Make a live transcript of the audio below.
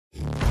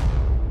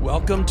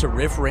Welcome to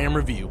Riff Ram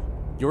Review,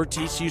 your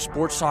TCU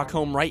sports talk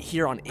home right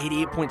here on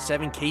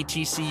 88.7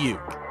 KTCU.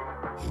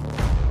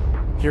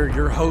 Here are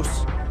your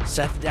hosts,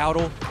 Seth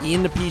Dowdle,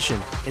 Ian Nepetian,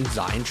 and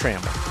Zion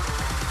Trammell.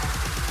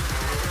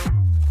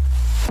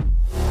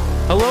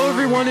 Hello,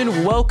 everyone,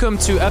 and welcome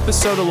to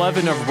episode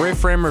 11 of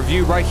Riff Ram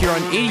Review right here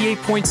on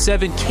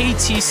 88.7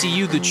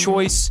 KTCU, The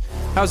Choice.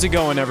 How's it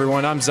going,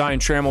 everyone? I'm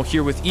Zion Trammell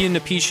here with Ian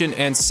Nepetian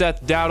and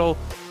Seth Dowdle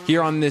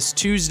here on this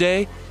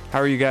Tuesday. How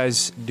are you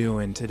guys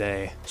doing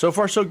today? So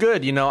far, so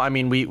good. You know, I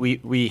mean,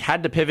 we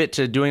had to pivot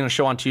to doing a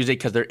show on Tuesday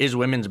because there is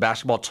women's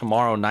basketball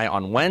tomorrow night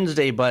on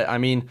Wednesday. But, I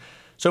mean,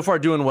 so far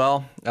doing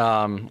well.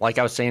 Like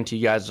I was saying to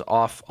you guys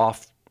off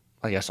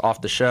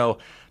the show,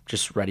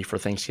 just ready for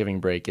Thanksgiving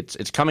break.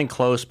 It's coming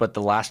close, but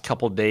the last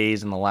couple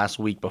days and the last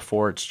week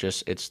before,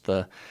 it's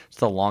the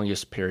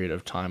longest period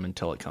of time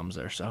until it comes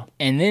there. So,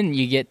 and then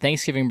you get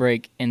Thanksgiving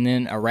break and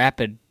then a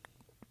rapid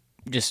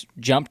just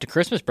jump to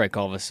Christmas break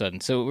all of a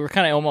sudden. So we're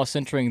kind of almost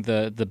entering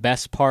the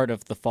best part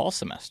of the fall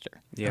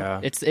semester. Yeah.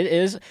 It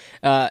is.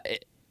 I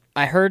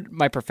heard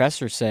my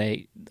professor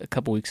say a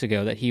couple weeks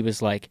ago that he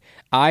was like,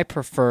 I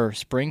prefer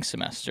spring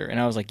semester. And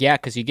I was like, yeah,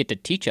 because you get to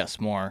teach us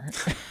more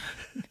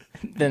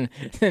than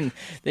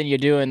you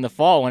do in the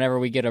fall whenever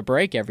we get a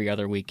break every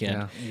other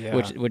weekend, Yeah.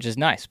 which is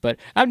nice. But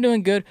I'm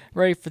doing good,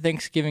 ready for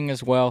Thanksgiving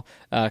as well.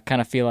 Kind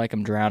of feel like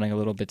I'm drowning a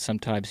little bit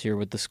sometimes here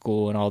with the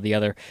school and all the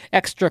other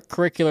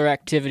extracurricular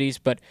activities,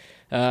 but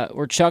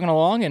we're chugging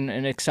along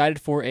and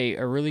excited for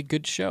a really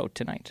good show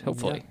tonight,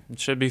 hopefully. Yeah. It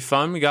should be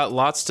fun. We got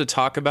lots to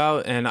talk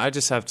about, and I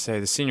just have to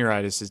say the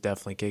senioritis is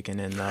definitely kicking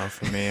in, though,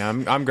 for me.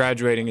 I'm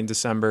graduating in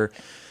December.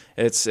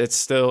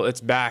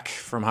 It's back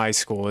from high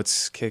school.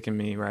 It's kicking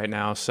me right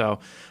now. So,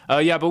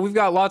 but we've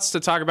got lots to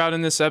talk about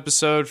in this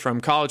episode,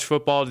 from college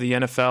football to the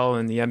NFL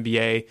and the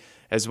NBA,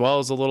 as well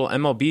as a little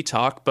MLB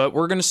talk. But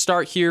we're going to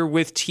start here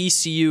with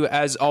TCU,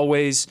 as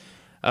always.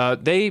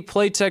 They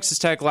played Texas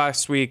Tech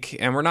last week,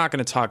 and we're not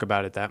going to talk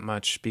about it that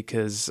much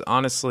because,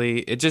 honestly,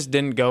 it just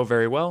didn't go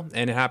very well,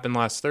 and it happened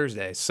last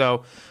Thursday.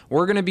 So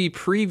we're going to be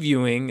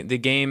previewing the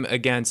game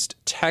against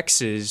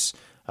Texas.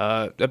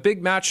 A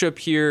big matchup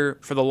here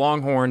for the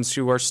Longhorns,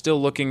 who are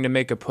still looking to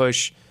make a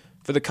push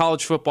for the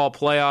college football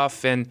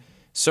playoff and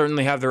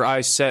certainly have their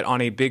eyes set on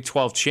a Big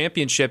 12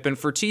 championship. And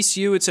for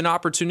TCU, it's an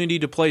opportunity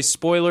to play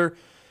spoiler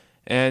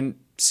and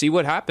see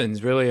what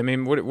happens, really. I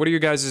mean, what are your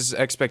guys'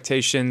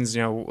 expectations?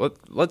 You know,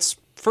 let's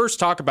first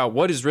talk about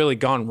what has really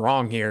gone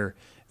wrong here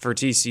for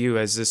TCU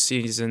as this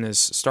season has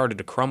started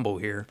to crumble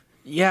here.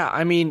 Yeah,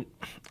 I mean,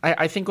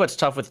 I think what's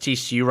tough with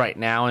TCU right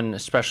now, and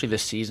especially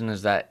this season,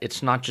 is that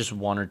it's not just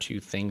one or two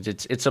things.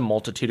 It's a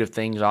multitude of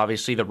things.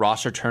 Obviously, the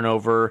roster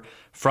turnover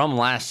from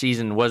last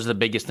season was the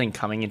biggest thing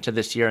coming into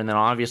this year, and then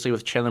obviously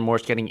with Chandler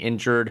Morris getting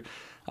injured.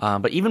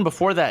 But even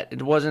before that,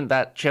 it wasn't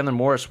that Chandler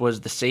Morris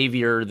was the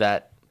savior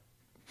that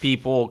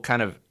people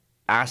kind of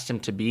asked him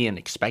to be and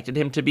expected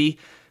him to be.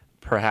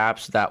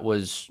 Perhaps that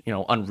was,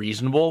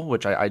 unreasonable,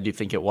 which I do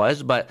think it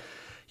was, but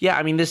yeah,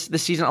 I mean, this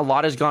season, a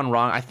lot has gone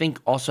wrong. I think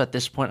also at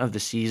this point of the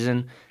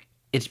season,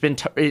 it's been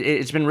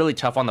really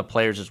tough on the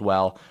players as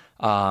well.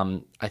 I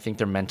think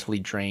they're mentally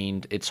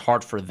drained. It's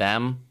hard for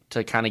them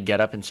to kind of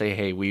get up and say,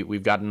 hey,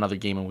 we've got another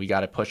game and we got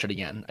to push it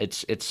again.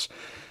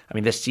 I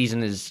mean, this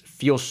season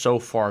feels so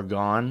far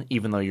gone,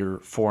 even though you're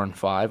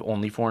 4-5,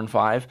 only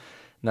 4-5, and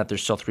that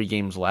there's still 3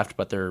 games left,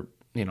 but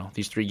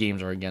these 3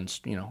 games are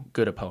against,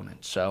 good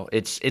opponents. So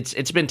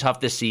it's been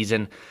tough this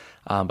season.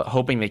 But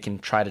hoping they can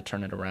try to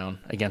turn it around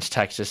against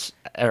Texas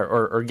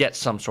or get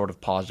some sort of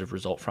positive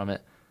result from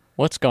it.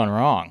 What's gone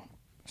wrong?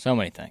 So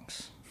many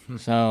things.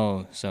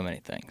 So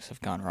many things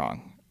have gone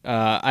wrong.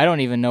 I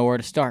don't even know where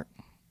to start,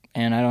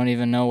 and I don't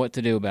even know what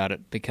to do about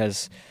it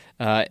because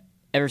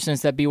ever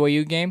since that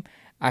BYU game,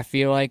 I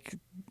feel like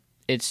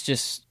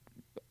it's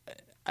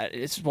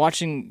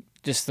watching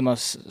just the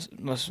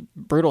most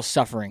brutal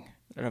suffering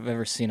that I've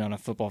ever seen on a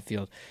football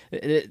field.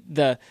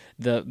 The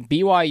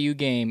BYU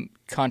game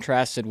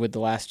contrasted with the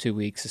last 2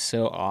 weeks is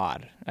so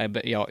odd. I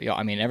bet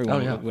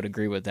everyone would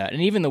agree with that.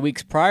 And even the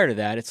weeks prior to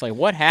that, it's like,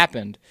 what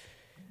happened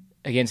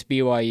against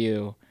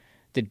BYU?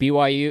 Did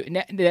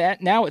BYU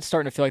now it's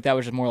starting to feel like that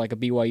was just more like a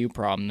BYU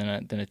problem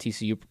than a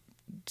TCU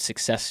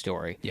success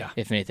story. Yeah,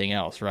 if anything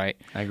else, right?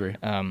 I agree.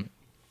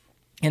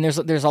 And there's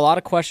a lot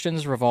of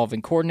questions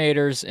revolving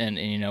coordinators and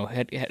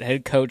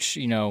head coach,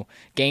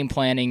 game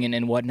planning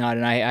and whatnot.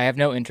 And I have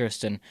no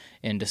interest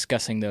in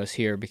discussing those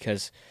here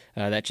because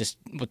that just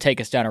will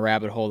take us down a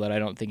rabbit hole that I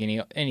don't think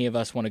any of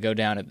us want to go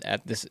down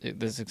at this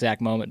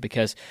exact moment.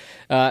 Because,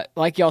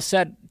 like y'all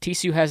said,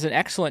 TCU has an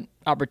excellent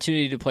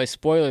opportunity to play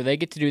spoiler. They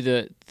get to do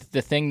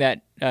the thing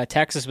that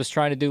Texas was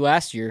trying to do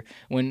last year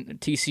when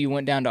TCU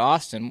went down to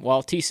Austin.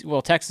 While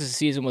Texas'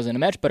 season was in a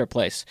much better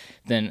place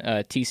than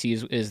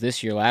TCU is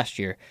this year last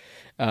year.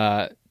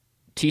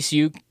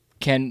 TCU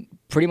can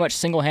pretty much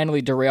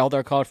single-handedly derail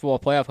their college football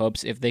playoff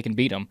hopes if they can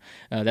beat them.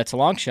 That's a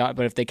long shot,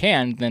 but if they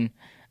can, then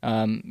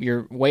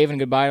you're waving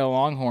goodbye to the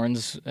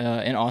Longhorns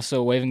and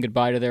also waving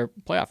goodbye to their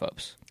playoff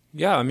hopes.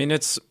 Yeah, I mean,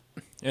 it's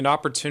an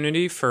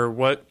opportunity for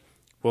what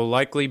will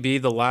likely be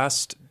the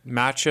last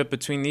matchup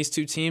between these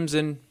two teams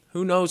in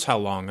who knows how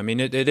long. I mean,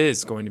 it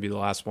is going to be the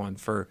last one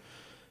for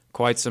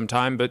quite some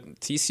time, but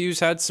TCU's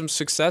had some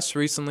success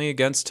recently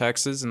against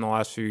Texas in the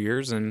last few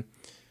years, and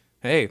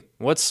hey,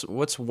 what's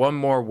one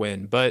more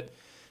win? But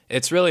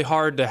it's really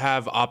hard to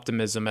have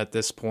optimism at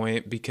this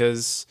point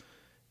because,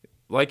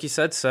 like you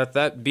said, Seth,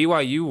 that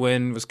BYU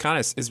win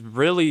is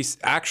really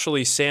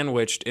actually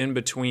sandwiched in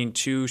between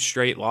 2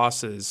 straight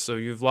losses. So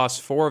you've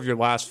lost 4 of your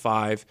last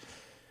 5,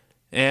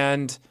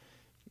 and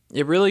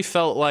it really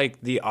felt like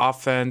the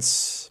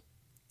offense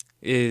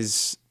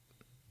is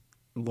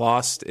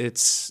lost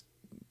its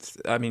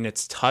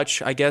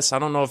touch, I guess. I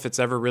don't know if it's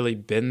ever really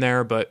been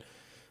there, but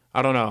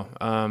I don't know.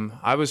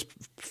 I was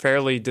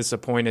fairly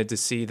disappointed to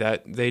see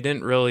that they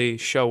didn't really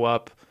show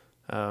up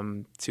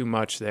too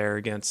much there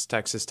against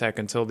Texas Tech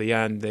until the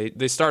end.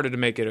 They started to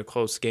make it a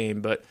close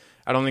game, but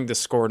I don't think the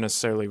score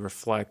necessarily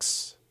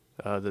reflects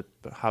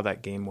how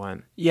that game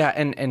went. Yeah,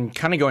 and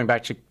kind of going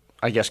back to,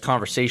 I guess,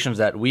 conversations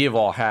that we have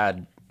all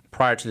had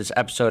prior to this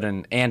episode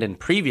and in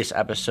previous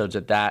episodes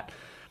at that,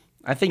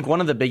 I think one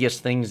of the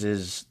biggest things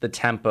is the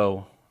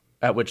tempo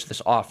at which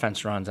this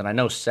offense runs. And I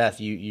know, Seth,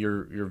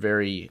 you're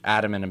very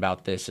adamant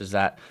about this, is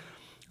that,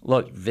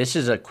 look, this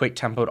is a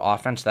quick-tempoed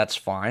offense, that's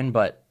fine,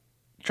 but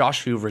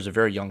Josh Hoover is a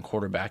very young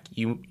quarterback.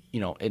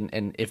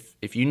 And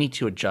if you need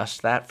to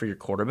adjust that for your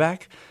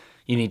quarterback,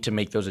 you need to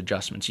make those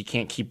adjustments. You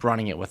can't keep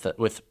running it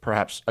with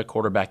perhaps a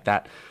quarterback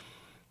that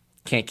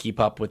can't keep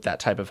up with that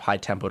type of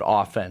high-tempoed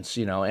offense.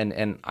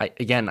 And I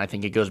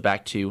think it goes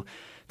back to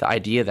the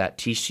idea that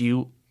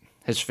TCU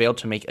has failed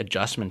to make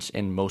adjustments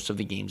in most of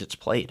the games it's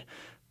played,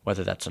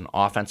 whether that's an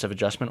offensive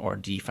adjustment or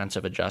a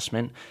defensive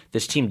adjustment.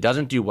 This team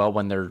doesn't do well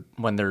when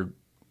they're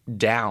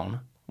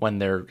down, when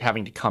they're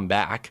having to come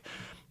back,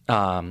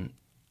 and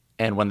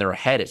when they're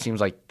ahead, it seems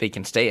like they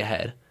can stay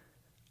ahead,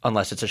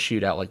 unless it's a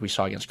shootout like we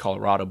saw against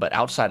Colorado. But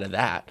outside of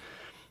that,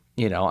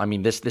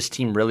 this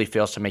team really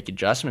fails to make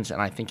adjustments,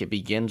 and I think it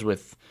begins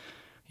with,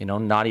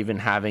 not even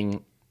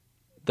having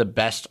the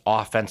best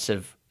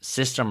offensive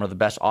system or the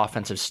best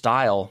offensive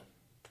style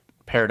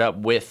paired up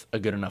with a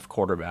good enough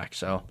quarterback.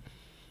 So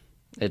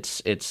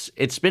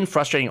it's been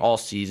frustrating all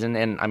season,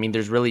 and I mean,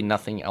 there's really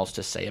nothing else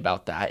to say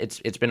about that.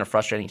 It's been a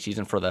frustrating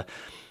season for the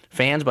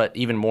fans, but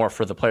even more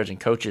for the players and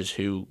coaches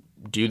who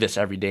do this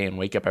every day and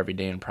wake up every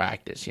day and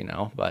practice.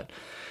 But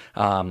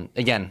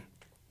again,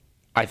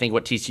 I think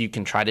what TCU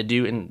can try to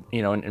do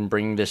in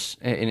bringing this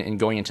in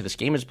going into this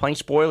game is playing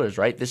spoilers,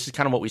 right? This is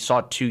kind of what we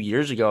saw 2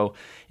 years ago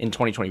in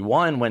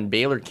 2021 when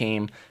Baylor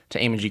came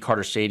to Amon G.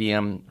 Carter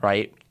Stadium,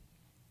 right?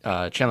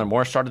 Chandler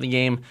Morris started the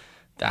game.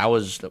 That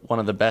was one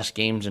of the best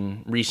games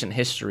in recent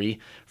history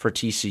for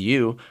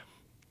TCU.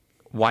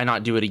 Why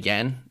not do it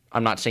again?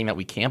 I'm not saying that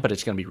we can't, but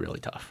it's going to be really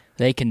tough.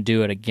 They can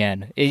do it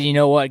again. You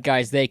know what,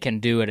 guys? They can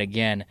do it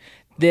again.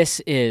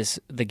 This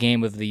is the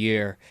game of the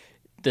year,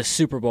 the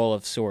Super Bowl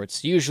of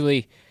sorts.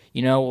 Usually,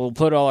 we'll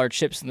put all our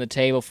chips on the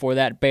table for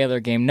that Baylor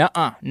game.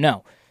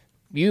 No.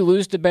 You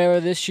lose to Baylor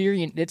this year,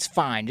 it's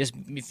fine. Just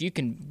if you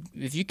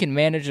can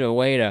manage a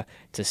way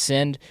to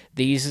send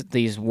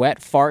these wet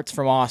farts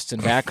from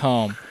Austin back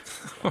home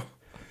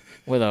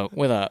with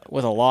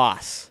a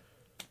loss,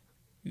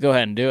 go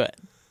ahead and do it.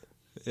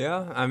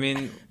 Yeah, I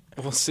mean,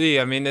 we'll see.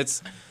 I mean,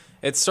 it's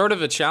sort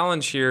of a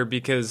challenge here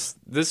because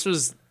this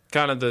was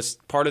kind of this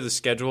part of the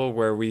schedule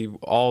where we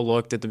all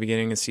looked at the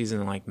beginning of the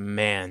season like,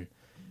 man,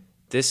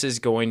 this is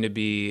going to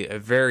be a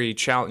very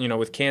challenge.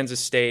 With Kansas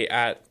State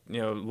at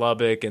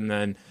Lubbock and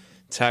then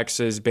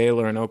Texas,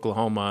 Baylor, and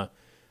Oklahoma.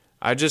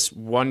 I just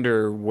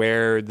wonder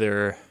where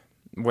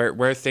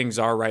things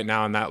are right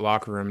now in that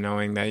locker room,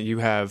 knowing that you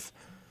have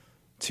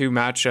 2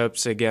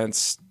 matchups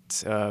against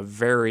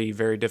very,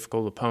 very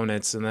difficult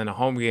opponents, and then a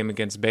home game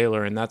against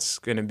Baylor, and that's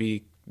going to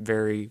be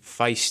very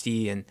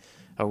feisty and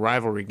a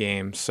rivalry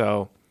game.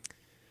 So,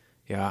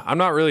 yeah, I'm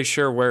not really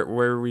sure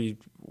where we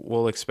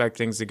will expect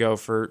things to go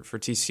for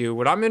TCU.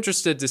 What I'm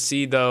interested to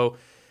see, though,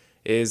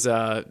 is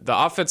the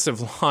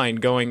offensive line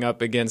going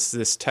up against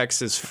this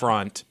Texas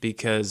front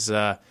because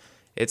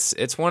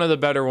it's one of the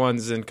better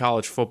ones in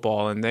college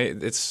football, and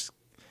it's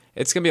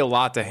going to be a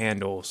lot to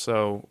handle.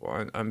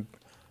 So I'm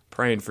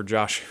praying for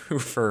Josh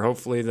Hoover.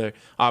 Hopefully the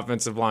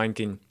offensive line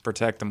can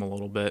protect him a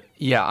little bit.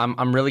 Yeah,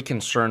 I'm really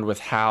concerned with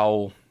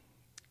how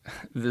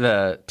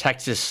the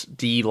Texas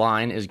D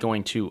line is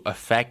going to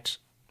affect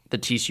the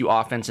TCU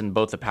offense in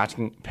both the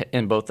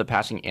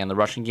passing and the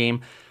rushing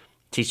game.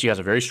 TCU has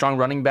a very strong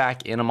running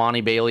back in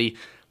Amani Bailey.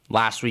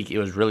 Last week it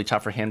was really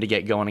tough for him to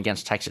get going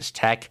against Texas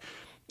Tech.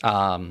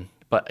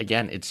 But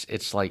again,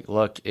 it's like,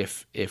 look,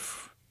 if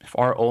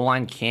our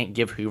O-line can't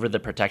give Hoover the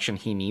protection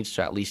he needs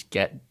to at least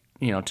get,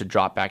 to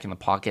drop back in the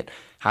pocket,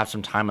 have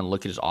some time and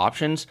look at his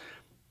options,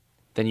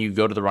 then you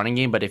go to the running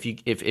game. But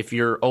if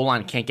your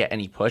O-line can't get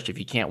any push, if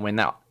you can't win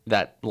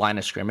that line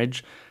of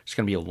scrimmage, it's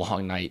going to be a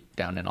long night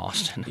down in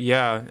Austin.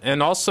 Yeah,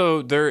 and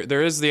also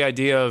there is the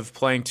idea of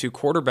playing 2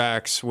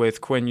 quarterbacks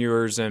with Quinn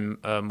Ewers and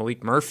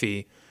Malik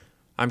Murphy.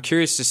 I'm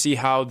curious to see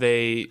how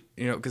they,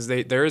 because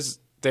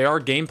they are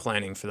game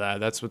planning for that.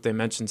 That's what they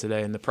mentioned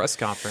today in the press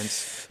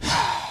conference.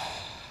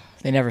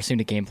 They never seem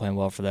to game plan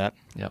well for that.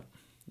 Yep.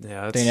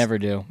 Yeah, They never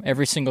do.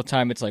 Every single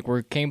time it's like,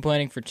 we're game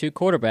planning for 2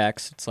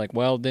 quarterbacks. It's like,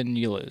 well, then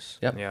you lose.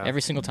 Yep. Yeah.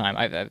 Every single time.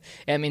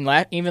 I mean,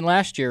 even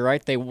last year,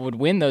 right, they would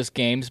win those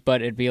games,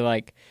 but it'd be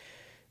like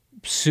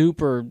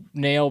super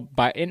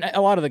nail-biting.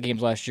 A lot of the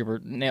games last year were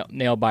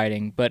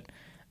nail-biting, but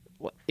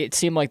it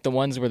seemed like the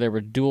ones where there were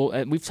dual,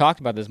 and we've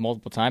talked about this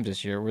multiple times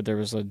this year, where there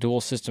was a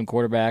dual system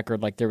quarterback or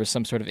like there was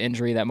some sort of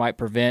injury that might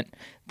prevent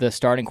the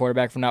starting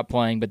quarterback from not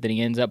playing, but then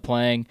he ends up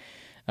playing.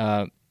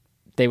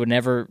 They would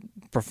never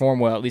perform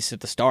well, at least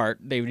at the start.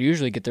 They would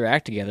usually get their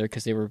act together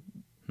because they were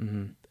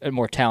a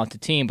more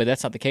talented team, but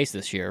that's not the case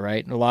this year,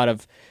 right? A lot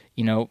of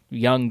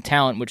young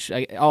talent, which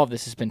all of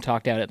this has been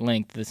talked out at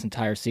length this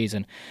entire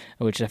season,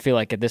 which I feel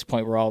like at this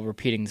point we're all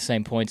repeating the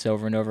same points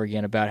over and over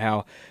again about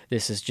how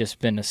this has just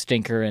been a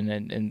stinker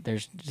and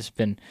there's just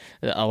been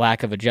a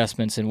lack of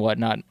adjustments and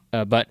whatnot.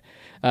 But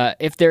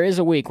if there is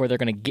a week where they're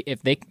going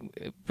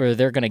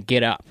to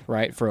get up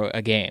right for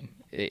a game,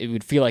 it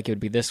would feel like it would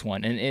be this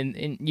one,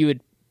 and you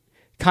would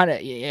kind of.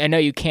 I know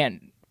you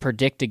can't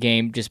predict a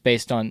game just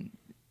based on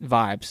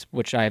vibes,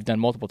 which I have done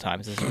multiple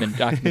times. This has been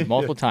documented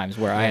multiple times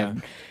where I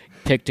have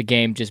picked a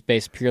game just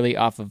based purely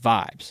off of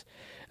vibes.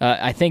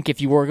 I think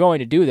if you were going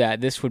to do that,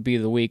 this would be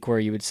the week where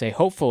you would say,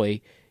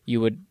 hopefully,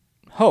 you would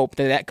hope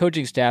that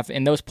coaching staff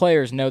and those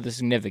players know the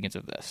significance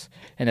of this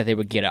and that they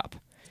would get up.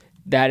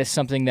 That is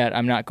something that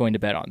I'm not going to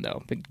bet on,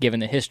 though, but given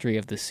the history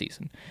of this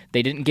season.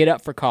 They didn't get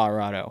up for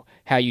Colorado.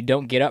 How you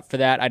don't get up for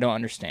that, I don't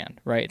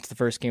understand, right? It's the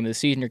first game of the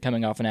season. You're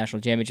coming off a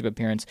national championship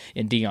appearance,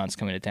 and Dion's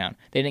coming to town.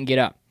 They didn't get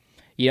up.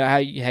 You know how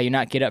you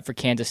not get up for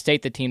Kansas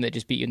State, the team that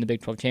just beat you in the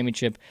Big 12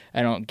 championship?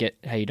 I don't get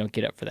how you don't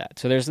get up for that.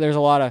 So there's a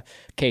lot of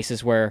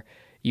cases where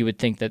you would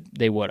think that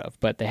they would have,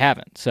 but they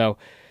haven't. So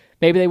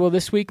maybe they will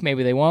this week,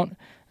 maybe they won't.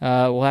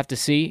 We'll have to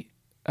see.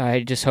 I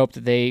just hope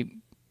that they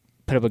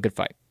put up a good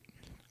fight.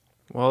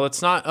 Well, it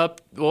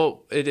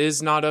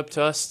is not up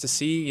to us to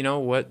see,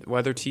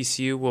 whether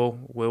TCU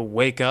will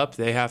wake up.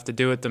 They have to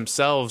do it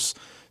themselves.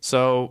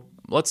 So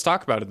let's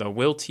talk about it, though.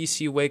 Will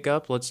TCU wake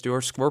up? Let's do our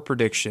score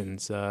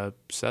predictions.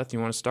 Seth, you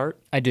want to start?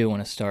 I do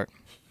want to start.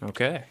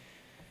 Okay.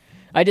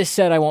 I just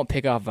said I won't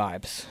pick off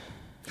vibes.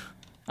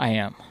 I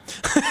am.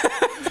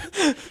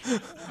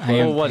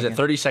 What was it,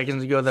 30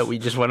 seconds ago that we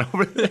just went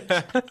over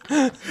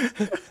this?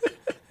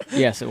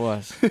 Yes, it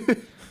was.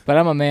 But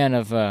I'm a man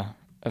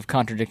of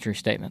contradictory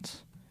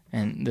statements,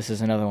 and this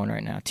is another one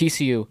right now.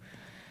 TCU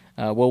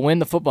will win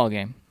the football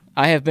game.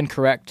 I have been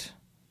correct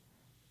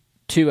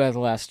 2 out of the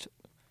last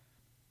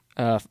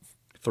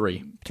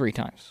 3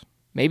 times,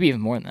 maybe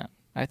even more than that.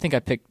 I think I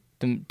picked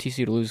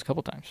TCU to lose a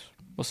couple times.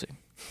 We'll see.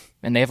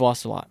 And they have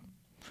lost a lot,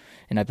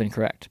 and I've been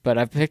correct. But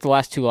I've picked the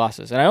last 2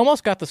 losses, and I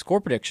almost got the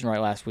score prediction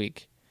right last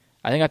week.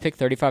 I think I picked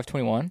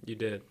 35-21. You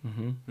did.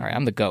 Mm-hmm. All right,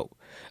 I'm the GOAT.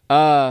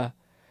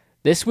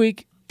 This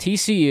week,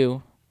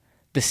 TCU,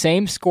 the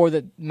same score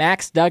that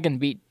Max Duggan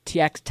beat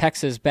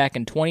Texas back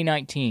in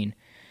 2019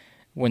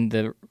 when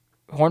the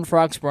Horned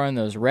Frogs were in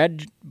those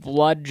red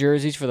blood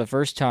jerseys for the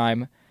first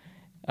time.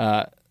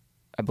 I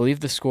believe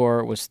the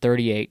score was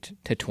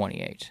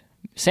 38-28.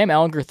 Sam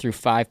Ellinger threw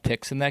 5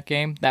 picks in that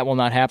game. That will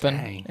not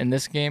happen in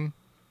this game,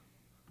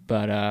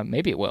 but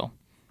maybe it will.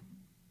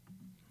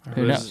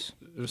 Who knows?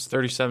 It was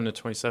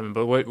 37-27,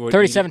 but what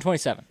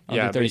 37-27.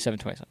 Yeah,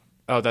 37-27.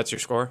 Oh, that's your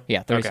score?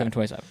 Yeah,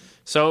 37-27.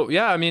 So,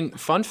 yeah, I mean,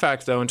 fun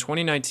fact, though, in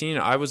 2019,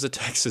 I was a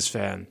Texas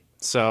fan.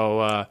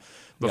 So,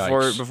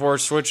 before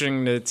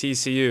switching to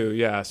TCU,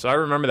 yeah. So I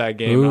remember that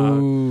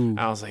game.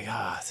 I was like,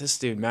 this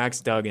dude, Max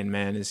Duggan,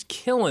 man, is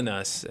killing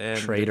us. And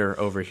Traitor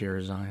over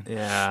here, Zion.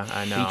 Yeah,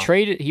 I know.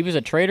 He was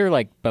a traitor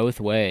like both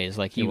ways.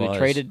 Like he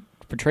betrayed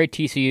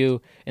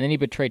TCU, and then he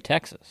betrayed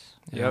Texas.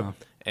 Yep. Yeah.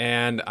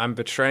 And I'm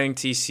betraying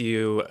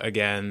TCU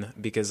again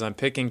because I'm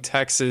picking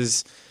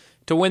Texas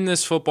to win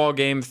this football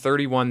game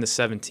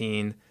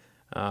 31-17.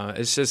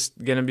 It's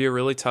just going to be a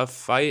really tough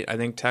fight. I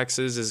think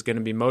Texas is going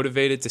to be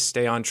motivated to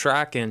stay on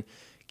track and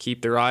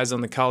keep their eyes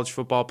on the college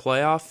football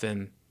playoff.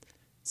 And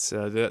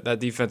so that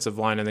defensive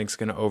line, I think, is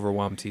going to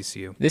overwhelm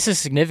TCU. This is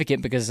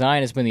significant because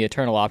Zion has been the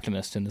eternal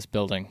optimist in this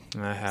building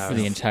for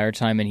the entire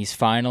time, and he's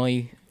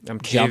finally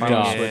jumped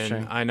off.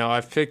 I know.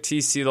 I've picked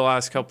TCU the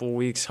last couple of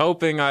weeks,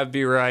 hoping I'd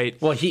be right.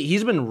 Well,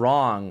 he's been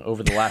wrong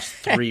over the last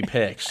 3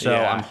 picks, so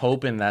yeah. I'm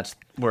hoping that's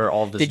where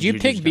all this. Did you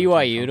pick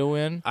BYU to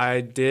win?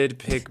 I did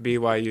pick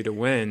BYU to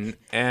win,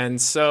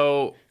 and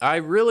so I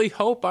really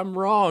hope I'm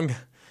wrong.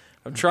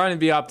 I'm trying to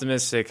be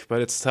optimistic,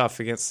 but it's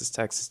tough against this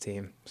Texas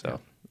team. So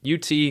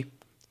UT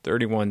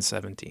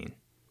 31-17.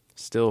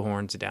 Still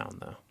horns down,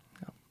 though.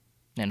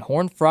 And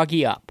Horn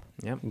Froggy up.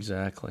 Yep.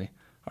 Exactly.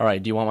 All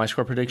right, do you want my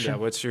score prediction? Yeah,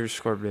 what's your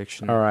score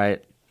prediction? All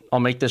right. I'll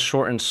make this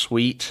short and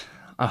sweet.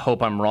 I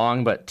hope I'm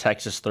wrong, but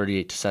Texas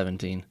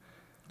 38-17.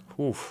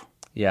 Oof.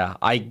 Yeah,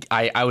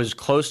 I was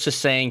close to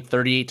saying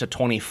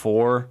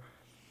 38-24.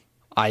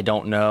 I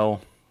don't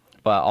know,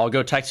 but I'll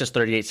go Texas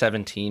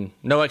 38-17.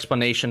 No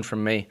explanation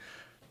from me.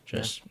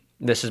 Just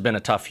this has been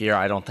a tough year.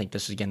 I don't think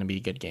this is going to be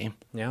a good game.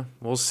 Yeah,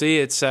 we'll see.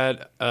 It's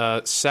at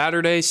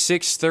Saturday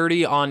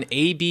 6:30 on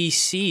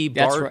ABC.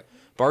 That's right.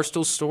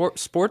 Barstool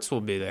Sports will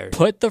be there.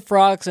 Put the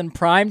Frogs in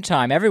prime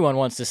time. Everyone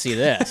wants to see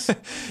this.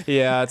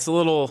 Yeah, it's a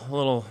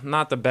little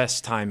not the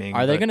best timing.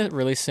 Are they going to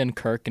really send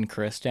Kirk and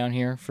Chris down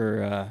here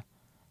for?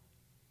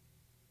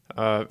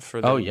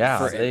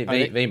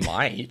 They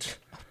might.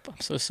 I'm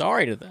so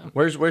sorry to them.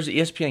 Where's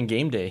ESPN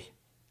Game Day?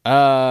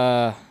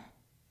 I'm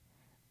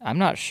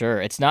not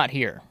sure. It's not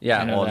here.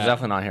 Yeah, well, it's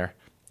definitely not here.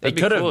 It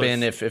could have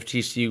been if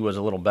TCU was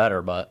a little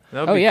better, but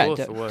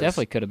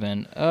definitely could have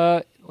been.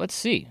 Let's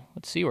see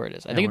where it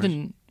is. I think it's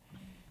in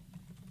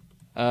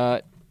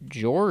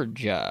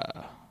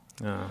Georgia.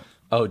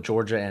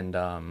 Georgia and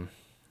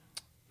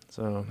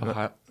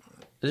Ohio.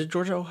 Is it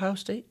Georgia Ohio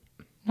State?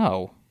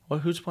 No. Well,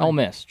 who's playing? Ole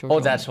Miss.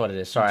 Georgia, that's what it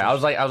is. Sorry, I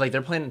was like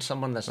they're playing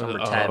someone that's number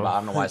 10, but I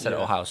don't know why I said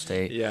Ohio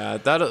State. Yeah,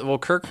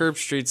 Kirk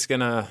Herbstreit's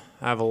gonna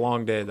have a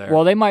long day there.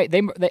 Well, they might.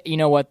 You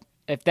know what?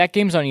 If that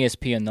game's on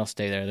ESPN, they'll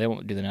stay there. They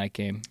won't do the night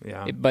game.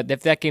 Yeah. But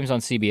if that game's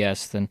on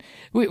CBS, then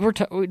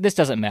this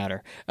doesn't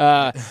matter.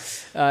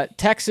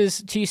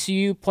 Texas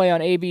TCU play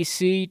on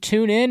ABC.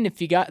 Tune in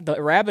if you got the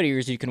rabbit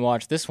ears. You can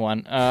watch this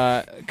one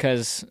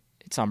because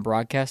it's on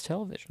broadcast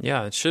television.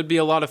 Yeah, it should be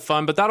a lot of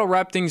fun. But that'll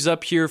wrap things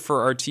up here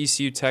for our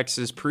TCU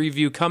Texas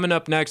preview. Coming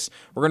up next,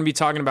 we're going to be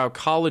talking about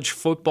college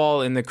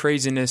football and the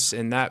craziness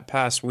in that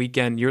past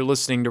weekend. You're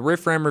listening to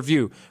Riff Ram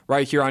Review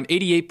right here on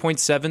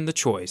 88.7 The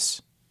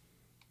Choice.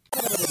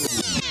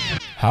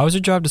 How was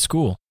your drive to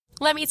school?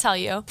 Let me tell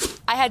you,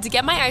 I had to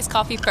get my iced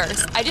coffee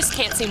first. I just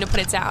can't seem to put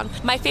it down.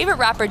 My favorite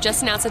rapper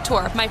just announced a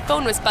tour. My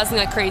phone was buzzing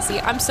like crazy.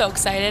 I'm so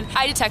excited.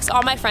 I had to text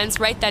all my friends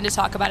right then to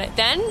talk about it.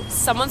 Then,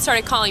 someone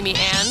started calling me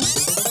and...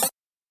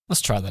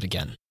 Let's try that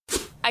again.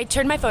 I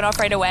turned my phone off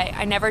right away.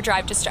 I never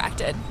drive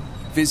distracted.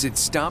 Visit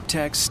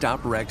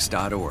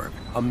StopTextStopWrecks.org.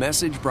 A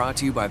message brought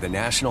to you by the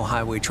National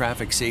Highway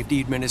Traffic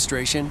Safety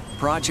Administration,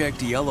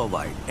 Project Yellow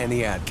Light, and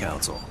the Ad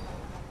Council.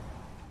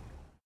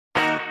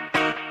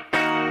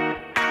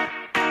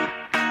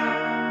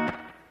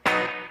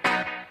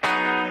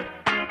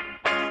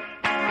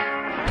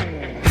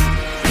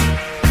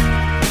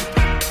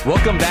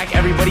 Welcome back,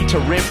 everybody, to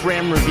Riff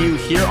Ram Review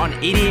here on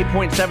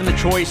 88.7 The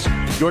Choice,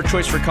 your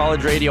choice for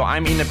college radio.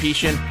 I'm Ian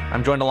Napishian.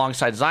 I'm joined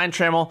alongside Zion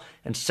Trammell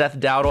and Seth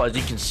Dowdle. As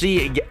you can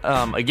see,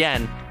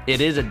 again,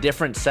 it is a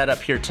different setup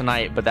here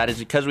tonight, but that is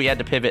because we had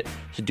to pivot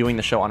to doing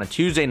the show on a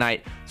Tuesday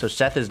night. So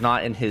Seth is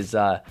not in his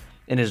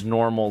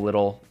normal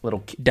little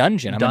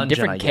dungeon. I'm in a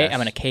different cave.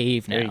 I'm in a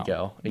cave now. There you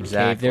go.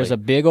 Exactly. There's a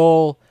big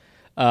old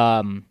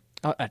a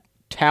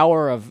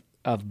tower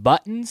of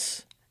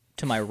buttons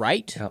to my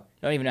right. Yep.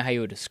 I don't even know how you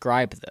would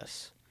describe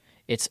this.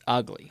 It's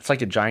ugly. It's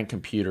like a giant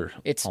computer.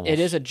 It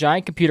is a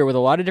giant computer with a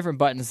lot of different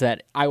buttons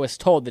that I was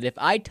told that if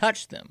I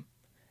touched them,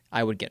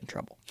 I would get in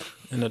trouble.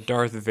 And a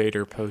Darth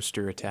Vader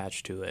poster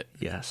attached to it.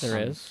 Yes. There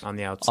is? On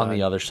the outside. On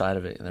the other side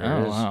of it.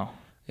 There is. Wow.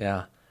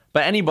 Yeah.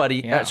 But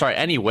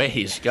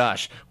anyways,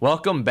 gosh,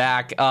 welcome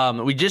back.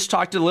 We just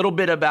talked a little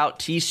bit about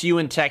TCU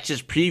and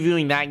Texas,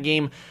 previewing that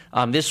game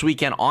this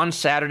weekend on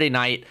Saturday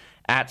night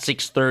at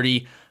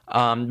 6:30.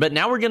 But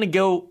now we're going to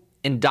go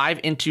and dive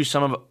into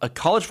some of a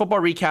college football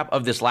recap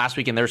of this last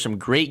weekend. There are some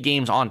great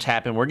games on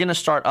tap, and we're going to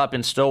start up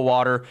in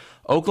Stillwater,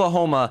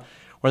 Oklahoma,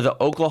 where the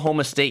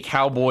Oklahoma State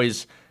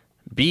Cowboys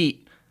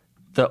beat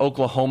the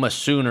Oklahoma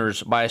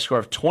Sooners by a score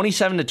of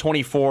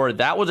 27-24.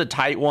 That was a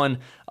tight one.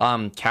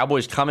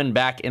 Cowboys coming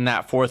back in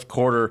that fourth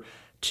quarter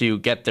to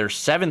get their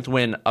seventh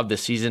win of the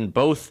season.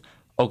 Both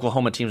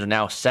Oklahoma teams are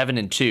now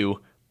 7-2.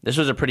 This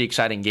was a pretty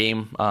exciting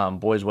game.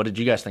 Boys, what did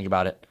you guys think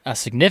about it? A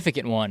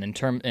significant one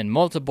in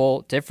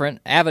multiple different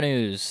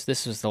avenues.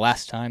 This was the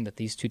last time that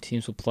these two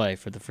teams will play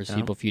for the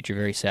foreseeable future.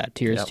 Very sad.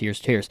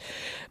 Tears.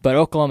 But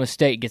Oklahoma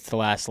State gets the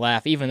last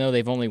laugh, even though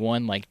they've only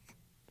won like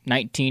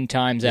 19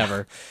 times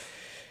ever.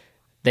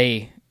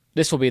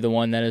 This will be the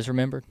one that is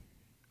remembered.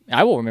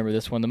 I will remember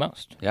this one the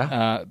most.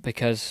 Yeah.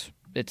 Because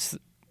it's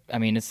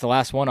the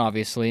last one,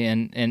 obviously,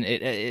 and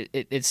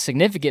it's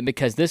significant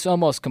because this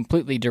almost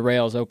completely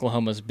derails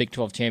Oklahoma's Big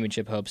 12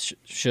 championship hopes.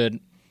 That's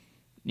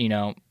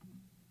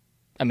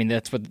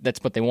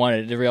what they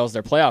wanted. It derails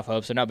their playoff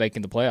hopes. They're not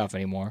making the playoff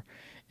anymore.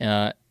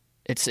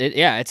 It's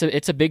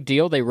a big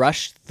deal. They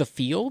rushed the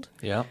field.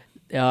 Yeah.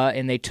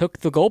 And they took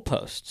the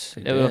goalposts.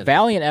 It was a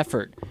valiant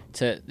effort.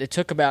 It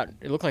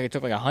looked like it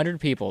took like 100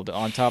 people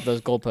on top of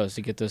those goalposts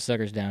to get those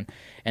suckers down.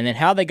 And then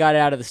how they got it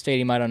out of the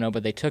stadium, I don't know,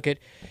 but they took it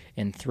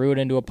and threw it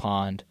into a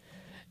pond.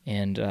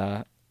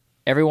 And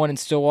everyone in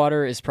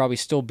Stillwater is probably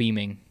still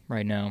beaming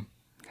right now.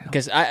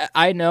 Because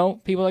I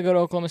know people that go to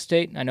Oklahoma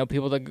State. I know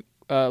people that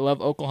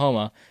love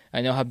Oklahoma.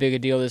 I know how big a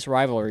deal this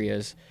rivalry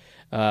is.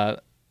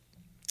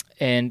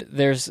 And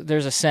there's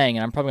a saying,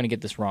 and I'm probably going to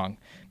get this wrong,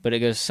 but it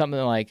goes something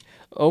like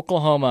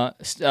Oklahoma,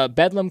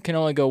 Bedlam can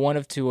only go one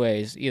of two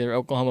ways. Either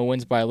Oklahoma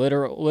wins by a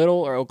little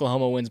or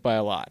Oklahoma wins by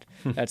a lot.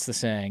 That's the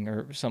saying,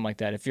 or something like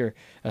that. If you're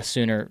a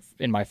Sooner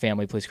in my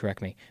family, please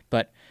correct me.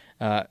 But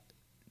that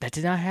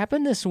did not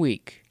happen this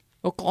week.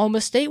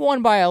 Oklahoma State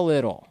won by a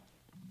little.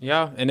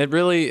 Yeah, and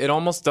it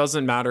almost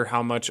doesn't matter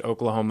how much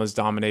Oklahoma's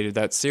dominated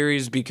that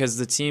series because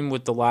the team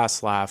with the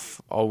last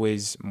laugh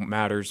always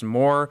matters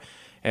more.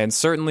 And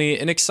certainly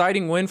an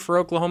exciting win for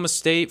Oklahoma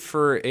State,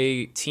 for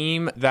a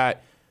team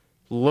that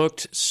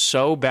looked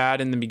so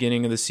bad in the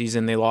beginning of the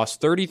season. They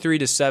lost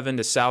 33-7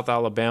 to South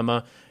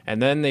Alabama,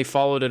 and then they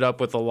followed it up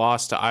with a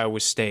loss to Iowa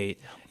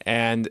State.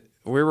 And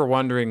we were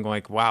wondering,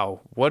 like,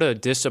 wow, what a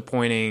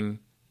disappointing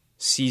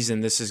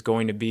season this is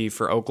going to be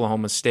for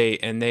Oklahoma State.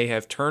 And they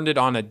have turned it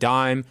on a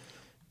dime.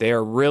 They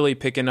are really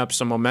picking up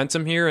some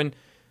momentum here, and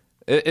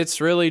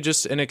it's really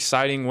just an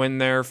exciting win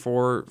there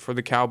for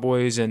the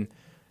Cowboys. And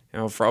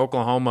for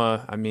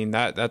Oklahoma, I mean,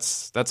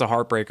 that's a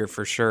heartbreaker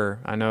for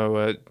sure. I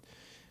know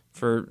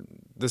for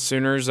the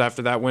Sooners,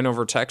 after that win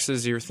over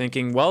Texas, you're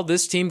thinking, well,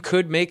 this team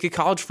could make a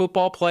college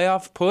football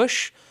playoff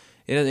push.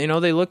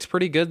 They looked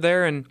pretty good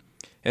there, and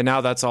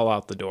now that's all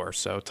out the door.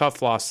 So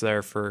tough loss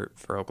there for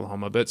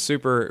Oklahoma, but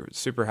super,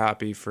 super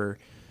happy for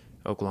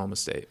Oklahoma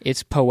State.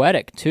 It's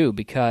poetic, too,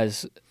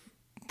 because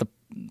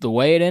the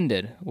way it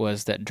ended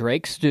was that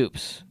Drake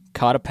Stoops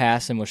caught a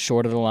pass and was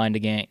short of the line to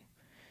gain.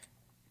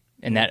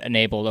 And that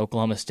enabled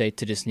Oklahoma State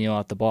to just kneel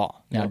out the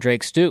ball. Now,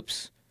 Drake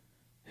Stoops,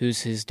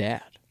 who's his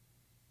dad?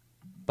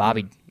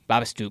 Bobby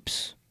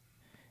Stoops,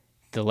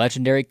 the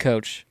legendary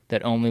coach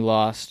that only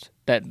lost,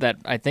 that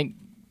I think,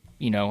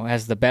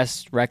 has the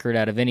best record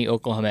out of any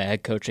Oklahoma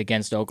head coach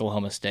against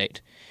Oklahoma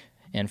State.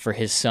 And for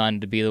his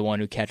son to be the one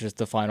who catches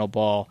the final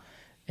ball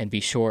and be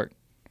short,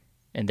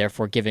 and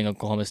therefore giving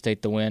Oklahoma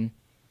State the win,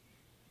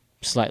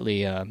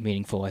 slightly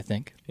meaningful, I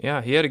think.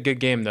 Yeah, he had a good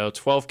game, though.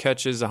 12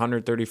 catches,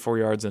 134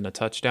 yards, and a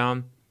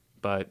touchdown,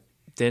 but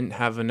didn't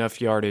have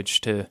enough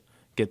yardage to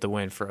get the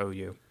win for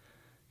OU.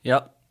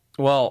 Yep.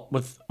 Well,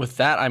 with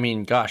that, I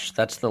mean, gosh,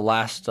 that's the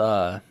last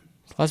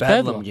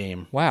Bedlam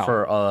game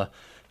for a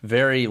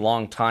very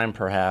long time,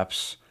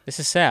 perhaps. This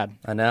is sad.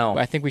 I know.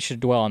 I think we should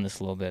dwell on this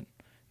a little bit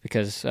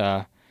because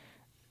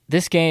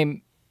this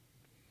game,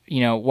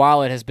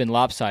 while it has been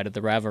lopsided,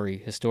 the rivalry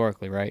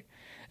historically, right?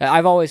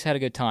 I've always had a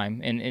good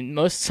time,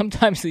 and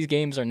sometimes these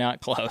games are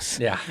not close.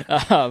 Yeah.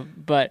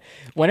 But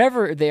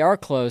whenever they are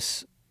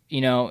close,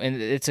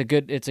 and it's a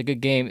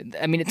good game.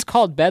 I mean, it's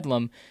called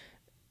Bedlam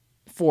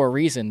for a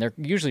reason. They're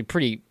usually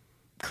pretty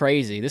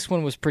crazy. This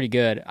one was pretty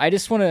good. I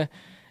just want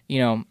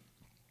to,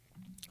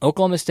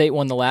 Oklahoma State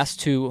won the last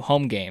 2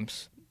 home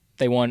games.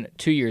 They won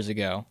 2 years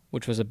ago,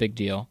 which was a big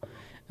deal,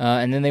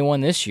 and then they won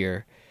this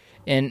year.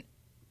 And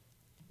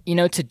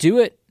to do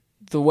it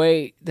the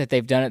way that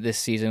they've done it this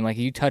season, like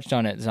you touched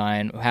on it,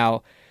 Zion,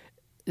 how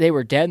they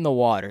were dead in the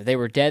water. They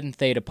were dead in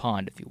Theta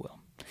Pond, if you will.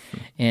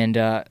 And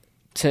I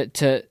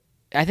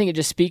think it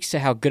just speaks to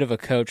how good of a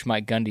coach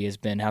Mike Gundy has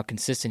been, how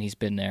consistent he's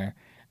been there,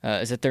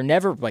 is that they're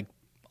never, like,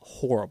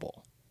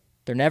 horrible.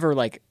 They're never,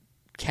 like,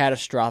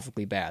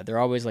 catastrophically bad. They're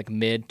always, like,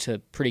 mid to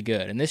pretty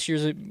good. And this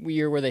year's a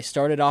year where they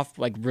started off,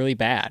 like, really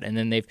bad, and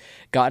then they've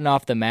gotten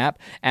off the map.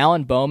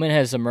 Alan Bowman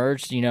has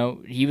emerged.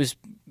 He was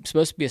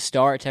supposed to be a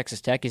star at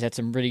Texas Tech. He's had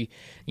some really,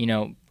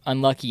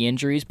 unlucky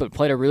injuries, but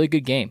played a really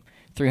good game.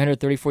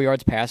 334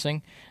 yards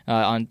passing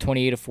on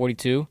 28 of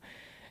 42.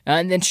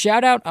 And then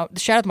shout out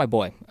to my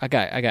boy. I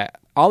got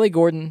Ollie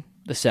Gordon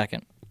II,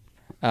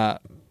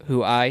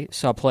 who I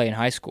saw play in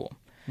high school.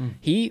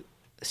 He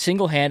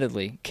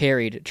single-handedly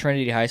carried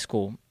Trinity High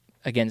School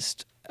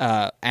against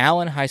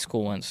Allen High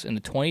School once in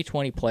the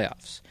 2020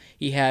 playoffs.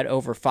 He had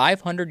over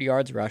 500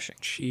 yards rushing.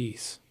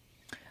 Jeez.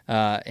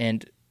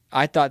 And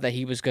I thought that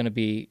he was going to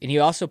be, and he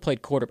also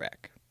played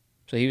quarterback.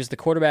 So he was the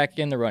quarterback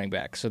and the running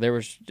back. So it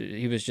was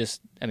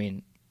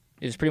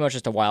pretty much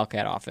just a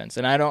wildcat offense.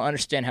 And I don't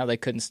understand how they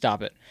couldn't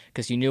stop it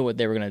because you knew what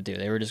they were going to do.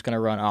 They were just going to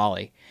run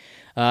Ollie.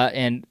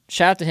 And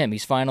shout out to him.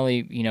 He's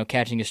finally,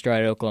 catching his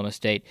stride at Oklahoma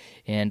State.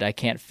 And I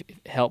can't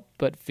help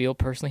but feel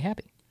personally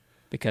happy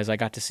because I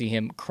got to see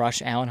him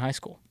crush Allen High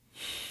School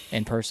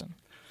in person.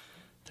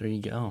 There you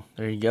go.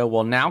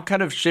 Well, now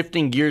kind of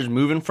shifting gears,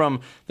 moving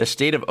from the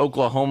state of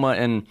Oklahoma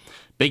and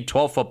Big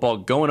 12 football,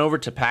 going over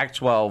to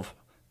Pac-12.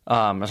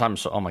 Oh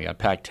my God,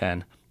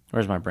 Pac-10.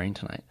 Where's my brain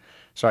tonight?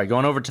 Sorry,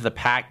 going over to the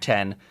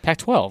Pac-10.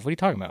 Pac-12? What are you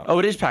talking about? Oh,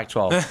 it is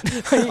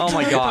Pac-12. Oh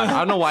my God, I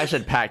don't know why I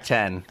said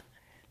Pac-10.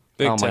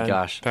 Big oh 10, my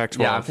gosh. Pac-12.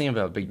 Yeah, I'm thinking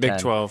about Big 10. Big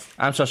 12.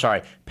 I'm so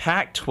sorry.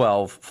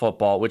 Pac-12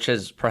 football, which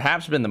has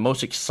perhaps been the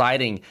most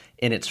exciting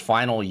in its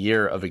final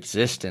year of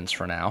existence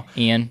for now.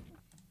 Ian.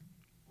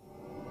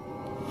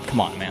 Come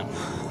on, man.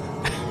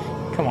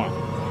 Come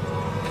on.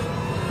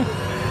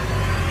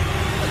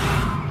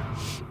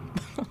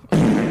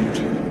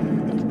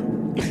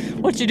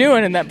 What you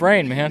doing in that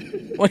brain,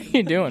 man? What are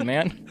you doing,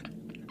 man?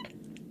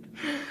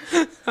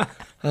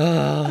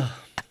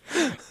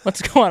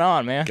 What's going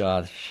on, man?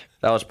 God,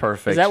 that was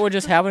perfect. Is that what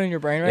just happened in your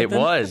brain right It then?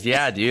 was,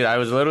 yeah, dude. I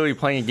was literally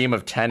playing a game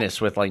of tennis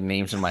with like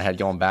names in my head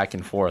going back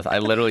and forth. I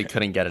literally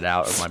couldn't get it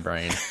out of my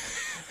brain.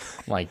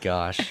 My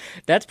gosh.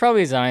 That's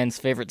probably Zion's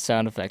favorite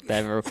sound effect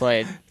I've ever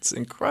played. It's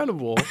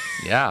incredible.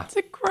 Yeah. It's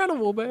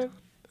incredible, man.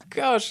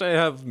 Gosh, I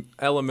have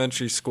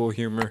elementary school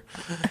humor.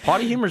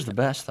 Potty humor's the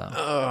best, though.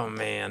 Oh,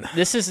 man.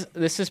 This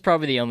is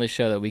probably the only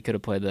show that we could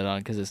have played that on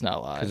because it's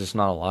not live. Because it's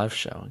not a live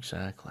show,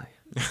 exactly.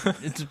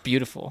 It's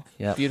beautiful.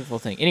 Yep. Beautiful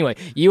thing. Anyway,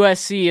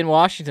 USC and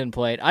Washington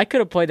played. I could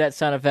have played that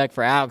sound effect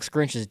for Alex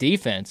Grinch's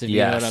defense, if you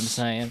know what I'm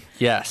saying.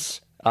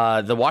 Yes.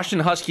 The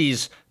Washington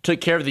Huskies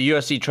took care of the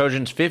USC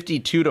Trojans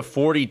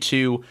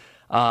 52-42,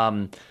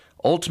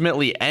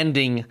 ultimately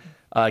ending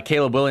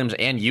Caleb Williams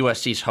and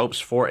USC's hopes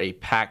for a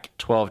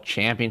Pac-12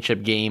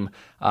 championship game.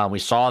 We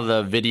saw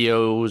the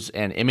videos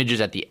and images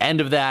at the end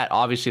of that.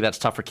 Obviously, that's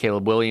tough for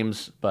Caleb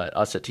Williams, but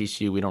us at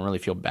TCU, we don't really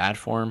feel bad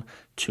for him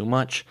too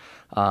much.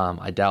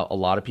 I doubt a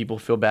lot of people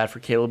feel bad for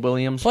Caleb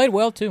Williams. Played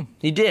well, too.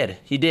 He did.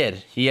 He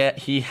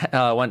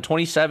went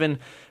 27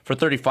 for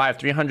 35,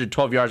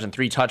 312 yards and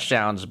 3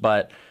 touchdowns,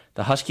 but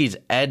the Huskies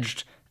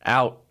edged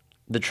out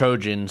the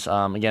Trojans,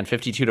 again,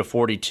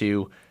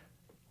 52-42.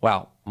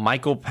 Wow.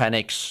 Michael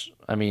Penix,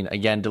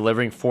 again,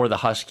 delivering for the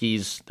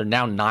Huskies. They're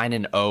now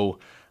 9-0.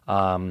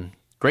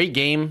 Great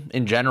game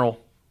in general.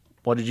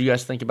 What did you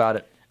guys think about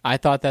it? I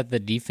thought that the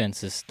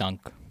defenses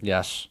stunk.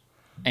 Yes.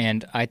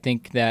 And I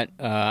think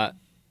that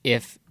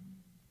if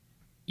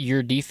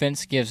your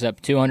defense gives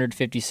up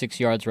 256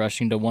 yards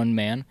rushing to one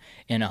man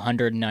and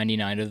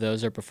 199 of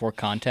those are before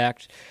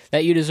contact,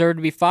 that you deserve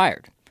to be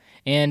fired.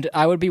 And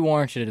I would be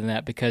warranted in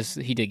that because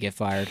he did get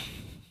fired.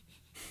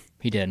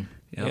 He did.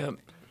 Yep.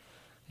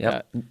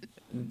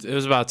 It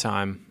was about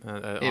time,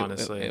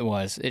 honestly. It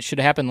was. It should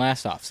have happened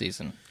last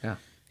offseason. Yeah.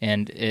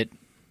 And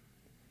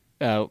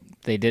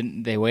they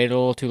didn't. They waited a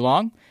little too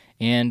long.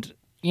 And,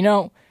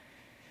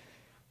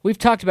 we've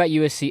talked about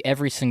USC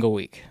every single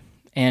week.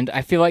 And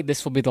I feel like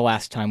this will be the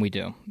last time we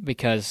do.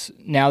 Because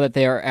now that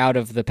they are out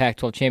of the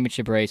Pac-12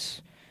 championship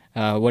race,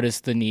 what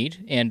is the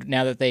need? And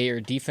now that their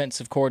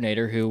defensive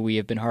coordinator, who we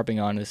have been harping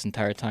on this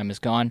entire time, is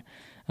gone,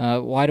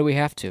 why do we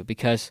have to?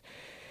 Because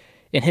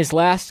in his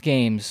last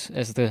games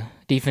as the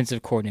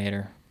defensive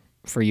coordinator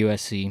for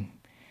USC,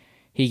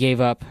 he gave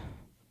up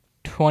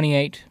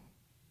 28,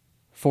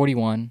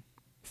 41,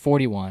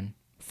 41,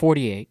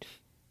 48,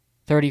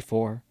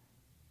 34,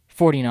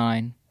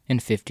 49,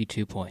 and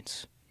 52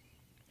 points.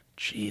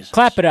 Jesus.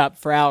 Clap it up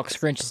for Alex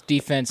Grinch's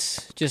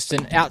defense. Just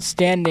an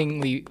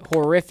outstandingly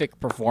horrific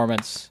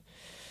performance.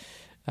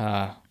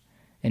 And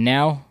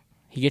now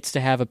he gets to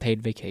have a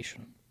paid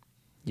vacation.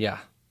 Yeah.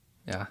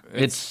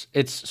 It's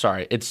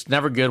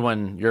never good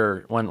when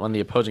the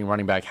opposing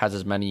running back has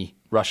as many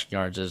rushing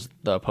yards as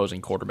the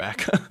opposing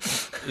quarterback.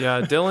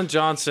 Yeah, Dylan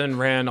Johnson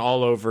ran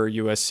all over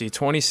USC,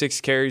 26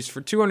 carries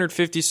for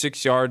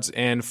 256 yards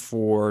and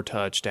 4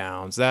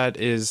 touchdowns. That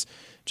is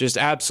just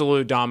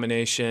absolute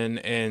domination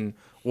and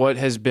what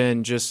has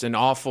been just an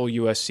awful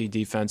USC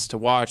defense to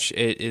watch.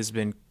 It has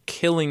been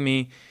killing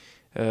me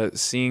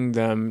seeing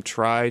them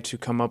try to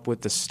come up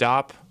with the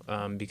stop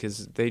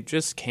because they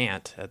just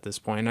can't at this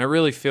point. And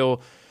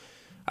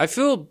I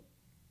feel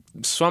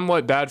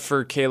somewhat bad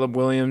for Caleb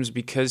Williams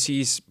because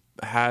he's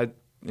had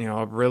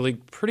a really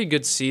pretty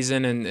good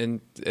season,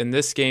 and in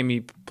this game he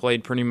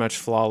played pretty much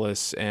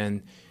flawless,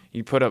 and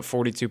you put up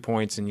 42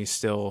 points and you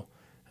still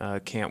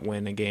can't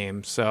win a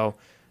game. So,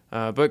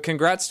 but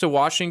congrats to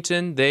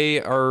Washington.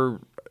 They're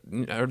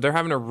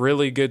having a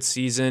really good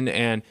season,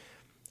 and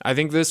I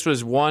think this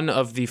was one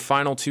of the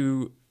final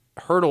 2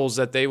 hurdles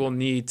that they will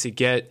need to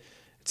get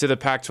to the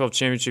Pac-12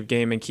 championship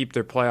game and keep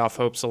their playoff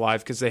hopes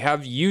alive, because they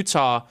have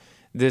Utah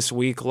this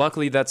week.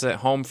 Luckily, that's at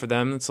home for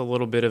them. It's a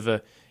little bit of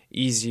a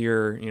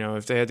easier,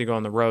 if they had to go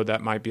on the road,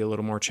 that might be a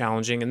little more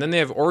challenging. And then they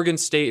have Oregon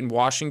State and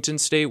Washington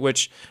State,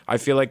 which I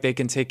feel like they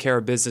can take care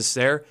of business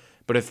there.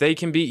 But if they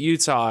can beat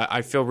Utah,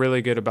 I feel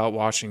really good about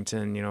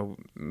Washington,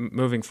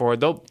 moving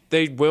forward.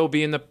 They will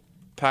be in the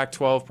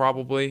Pac-12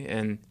 probably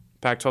and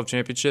Pac-12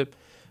 championship.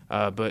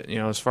 But,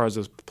 as far as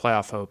those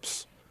playoff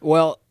hopes.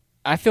 Well,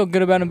 I feel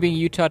good about them being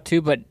Utah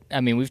too, but,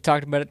 we've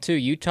talked about it too.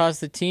 Utah's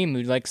the team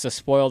who likes to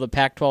spoil the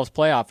Pac-12's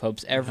playoff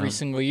hopes every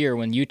single year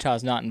when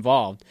Utah's not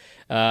involved.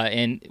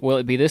 And will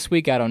it be this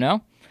week? I don't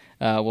know.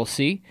 We'll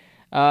see.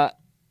 I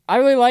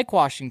really like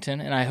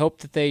Washington, and I hope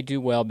that they do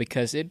well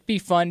because it'd be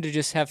fun to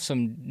just have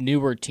some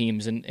newer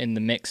teams in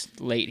the mix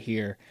late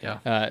here.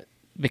 Yeah.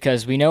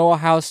 Because we know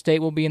Ohio State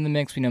will be in the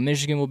mix, we know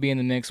Michigan will be in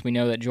the mix, we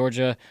know that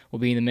Georgia will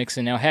be in the mix,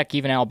 and now heck,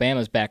 even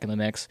Alabama's back in the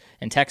mix,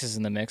 and Texas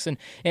in the mix, and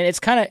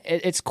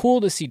it's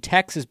cool to see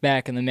Texas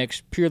back in the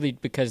mix purely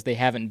because they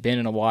haven't been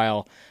in a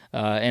while,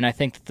 and I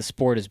think that the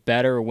sport is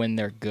better when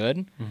they're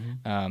good,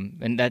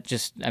 and that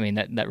just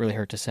that really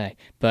hurt to say,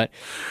 but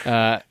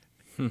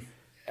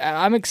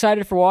I'm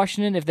excited for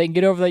Washington if they can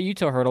get over that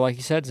Utah hurdle, like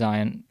you said,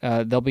 Zion.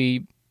 They'll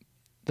be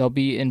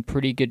in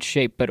pretty good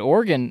shape, but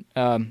Oregon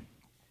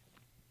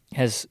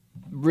has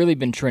really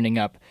been trending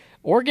up.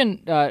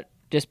 Oregon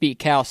just beat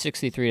Cal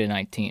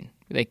 63-19.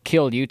 They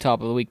killed Utah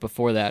the week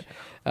before that,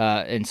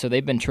 and so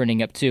they've been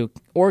trending up too.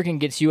 Oregon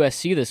gets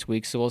USC this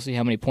week, so we'll see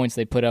how many points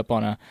they put up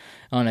on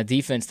a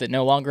defense that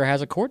no longer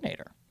has a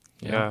coordinator.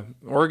 Yeah,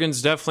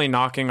 Oregon's definitely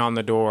knocking on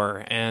the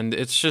door, and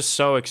it's just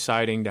so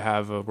exciting to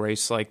have a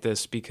race like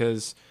this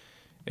because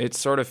it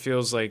sort of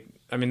feels like,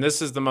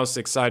 this is the most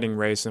exciting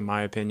race in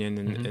my opinion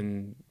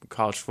in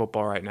college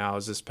football right now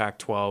is this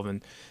Pac-12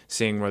 and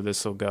seeing where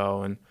this will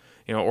go. And,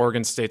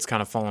 Oregon State's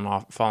kind of fallen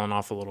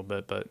off a little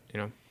bit, but,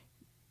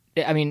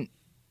 I mean,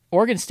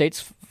 Oregon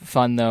State's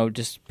fun though,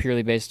 just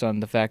purely based on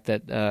the fact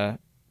that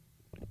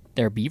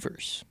they're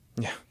Beavers.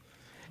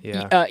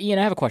 Yeah. Ian,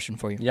 I have a question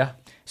for you. Yeah.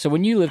 So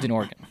when you lived in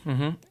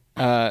Oregon,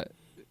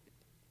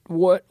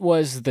 what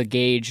was the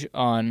gauge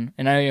on?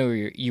 And I know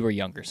you were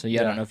younger, so I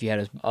don't know if you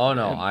had. Oh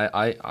no,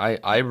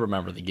 I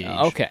remember the gauge.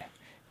 Okay,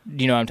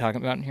 do you know what I'm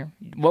talking about in here?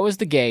 What was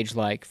the gauge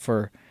like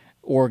for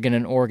Oregon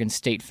and Oregon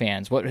State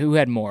fans? Who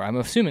had more? I'm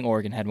assuming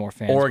Oregon had more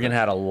fans. Oregon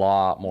had a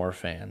lot more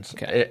fans.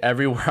 Okay.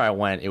 Everywhere I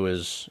went, it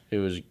was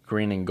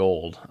green and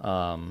gold.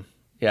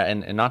 Yeah,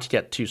 and not to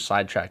get too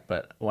sidetracked,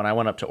 but when I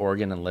went up to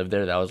Oregon and lived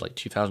there, that was like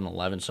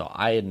 2011, so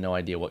I had no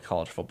idea what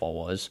college football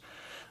was.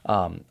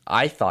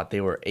 I thought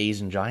they were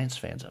A's and Giants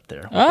fans up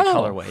there with the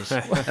colorways.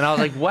 And I was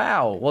like,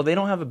 wow, well, they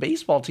don't have a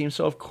baseball team,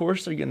 so of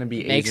course they're going to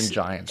be A's and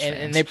Giants fans.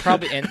 And they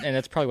probably and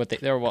that's probably what they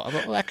were.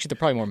 Well, actually, they're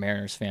probably more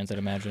Mariners fans, I'd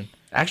imagine.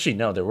 Actually,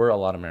 no, there were a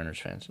lot of Mariners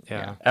fans.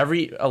 Yeah.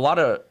 A lot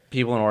of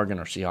people in Oregon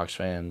are Seahawks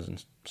fans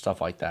and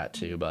stuff like that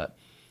too, but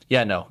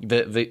yeah, no,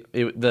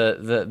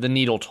 the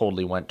needle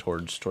totally went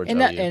towards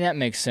and OU. that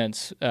makes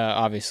sense,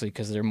 obviously,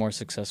 because they're more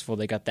successful.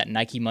 They got that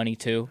Nike money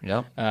too.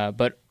 Yep.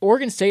 But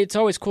Oregon State, it's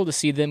always cool to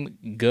see them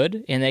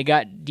good, and they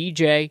got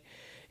DJ.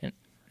 And,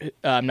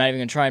 I'm not even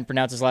going to try and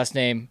pronounce his last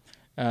name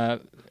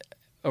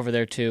over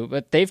there too.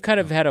 But they've kind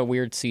of had a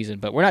weird season.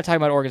 But we're not talking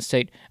about Oregon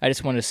State. I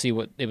just wanted to see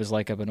what it was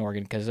like up in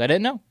Oregon because I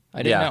didn't know.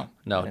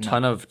 No,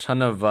 ton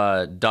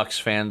of Ducks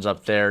fans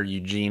up there.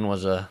 Eugene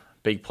was a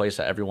big place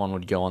that everyone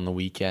would go on the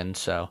weekend.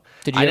 So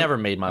I never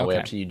made my way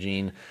up to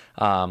Eugene.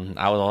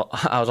 I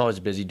was always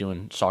busy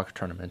doing soccer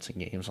tournaments and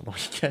games on the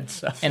weekends.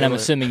 So. And I'm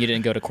assuming you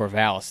didn't go to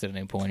Corvallis at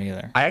any point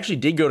either. I actually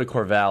did go to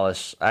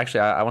Corvallis.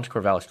 Actually, I went to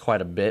Corvallis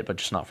quite a bit, but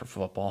just not for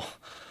football.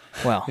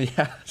 Well,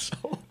 yeah.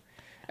 So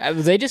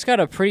they just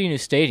got a pretty new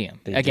stadium.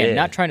 They did.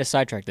 Not trying to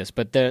sidetrack this,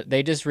 but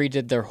they just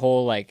redid their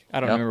whole I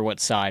don't remember what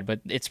side,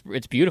 but it's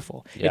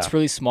beautiful. Yeah. It's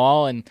really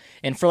small and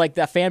for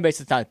that fan base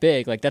that's not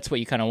big, that's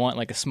what you kind of want,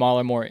 like a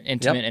smaller, more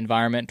intimate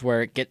environment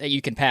where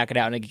you can pack it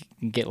out and it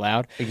can get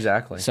loud.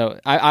 Exactly. So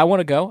I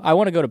want to go. I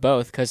want to go to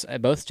both because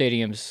both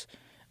stadiums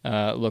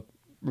look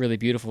really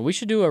beautiful. We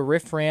should do a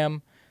Riff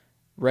Ram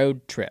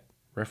road trip.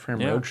 Riff Ram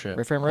road trip.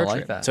 Riff Ram road I like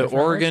trip. that. So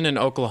Oregon and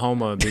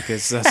Oklahoma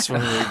because that's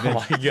what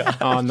we've been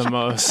on the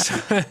most.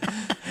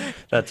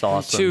 That's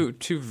awesome.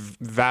 Two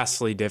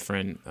vastly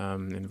different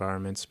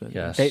environments. But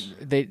Yes.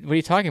 They what are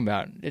you talking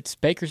about? It's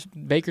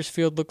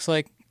Bakersfield looks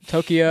like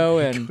Tokyo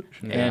and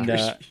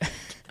yeah.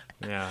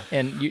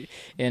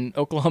 and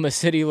Oklahoma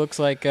City looks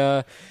like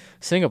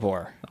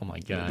Singapore. Oh my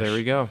gosh. There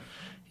we go.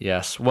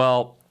 Yes.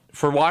 Well,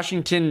 for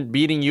Washington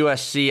beating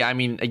USC, I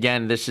mean,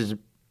 again, this is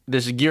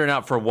gearing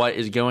up for what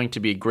is going to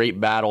be a great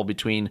battle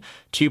between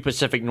two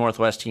Pacific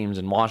Northwest teams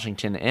in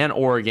Washington and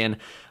Oregon.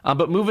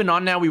 But moving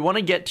on now, we want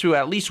to get to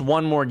at least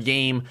one more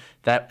game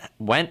that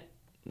went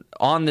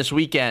on this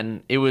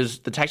weekend. It was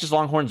the Texas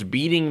Longhorns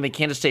beating the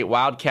Kansas State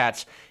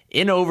Wildcats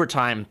in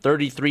overtime,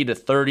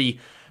 33-30.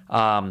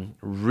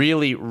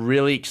 Really,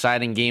 really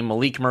exciting game.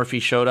 Malik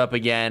Murphy showed up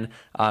again.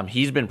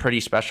 He's been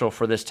pretty special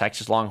for this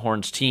Texas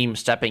Longhorns team,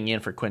 stepping in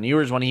for Quinn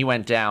Ewers when he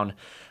went down.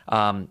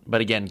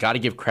 But again, got to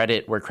give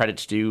credit where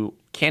credit's due.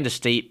 Kansas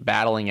State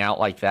battling out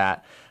like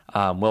that.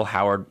 Will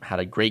Howard had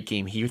a great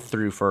game. He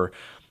threw for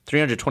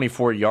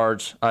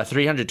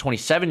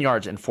 327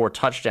 yards and 4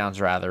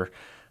 touchdowns rather.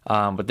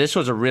 But this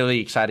was a really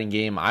exciting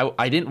game.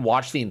 I didn't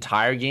watch the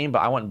entire game, but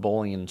I went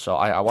bowling, and so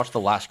I watched the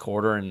last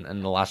quarter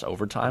and the last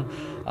overtime.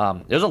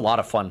 It was a lot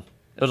of fun.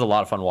 It was a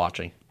lot of fun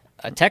watching.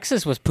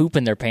 Texas was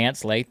pooping their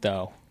pants late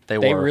though.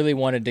 They really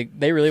wanted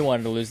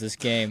to lose this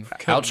game.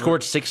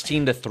 Outscored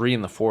 16-3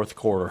 in the fourth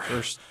quarter.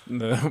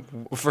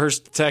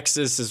 First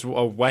Texas is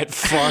a wet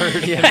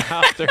fart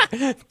out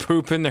there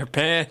pooping their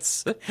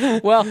pants.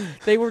 Well,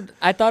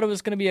 I thought it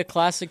was going to be a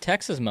classic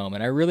Texas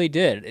moment. I really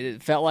did.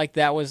 It felt like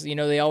that was,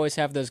 they always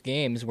have those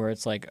games where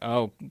it's like,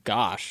 oh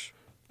gosh,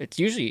 it's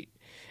usually,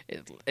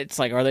 it's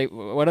like,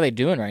 what are they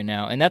doing right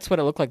now? And that's what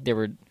it looked like. They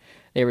were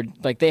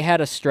like, they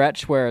had a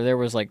stretch where there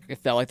was it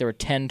felt like there were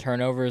 10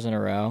 turnovers in a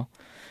row.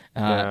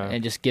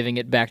 And just giving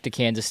it back to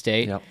Kansas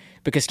State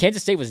because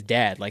Kansas State was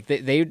dead. Like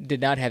they did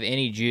not have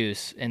any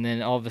juice, and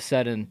then all of a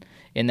sudden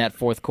in that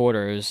fourth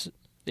quarter, it was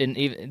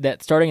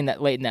starting in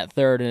that late in that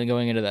third and then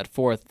going into that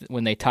fourth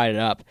when they tied it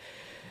up.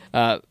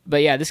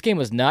 But yeah, this game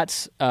was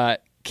nuts.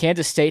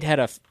 Kansas State had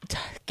a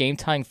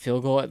game-tying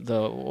field goal at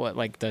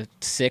the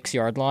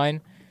 6-yard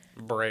line.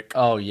 Break.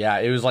 Oh yeah,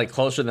 it was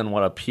closer than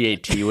what a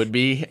PAT would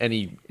be, and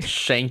he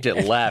shanked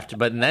it left.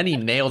 But then he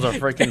nails a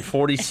freaking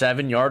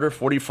 47-yarder,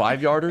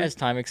 45-yarder as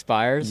time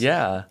expires.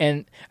 Yeah,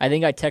 and I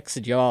think I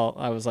texted y'all.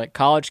 I was like,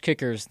 college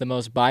kickers, the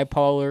most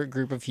bipolar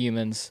group of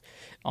humans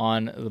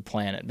on the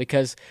planet,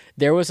 because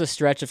there was a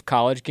stretch of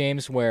college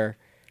games where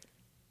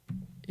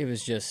it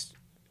was just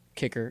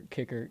kicker.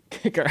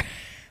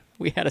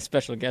 We had a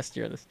special guest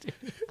here this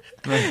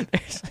year.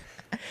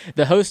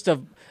 The host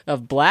of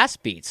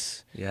Blast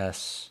Beats.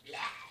 Yes.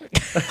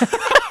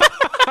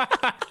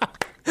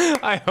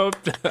 I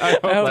hope that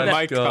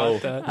Mike go.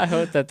 caught that. I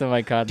hope that the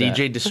mic caught that.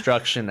 DJ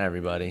Destruction,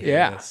 everybody.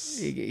 Yeah, Yes.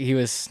 he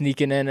was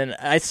sneaking in, and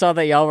I saw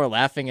that y'all were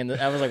laughing, and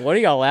I was like, "What are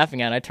y'all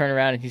laughing at?" And I turned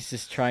around, and he's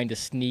just trying to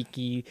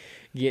sneaky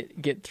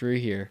get through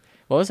here.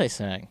 What was I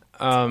saying?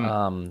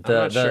 I'm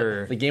not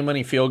sure. The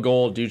game-winning field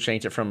goal, dude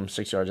shanked it from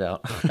 6 yards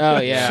out. Oh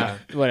yeah,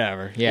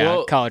 whatever. Yeah,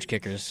 Well, college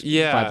kickers,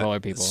 Yeah.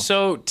 bipolar people.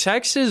 So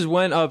Texas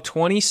went up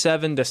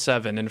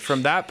 27-7, and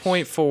from that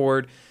point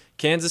forward,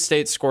 Kansas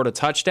State scored a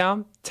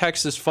touchdown.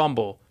 Texas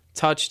fumble,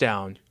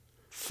 touchdown,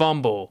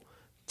 fumble,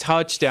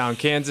 touchdown.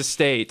 Kansas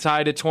State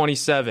tied at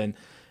 27.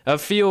 A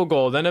field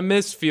goal, then a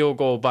missed field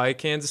goal by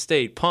Kansas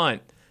State,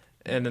 punt.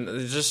 And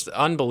it's just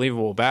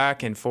unbelievable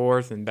back and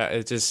forth, and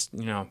it just,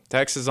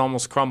 Texas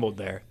almost crumbled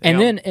there. And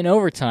then in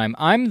overtime,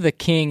 I'm the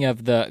king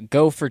of the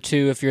go for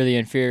two if you're the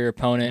inferior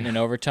opponent in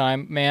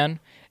overtime, man.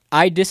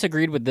 I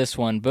disagreed with this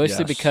one,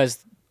 mostly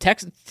because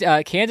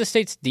Kansas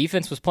State's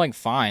defense was playing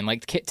fine.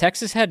 Like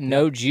Texas had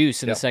no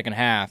juice in the second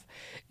half,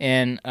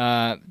 and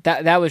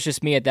that was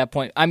just me at that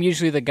point. I'm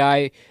usually the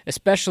guy,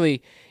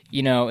 especially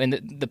in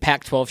the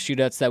Pac-12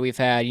 shootouts that we've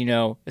had,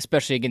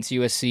 especially against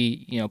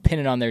USC,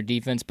 pinning on their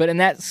defense. But in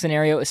that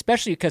scenario,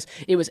 especially because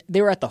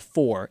they were at the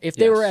 4. If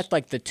they were at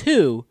like the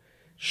 2,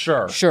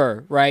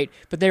 sure, right?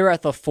 But they were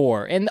at the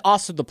 4, and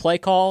also the play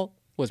call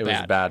was bad. It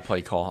was a bad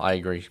play call. I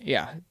agree.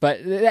 Yeah,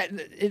 but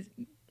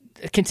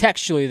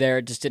contextually there,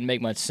 it just didn't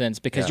make much sense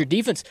because your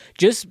defense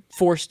just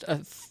forced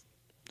a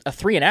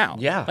 3 and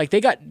out. Yeah. Like they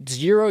got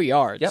 0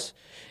 yards. Yep.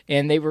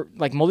 And they were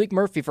like Malik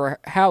Murphy, for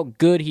how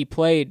good he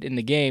played in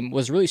the game,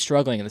 was really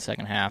struggling in the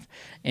second half,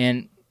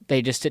 and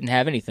they just didn't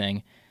have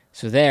anything.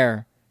 So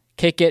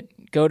kick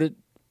it, go to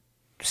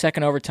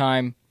second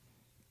overtime,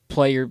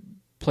 play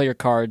your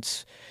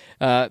cards,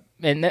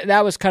 and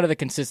that was kind of the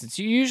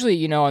consistency.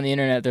 Usually, on the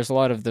internet, there's a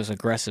lot of those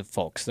aggressive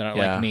folks that are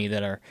like me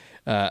that are.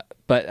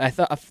 But I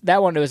thought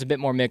that one was a bit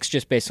more mixed,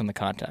 just based on the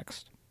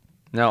context.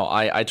 No,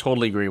 I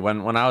totally agree.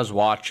 When I was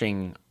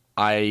watching,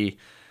 I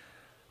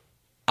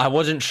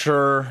wasn't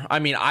sure. I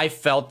mean, I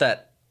felt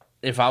that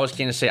if I was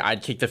Kansas State,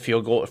 I'd kick the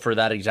field goal for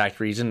that exact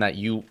reason, that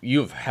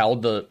you've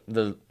held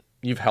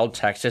you've held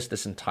Texas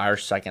this entire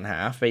second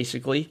half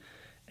basically,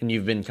 and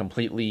you've been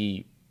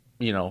completely,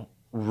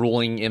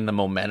 ruling in the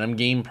momentum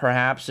game,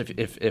 perhaps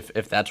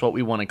if that's what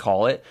we want to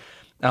call it.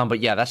 But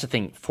yeah, that's the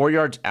thing. 4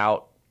 yards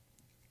out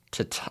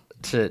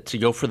to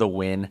go for the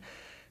win.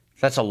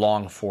 That's a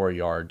long 4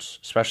 yards,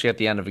 especially at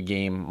the end of a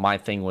game. My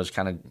thing was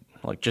kind of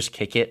like, just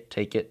kick it,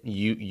 take it.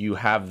 You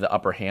have the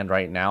upper hand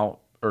right now,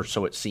 or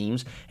so it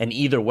seems. And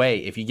either way,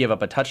 if you give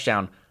up a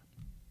touchdown,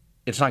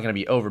 it's not going to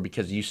be over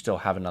because you still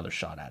have another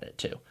shot at it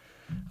too.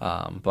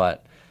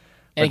 But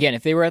again,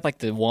 if they were at like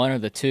the 1 or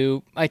the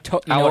 2, I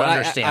would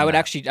understand. I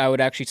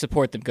would actually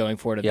support them going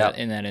for it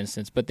in that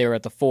instance. But they were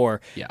at the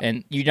 4,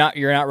 and you're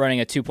not running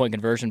a 2-point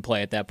conversion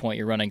play at that point.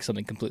 You're running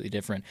something completely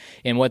different.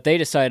 And what they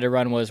decided to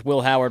run was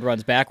Will Howard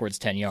runs backwards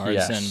 10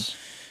 yards,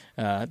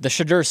 and the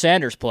Shadur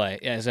Sanders play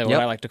is what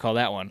I like to call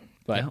that one.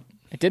 But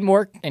it didn't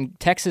work, and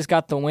Texas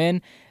got the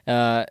win.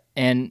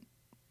 And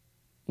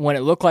when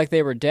it looked like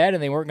they were dead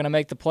and they weren't going to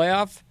make the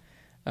playoff,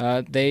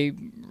 they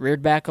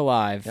reared back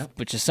alive,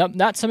 which is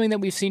not something that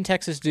we've seen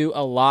Texas do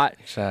a lot.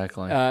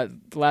 Exactly. The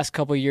last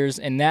couple of years,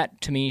 and that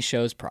to me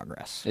shows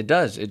progress. It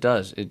does. It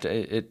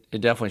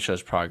definitely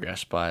shows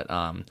progress. But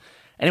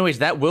anyways,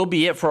 that will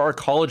be it for our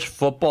college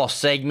football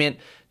segment.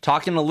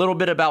 Talking a little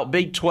bit about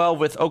Big 12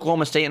 with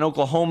Oklahoma State and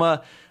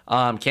Oklahoma,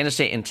 Kansas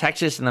State and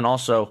Texas, and then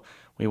also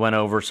we went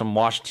over some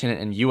Washington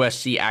and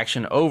USC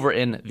action over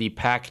in the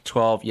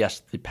Pac-12.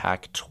 Yes, the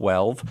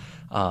Pac-12.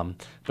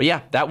 But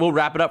yeah, that will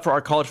wrap it up for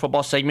our college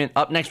football segment.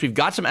 Up next, we've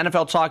got some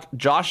NFL talk.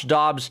 Josh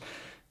Dobbs,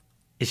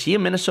 is he a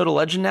Minnesota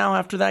legend now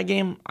after that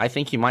game? I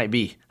think he might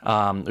be.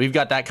 We've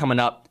got that coming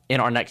up in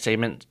our next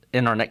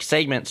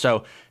segment.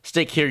 So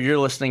stick here. You're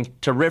listening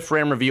to Riff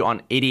Ram Review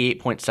on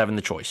 88.7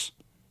 The Choice.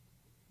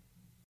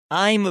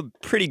 I'm a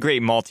pretty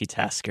great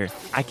multitasker.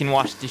 I can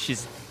wash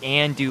dishes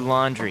and do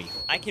laundry.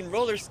 I can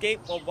roller skate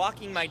while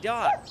walking my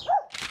dog.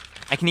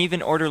 I can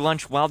even order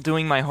lunch while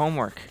doing my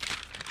homework.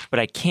 But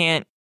I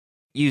can't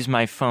use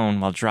my phone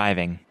while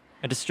driving.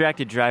 A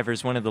distracted driver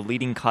is one of the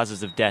leading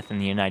causes of death in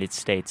the United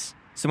States.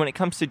 So when it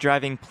comes to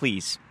driving,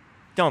 please,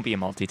 don't be a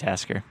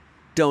multitasker.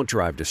 Don't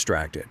drive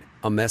distracted.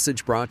 A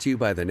message brought to you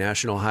by the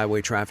National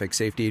Highway Traffic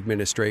Safety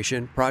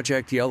Administration,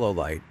 Project Yellow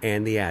Light,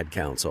 and the Ad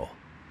Council.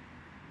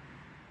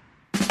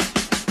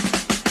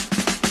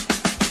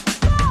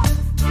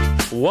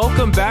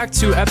 Welcome back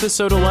to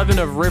episode 11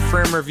 of Riff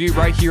Ram Review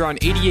right here on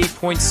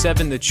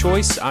 88.7 The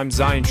Choice. I'm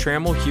Zion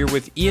Trammell here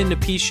with Ian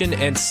Nepetian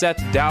and Seth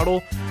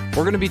Dowdle.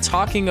 We're going to be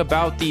talking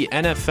about the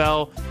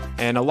NFL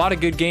and a lot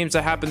of good games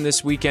that happened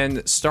this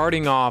weekend,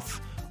 starting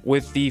off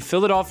with the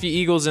Philadelphia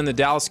Eagles and the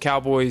Dallas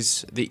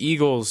Cowboys. The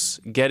Eagles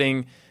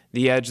getting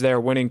the edge there,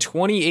 winning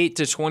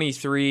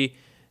 28-23.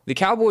 The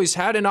Cowboys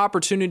had an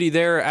opportunity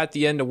there at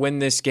the end to win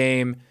this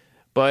game,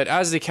 but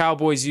as the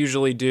Cowboys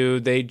usually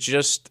do, they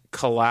just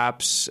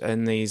collapse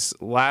in these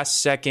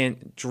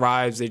last-second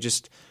drives. They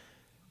just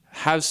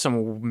have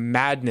some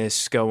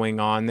madness going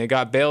on. They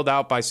got bailed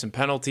out by some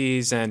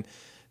penalties, and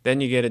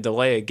then you get a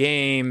delay of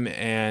game,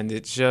 and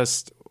it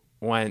just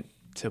went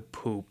to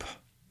poop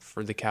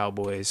for the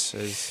Cowboys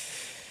as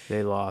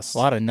they lost. A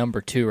lot of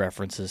number 2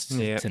 references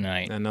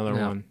tonight. Another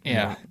one.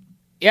 Yeah.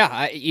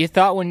 Yeah, you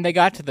thought when they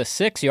got to the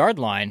 6-yard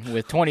line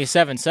with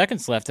 27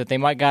 seconds left that they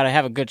might got to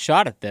have a good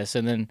shot at this,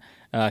 and then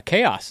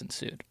chaos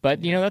ensued.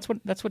 But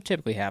that's what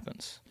typically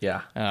happens.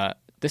 Yeah.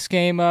 This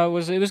game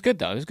was good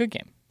though. It was a good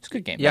game. It's a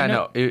good game. Yeah,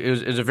 no,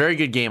 it was a very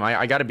good game.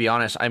 I got to be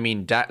honest. I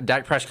mean,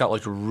 Dak Prescott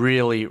looked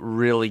really,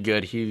 really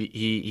good.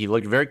 He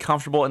looked very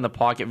comfortable in the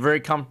pocket, very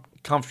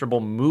comfortable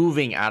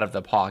moving out of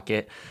the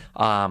pocket.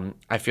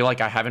 I feel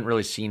like I haven't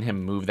really seen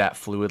him move that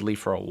fluidly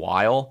for a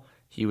while.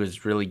 He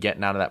was really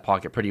getting out of that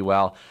pocket pretty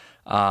well.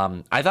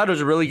 I thought it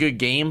was a really good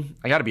game.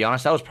 I got to be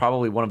honest. That was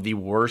probably one of the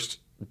worst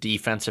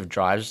defensive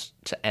drives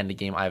to end a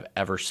game I've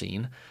ever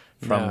seen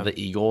from the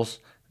Eagles.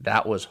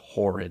 That was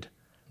horrid.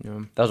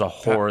 Yeah. That was a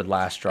horrid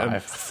last drive.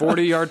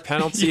 40-yard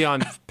penalty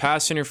on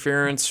pass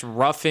interference,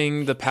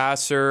 roughing the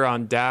passer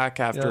on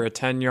Dak after a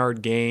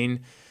 10-yard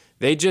gain.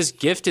 They just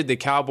gifted the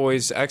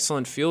Cowboys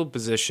excellent field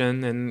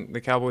position, and the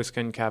Cowboys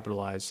couldn't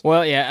capitalize.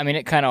 Well, yeah, I mean,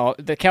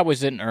 the Cowboys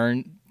didn't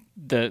earn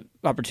the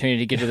opportunity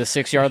to get to the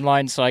 6-yard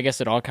line, so I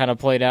guess it all kind of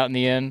played out in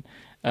the end.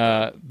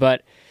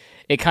 But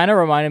it kind of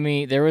reminded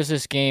me, there was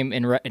this game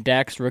in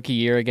Dak's rookie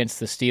year against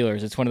the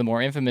Steelers. It's one of the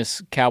more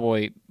infamous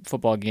Cowboy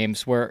football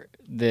games where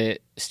the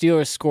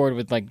Steelers scored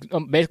with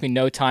basically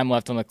no time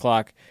left on the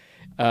clock,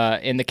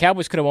 and the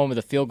Cowboys could have won with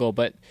a field goal,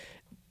 but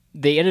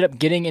they ended up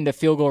getting into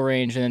field goal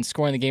range and then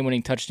scoring the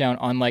game-winning touchdown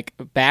on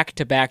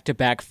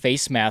back-to-back-to-back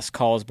face mask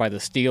calls by the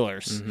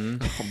Steelers.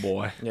 Mm-hmm. Oh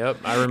boy! Yep,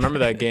 I remember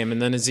that game.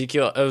 And then it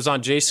was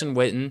on Jason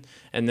Witten,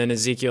 and then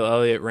Ezekiel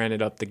Elliott ran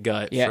it up the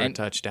gut for a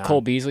touchdown. Cole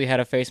Beasley had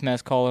a face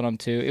mask call on him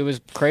too. It was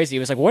crazy. It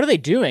was like, what are they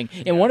doing?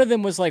 And one of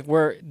them was like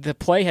where the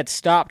play had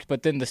stopped,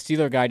 but then the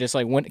Steeler guy just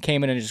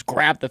came in and just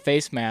grabbed the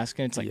face mask,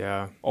 and it's like,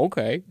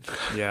 okay,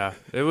 yeah,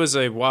 it was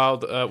a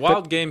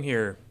wild game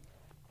here.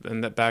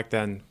 And that back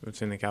then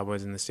between the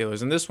Cowboys and the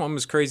Steelers. And this one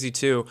was crazy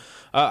too.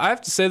 I have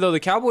to say though,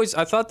 the Cowboys,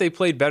 I thought they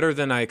played better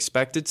than I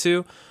expected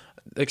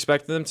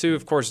them to.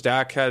 Of course,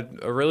 Dak had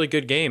a really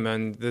good game,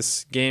 and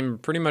this game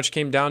pretty much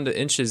came down to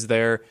inches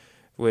there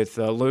with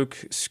Luke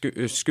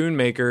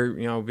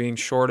Schoonmaker, being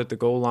short at the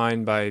goal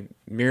line by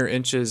mere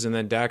inches, and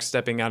then Dak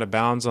stepping out of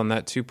bounds on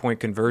that 2-point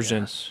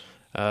conversion. Yes.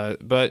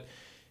 But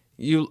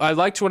I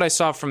liked what I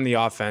saw from the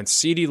offense.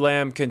 CeeDee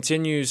Lamb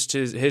continues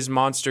to his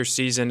monster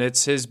season.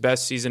 It's his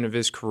best season of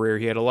his career.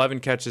 He had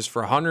 11 catches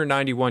for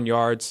 191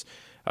 yards.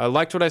 I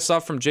liked what I saw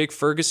from Jake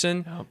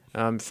Ferguson,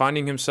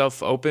 finding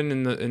himself open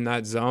in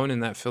that zone, in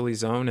that Philly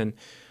zone.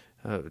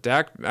 And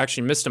Dak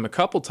actually missed him a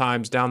couple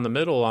times down the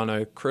middle on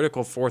a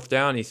critical 4th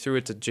down. He threw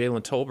it to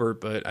Jalen Tolbert,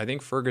 but I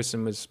think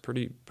Ferguson was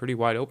pretty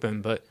wide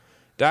open. But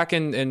Dak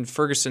and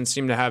Ferguson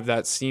seem to have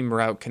that seam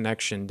route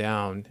connection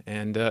down.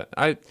 And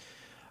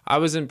I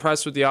was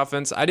impressed with the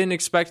offense. I didn't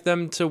expect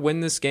them to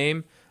win this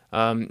game.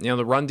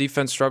 The run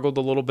defense struggled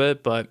a little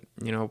bit, but,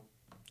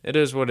 it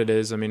is what it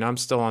is. I mean, I'm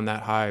still on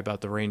that high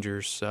about the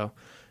Rangers, so,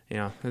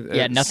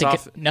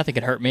 nothing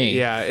could hurt me.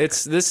 Yeah,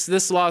 it's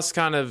this loss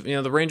kind of,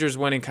 the Rangers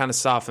winning kind of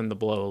softened the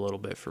blow a little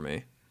bit for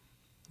me.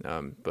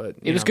 But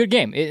it was a good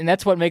game, and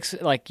that's what makes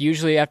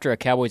usually after a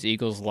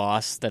Cowboys-Eagles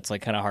loss, that's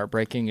kind of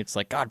heartbreaking. It's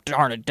like, God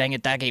darn it, dang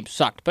it, that game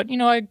sucked. But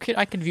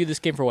I could view this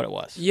game for what it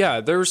was.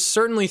 Yeah, there's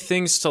certainly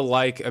things to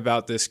like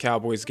about this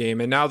Cowboys game,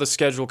 and now the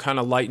schedule kind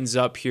of lightens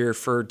up here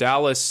for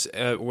Dallas,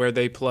 where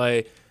they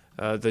play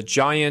the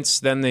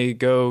Giants, then they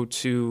go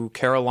to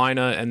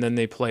Carolina, and then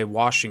they play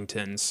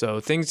Washington. So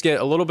things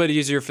get a little bit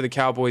easier for the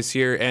Cowboys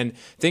here, and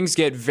things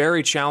get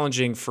very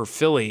challenging for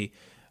Philly.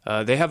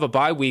 They have a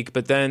bye week,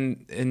 but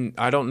then,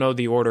 I don't know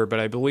the order,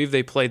 but I believe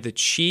they play the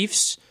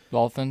Chiefs.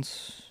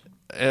 Dolphins.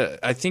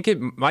 I think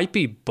it might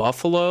be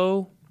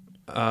Buffalo.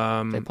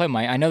 They play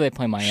I know they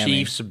play Miami.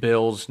 Chiefs,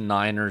 Bills,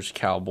 Niners,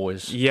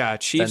 Cowboys. Yeah,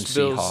 Chiefs,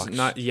 Bills.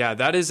 Seahawks.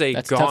 That is a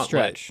That's gauntlet. A tough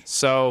stretch.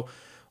 So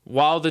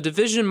while the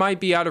division might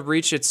be out of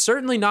reach, it's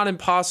certainly not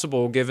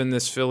impossible given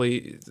this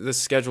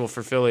schedule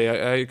for Philly.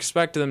 I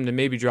expect them to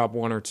maybe drop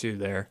 1 or 2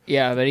 there.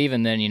 Yeah, but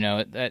even then,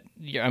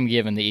 I'm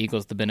giving the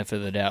Eagles the benefit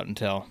of the doubt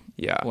until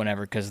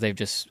whenever, because they've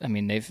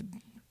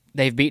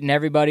they've beaten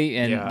everybody,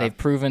 and they've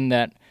proven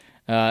that.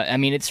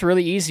 It's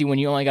really easy when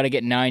you only got to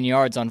get 9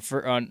 yards on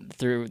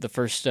through the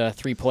first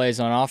 3 plays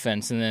on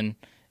offense, and then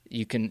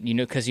you can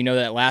because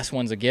that last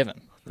one's a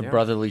given. The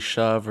brotherly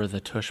shove or the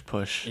tush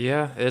push.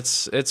 Yeah,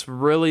 it's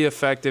really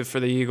effective for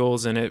the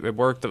Eagles, and it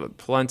worked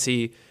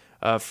plenty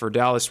for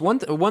Dallas.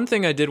 One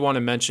thing I did want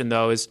to mention,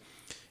 though, is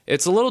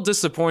it's a little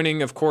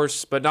disappointing, of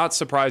course, but not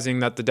surprising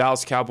that the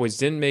Dallas Cowboys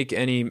didn't make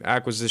any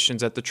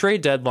acquisitions at the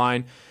trade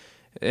deadline.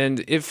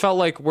 And it felt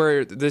like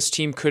where this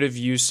team could have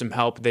used some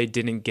help, they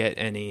didn't get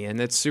any. And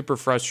it's super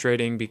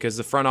frustrating because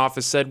the front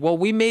office said, well,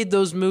 we made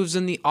those moves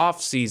in the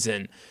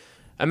offseason.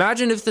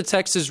 Imagine if the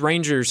Texas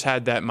Rangers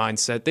had that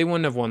mindset. They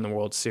wouldn't have won the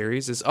World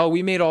Series.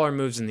 We made all our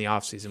moves in the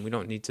offseason. We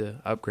don't need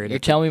to upgrade it. You're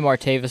telling me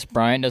Martavis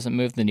Bryant doesn't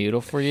move the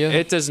needle for you?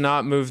 It does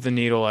not move the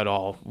needle at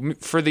all.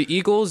 For the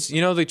Eagles,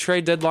 the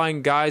trade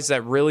deadline guys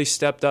that really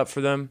stepped up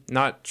for them,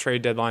 not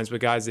trade deadlines,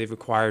 but guys they've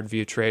acquired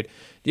via trade.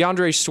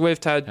 DeAndre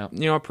Swift had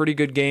a pretty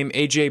good game.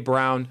 A.J.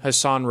 Brown,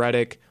 Hassan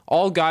Reddick,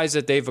 all guys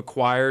that they've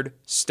acquired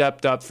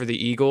stepped up for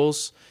the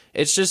Eagles.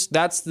 It's just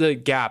that's the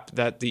gap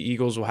that the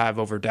Eagles will have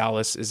over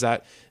Dallas, is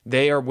that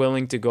they are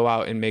willing to go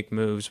out and make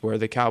moves where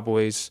the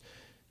Cowboys,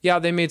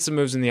 they made some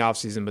moves in the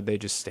offseason, but they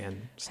just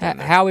stand there.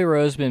 Howie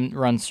Roseman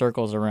runs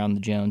circles around the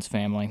Jones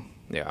family.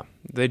 Yeah,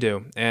 they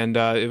do. And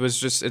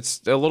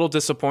it's a little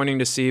disappointing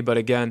to see, but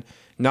again,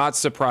 not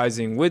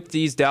surprising. With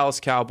these Dallas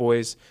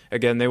Cowboys,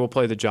 again, they will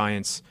play the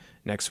Giants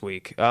next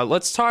week.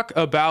 Let's talk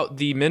about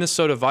the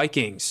Minnesota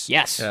Vikings.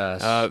 Yes.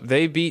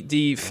 They beat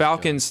the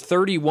Falcons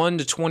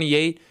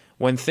 31-28.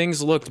 When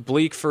things looked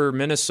bleak for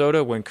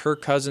Minnesota, when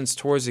Kirk Cousins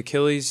tore his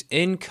Achilles,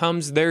 in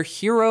comes their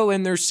hero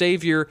and their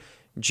savior,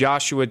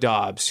 Joshua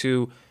Dobbs,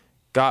 who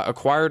got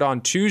acquired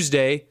on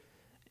Tuesday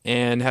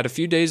and had a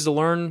few days to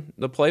learn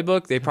the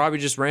playbook. They probably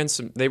just ran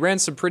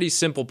some pretty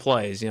simple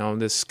plays,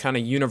 this kind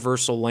of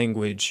universal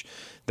language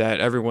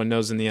that everyone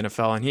knows in the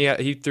NFL. And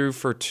he threw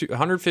for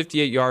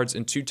 158 yards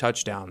and 2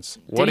 touchdowns.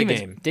 What a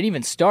game. Didn't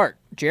even start.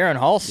 Jaron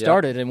Hall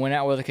started and went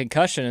out with a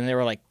concussion, and they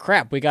were like,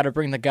 crap, we got to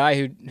bring the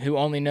guy who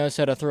only knows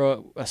how to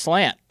throw a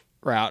slant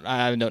route.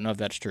 I don't know if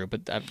that's true,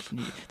 but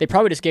they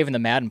probably just gave him the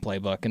Madden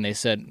playbook, and they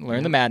said,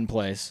 learn the Madden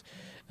plays,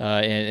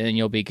 and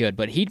you'll be good.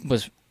 But he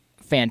was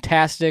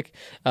fantastic.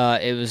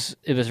 It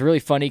was really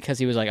funny because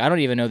he was like, I don't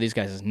even know these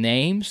guys'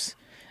 names,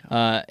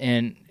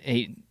 and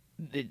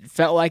it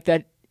felt like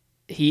that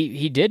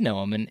he did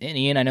know him. And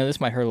Ian, I know this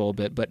might hurt a little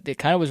bit, but it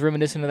kind of was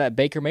reminiscent of that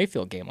Baker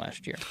Mayfield game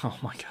last year. Oh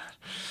my God.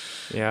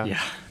 Yeah.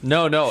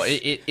 No,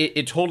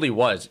 it totally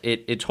was.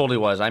 It totally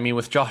was. I mean,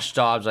 with Josh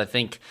Dobbs, I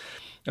think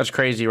that's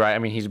crazy, right? I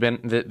mean,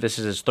 this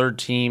is his 3rd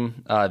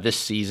team this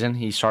season.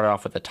 He started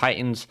off with the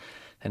Titans,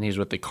 and he's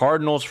with the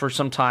Cardinals for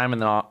some time,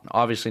 and then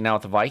obviously now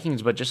with the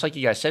Vikings. But just like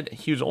you guys said,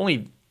 he was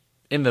only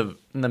in the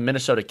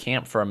Minnesota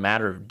camp for a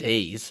matter of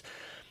days.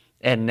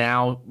 And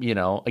now,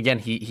 again,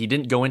 he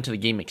didn't go into the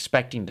game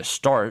expecting to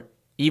start.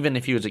 Even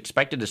if he was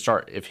expected to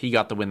start, if he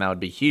got the win, that would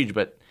be huge.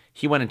 But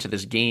he went into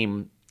this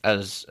game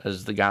as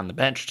the guy on the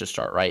bench to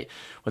start, right,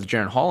 with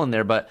Jaron Hall in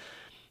there. But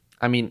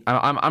I mean,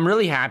 I'm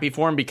really happy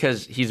for him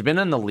because he's been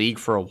in the league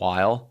for a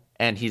while,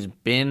 and he's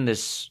been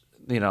this,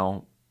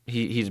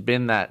 he's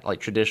been that like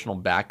traditional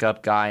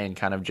backup guy, and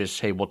kind of just,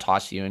 hey, we'll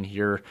toss you in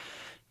here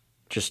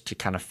just to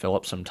kind of fill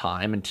up some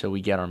time until we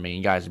get our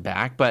main guys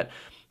back. But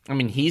I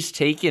mean, he's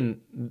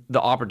taken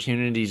the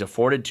opportunities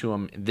afforded to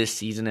him this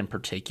season in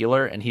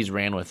particular, and he's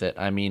ran with it.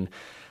 I mean,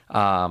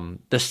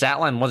 the stat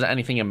line wasn't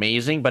anything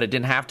amazing, but it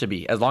didn't have to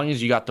be, as long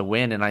as you got the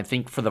win. And I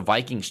think for the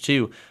Vikings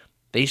too,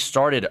 they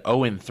started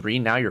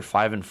 0-3. Now you're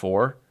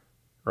 5-4,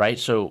 right?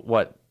 So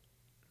what?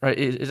 Right?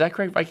 Is that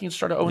correct? Vikings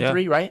started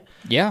 0-3, right?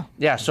 Yeah.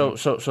 Yeah. So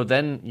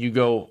then you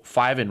go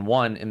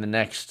 5-1 in the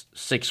next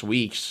 6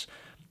 weeks.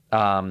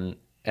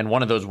 And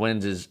one of those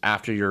wins is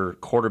after your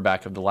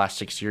quarterback of the last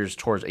 6 years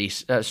towards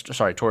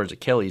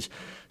Achilles.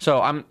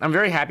 So I'm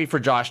very happy for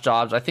Josh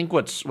Dobbs. I think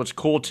what's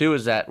cool too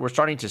is that we're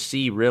starting to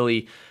see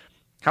really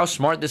how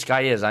smart this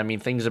guy is. I mean,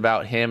 things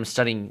about him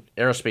studying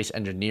aerospace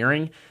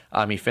engineering.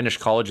 He finished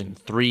college in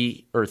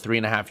 3 or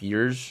 3.5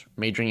 years,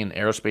 majoring in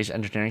aerospace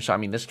engineering. So I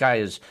mean, this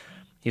guy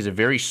he's a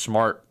very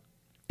smart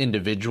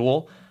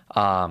individual.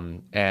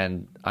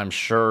 And I'm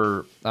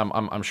sure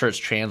it's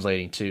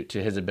translating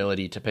to his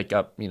ability to pick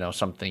up,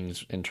 some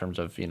things in terms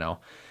of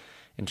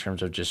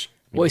just.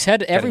 Well, he's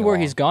had everywhere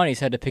he's gone. He's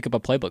had to pick up a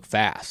playbook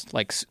fast,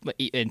 like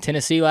in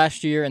Tennessee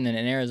last year, and then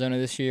in Arizona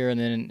this year, and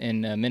then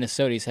in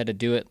Minnesota, he's had to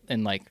do it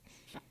in like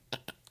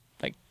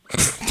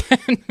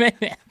 10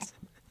 minutes.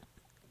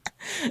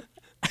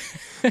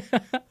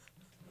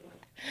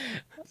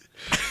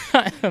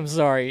 I'm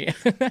sorry.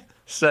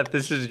 Seth,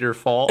 this is your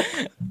fault.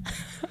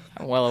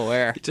 I'm well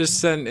aware. Just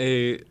sent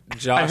a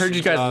Josh. I heard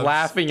you guys Dobbs.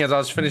 laughing as I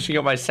was finishing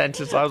up my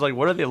sentence. I was like,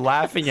 what are they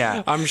laughing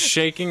at? I'm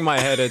shaking my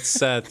head at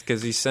Seth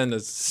because he sent a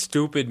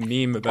stupid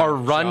meme about our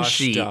run Josh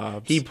sheet.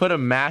 Dobbs. He put a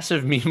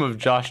massive meme of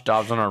Josh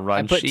Dobbs on our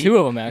run sheet. I put 2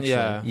 of them, actually.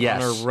 Yeah.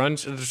 Yes. On our run,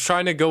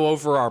 trying to go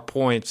over our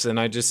points, and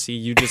I just see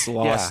you just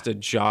lost to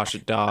Josh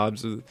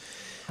Dobbs.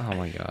 Oh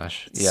my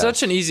gosh!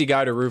 Such an easy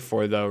guy to root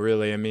for, though.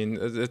 Really, I mean,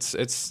 it's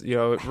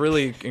a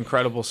really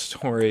incredible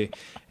story,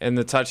 and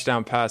the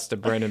touchdown pass to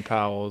Brandon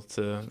Powell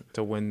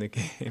to win the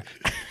game.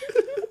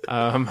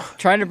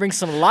 Trying to bring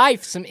some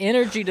life, some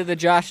energy to the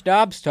Josh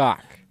Dobbs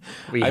talk.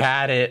 We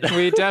had it.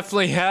 We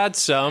definitely had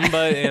some,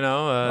 but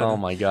oh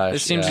my gosh! It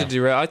seems to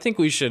derail. I think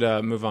we should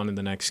move on to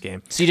the next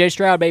game. CJ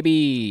Stroud,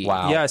 baby.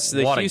 Wow! Yes,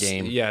 what a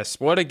game! Yes,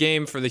 what a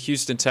game for the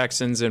Houston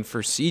Texans and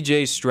for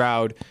CJ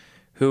Stroud,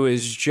 who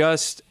is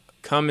just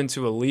come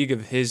into a league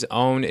of his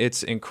own.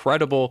 It's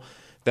incredible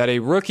that a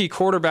rookie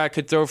quarterback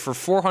could throw for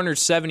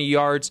 470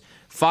 yards,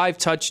 5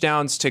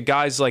 touchdowns to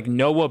guys like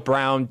Noah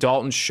Brown,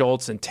 Dalton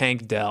Schultz, and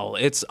Tank Dell.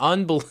 It's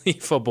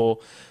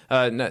unbelievable.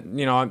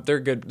 They're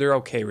good. They're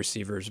okay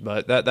receivers,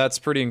 but that's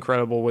pretty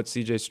incredible what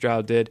C.J.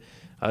 Stroud did.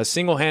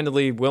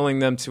 Single-handedly willing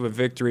them to a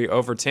victory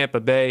over Tampa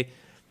Bay.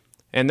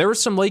 And there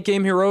was some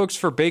late-game heroics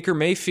for Baker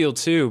Mayfield,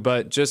 too,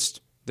 but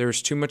just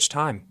there's too much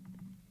time.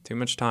 Too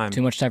much time for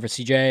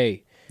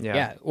CJ.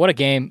 Yeah, what a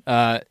game.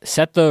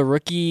 Set the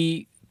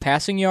rookie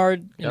passing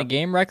yard in a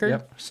game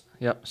record.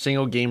 Yep.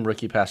 Single game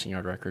rookie passing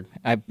yard record.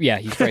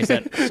 He phrased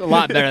that a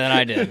lot better than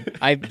I did.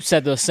 I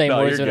said those same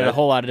words but in a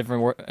whole lot of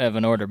different of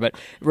an order. But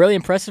really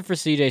impressive for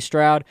C.J.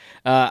 Stroud.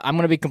 I'm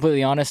going to be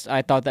completely honest.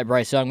 I thought that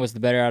Bryce Young was the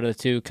better out of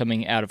the two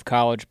coming out of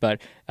college.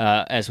 But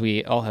as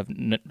we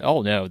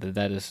all know,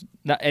 that is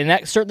not, and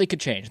that certainly could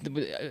change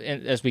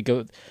as we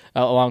go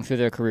along through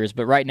their careers.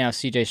 But right now,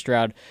 C.J.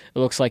 Stroud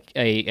looks like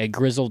a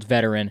grizzled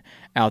veteran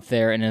out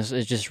there and is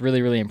just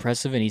really, really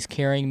impressive. And he's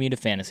carrying me to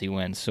fantasy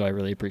wins. So I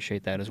really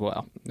appreciate that as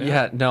well.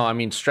 Yeah, no, I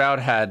mean, Stroud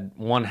had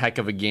one heck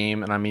of a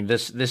game, and I mean,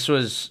 this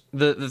was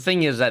the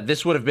thing is that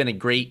this would have been a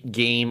great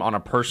game on a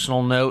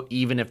personal note,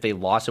 even if they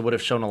lost. It would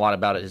have shown a lot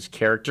about his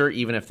character,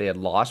 even if they had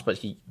lost. But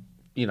he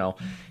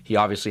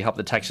obviously helped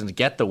the Texans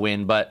get the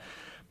win. But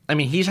I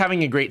mean, he's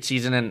having a great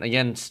season, and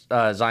again,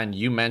 Zion,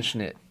 you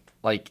mentioned it.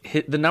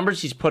 Like the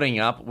numbers he's putting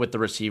up with the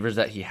receivers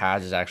that he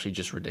has is actually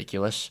just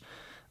ridiculous.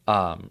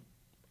 I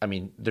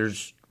mean,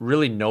 there's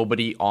really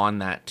nobody on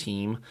that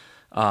team.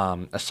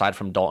 Aside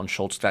from Dalton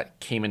Schultz,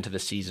 that came into the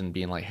season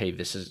being like, hey,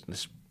 this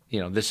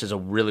is a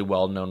really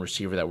well-known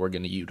receiver that we're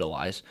going to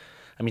utilize.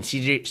 I mean,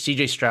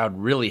 CJ Stroud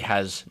really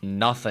has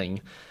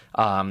nothing.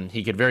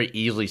 He could very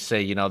easily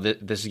say,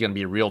 this is going to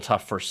be a real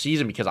tough first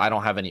season because I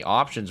don't have any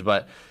options.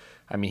 But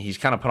I mean, he's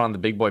kind of put on the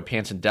big boy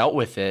pants and dealt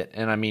with it.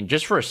 And I mean,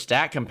 just for a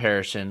stat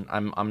comparison,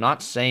 I'm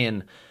not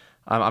saying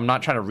I'm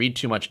not trying to read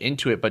too much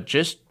into it, but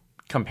just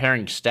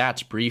comparing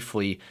stats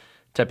briefly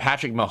to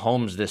Patrick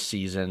Mahomes this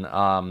season.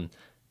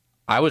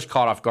 I was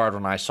caught off guard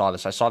when I saw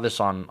this. I saw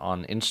this on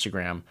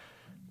Instagram,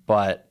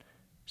 but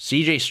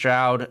C.J.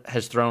 Stroud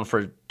has thrown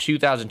for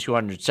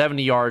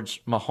 2,270 yards.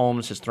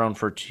 Mahomes has thrown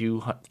for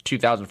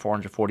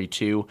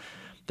 2,442.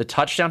 The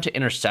touchdown to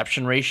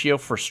interception ratio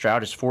for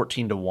Stroud is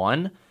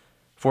 14-1,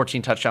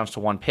 14 touchdowns to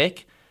 1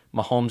 pick.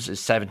 Mahomes is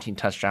 17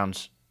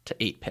 touchdowns to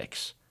 8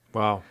 picks.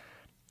 Wow.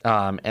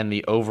 And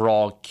the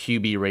overall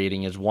QB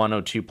rating is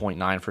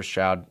 102.9 for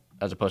Stroud,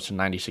 as opposed to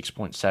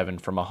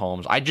 96.7 for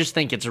Mahomes. I just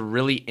think it's a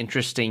really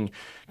interesting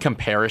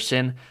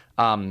comparison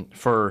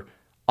for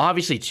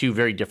obviously two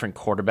very different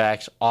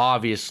quarterbacks,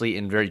 obviously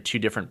in very two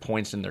different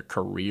points in their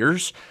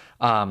careers.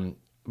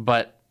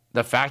 But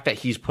the fact that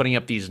he's putting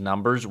up these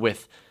numbers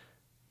with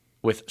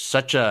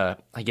such a,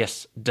 I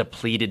guess,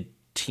 depleted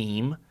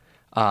team,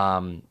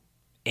 and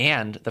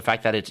the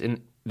fact that it's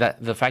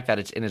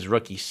in his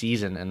rookie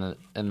season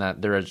and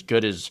that they're as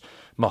good as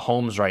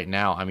Mahomes right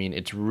now. I mean,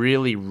 it's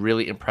really,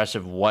 really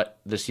impressive what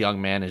this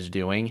young man is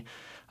doing.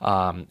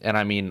 And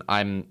I mean,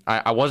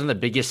 I wasn't the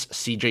biggest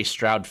CJ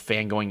Stroud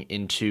fan going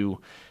into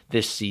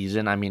this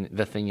season. I mean,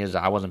 the thing is,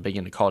 I wasn't big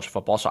into college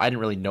football, so I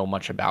didn't really know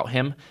much about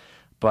him.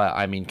 But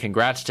I mean,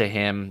 congrats to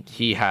him.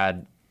 He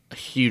had a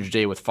huge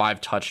day with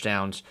 5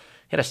 touchdowns.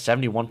 He had a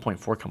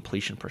 71.4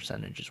 completion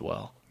percentage as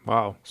well.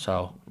 Wow.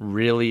 So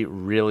really,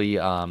 really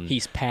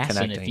he's passing,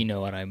 connecting. if you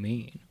know what I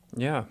mean.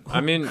 Yeah.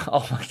 I mean,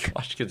 oh my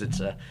gosh, because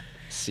it's a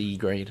C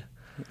grade.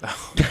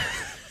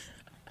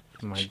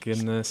 My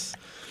goodness.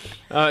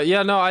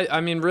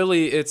 I mean,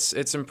 really,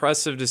 it's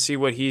impressive to see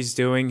what he's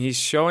doing. He's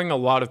showing a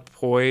lot of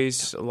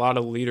poise, a lot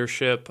of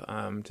leadership.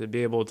 To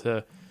be able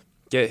to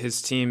get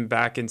his team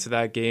back into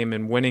that game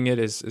and winning it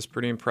is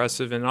pretty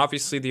impressive. And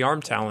obviously, the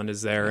arm talent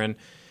is there, and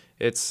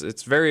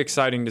it's very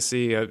exciting to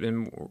see.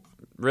 And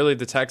really,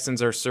 the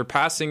Texans are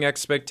surpassing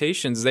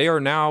expectations. They are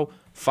now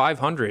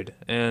 500,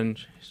 and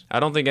I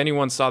don't think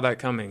anyone saw that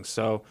coming.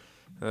 So,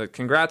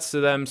 congrats to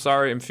them.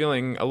 Sorry, I'm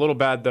feeling a little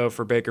bad though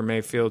for Baker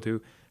Mayfield,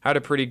 who had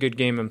a pretty good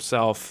game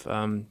himself,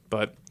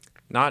 but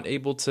not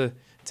able to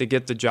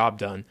get the job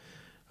done.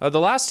 The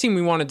last team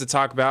we wanted to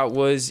talk about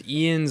was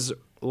Ian's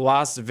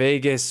Las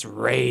Vegas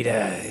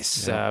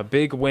Raiders.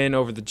 Big win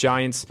over the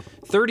Giants,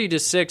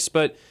 30-6.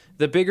 But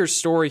the bigger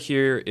story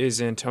here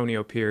is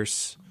Antonio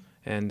Pierce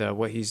and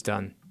what he's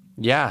done.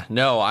 Yeah,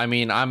 no, I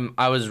mean,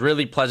 I was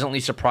really pleasantly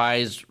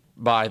surprised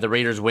by the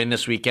Raiders' win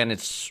this weekend.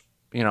 It's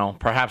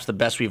perhaps the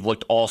best we've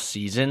looked all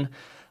season.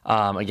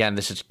 Again,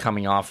 this is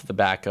coming off the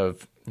back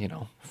of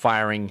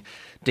firing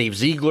Dave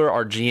Ziegler,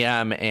 our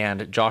GM,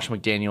 and Josh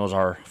McDaniels,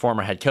 our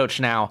former head coach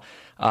now.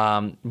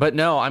 But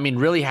no, I mean,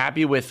 really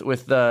happy with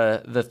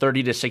the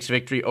 30-6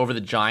 victory over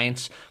the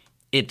Giants.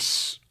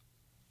 What's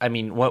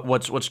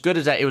good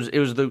is that it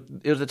was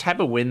the type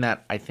of win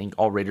that I think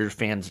all Raiders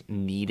fans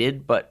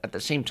needed. But at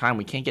the same time,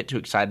 we can't get too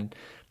excited.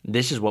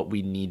 This is what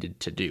we needed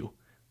to do,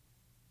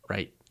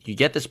 right? You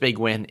get this big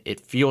win.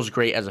 It feels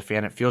great as a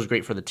fan. It feels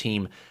great for the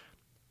team.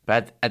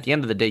 But at the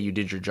end of the day, you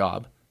did your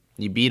job.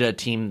 You beat a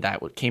team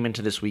that came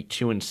into this week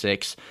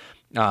 2-6.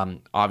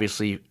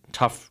 Obviously,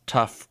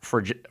 tough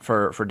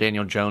for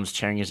Daniel Jones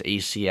tearing his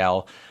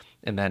ACL,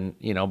 and then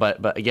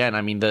but again,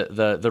 I mean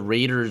the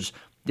Raiders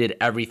did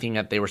everything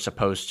that they were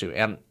supposed to,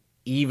 and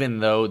even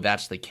though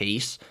that's the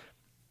case,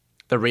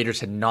 the Raiders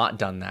had not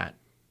done that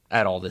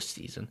at all this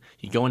season.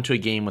 You go into a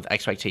game with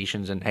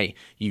expectations, and hey,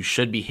 you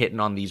should be hitting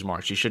on these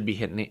marks. You should be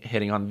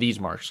hitting on these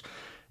marks,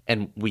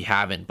 and we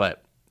haven't.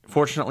 But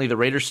fortunately, the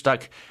Raiders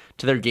stuck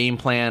to their game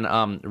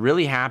plan.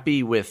 Really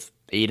happy with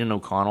Aiden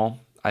O'Connell.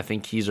 I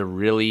think he's a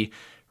really,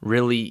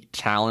 really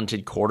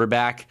talented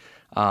quarterback.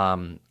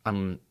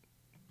 I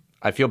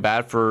feel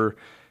bad for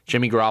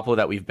Jimmy Garoppolo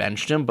that we've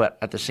benched him, but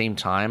at the same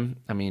time,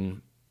 I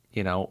mean,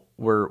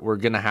 we're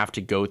going to have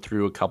to go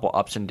through a couple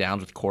ups and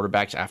downs with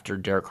quarterbacks after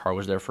Derek Carr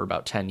was there for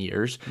about 10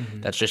 years.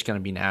 Mm-hmm. That's just going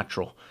to be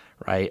natural,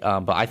 right?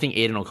 But I think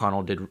Aiden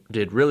O'Connell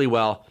did really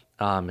well,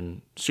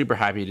 and super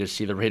happy to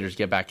see the Raiders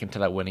get back into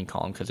that winning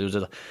column because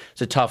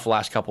it's a tough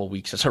last couple of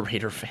weeks as a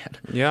Raider fan.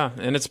 Yeah,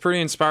 and it's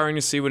pretty inspiring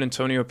to see what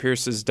Antonio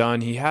Pierce has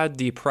done. He had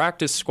the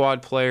practice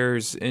squad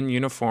players in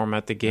uniform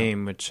at the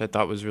game, which I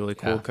thought was really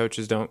cool. Yeah.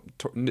 Coaches don't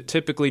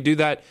typically do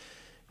that.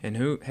 And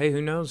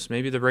who knows?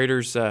 Maybe the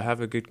Raiders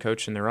have a good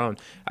coach in their own.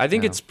 I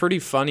think it's pretty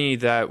funny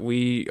that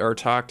we are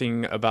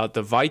talking about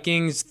the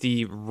Vikings,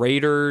 the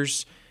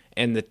Raiders,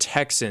 and the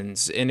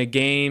Texans in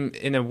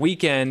a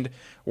weekend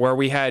where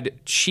we had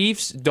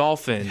Chiefs,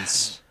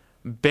 Dolphins,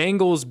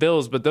 Bengals,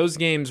 Bills, but those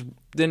games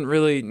didn't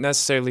really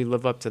necessarily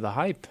live up to the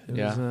hype. It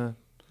was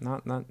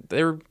not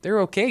they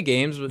were okay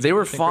games, but they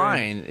were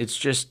fine. It's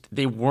just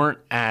they weren't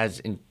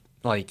as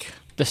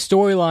the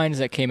storylines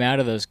that came out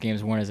of those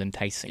games weren't as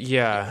enticing.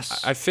 Yeah,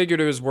 yes. I figured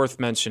it was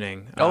worth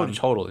mentioning.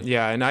 Totally.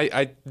 Yeah, and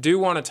I do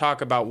want to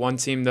talk about one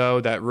team,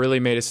 though, that really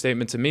made a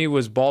statement to me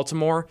was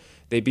Baltimore.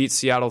 They beat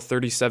Seattle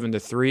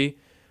 37-3.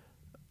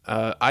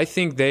 I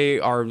think they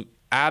are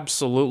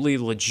absolutely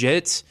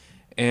legit,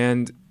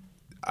 and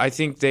I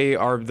think they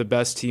are the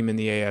best team in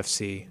the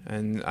AFC.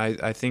 And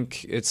I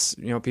think it's,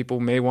 people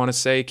may want to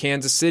say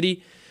Kansas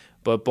City,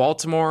 but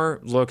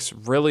Baltimore looks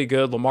really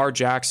good. Lamar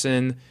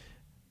Jackson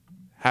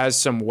has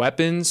some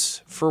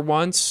weapons for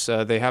once.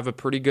 They have a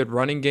pretty good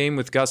running game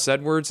with Gus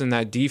Edwards, and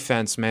that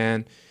defense,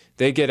 man,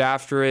 they get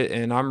after it,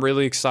 and I'm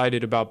really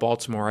excited about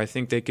Baltimore. I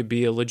think they could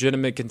be a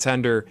legitimate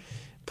contender,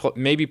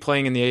 maybe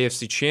playing in the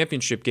AFC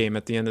Championship game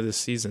at the end of the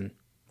season.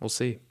 We'll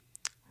see.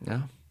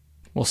 Yeah.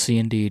 We'll see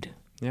indeed.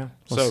 Yeah.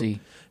 We'll see.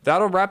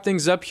 That'll wrap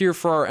things up here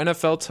for our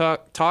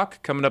NFL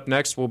talk. Coming up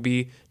next, we'll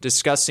be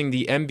discussing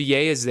the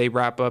NBA as they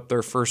wrap up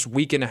their first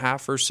week and a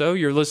half or so.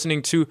 You're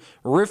listening to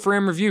Riff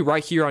Ram Review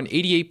right here on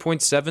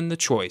 88.7 The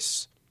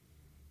Choice.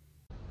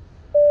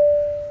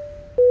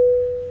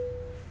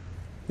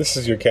 This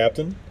is your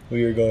captain.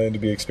 We are going to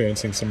be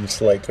experiencing some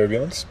slight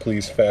turbulence.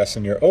 Please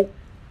fasten your... Oh,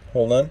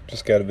 hold on.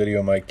 Just got a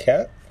video of my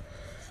cat.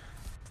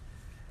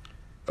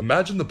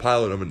 Imagine the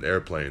pilot of an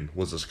airplane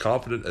was as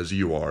confident as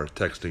you are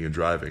texting and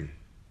driving.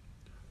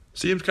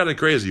 Seems kind of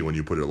crazy when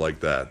you put it like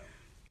that.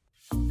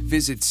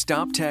 Visit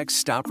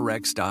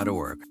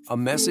StopTextStopWrecks.org. A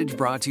message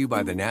brought to you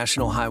by the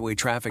National Highway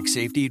Traffic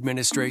Safety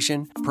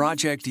Administration,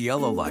 Project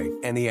Yellow Light,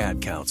 and the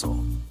Ad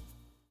Council.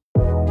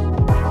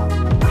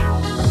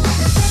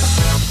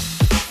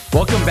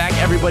 Welcome back,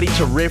 everybody,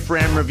 to Riff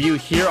Ram Review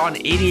here on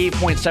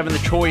 88.7 The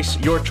Choice,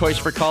 your choice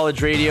for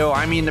college radio.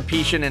 I'm Ian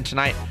Nepetian, and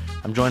tonight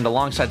I'm joined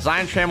alongside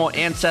Zion Trammell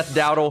and Seth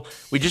Dowdle.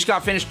 We just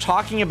got finished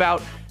talking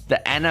about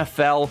the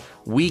NFL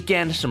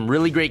weekend. Some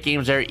really great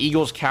games there.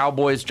 Eagles,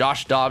 Cowboys,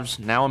 Josh Dobbs,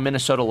 now a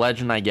Minnesota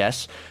legend, I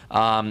guess.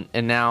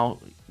 And now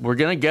we're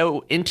going to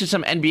go into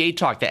some NBA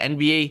talk. The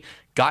NBA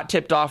got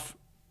tipped off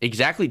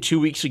exactly 2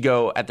 weeks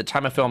ago at the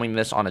time of filming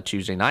this on a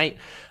Tuesday night.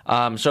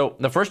 So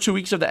the first 2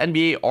 weeks of the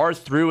NBA are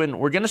through, and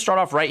we're going to start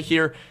off right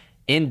here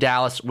in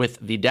Dallas with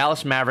the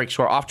Dallas Mavericks,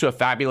 who are off to a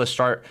fabulous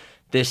start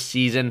this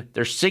season.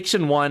 They're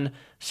 6-1,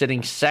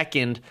 sitting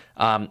second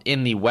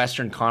in the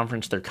Western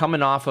Conference. They're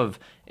coming off of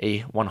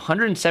a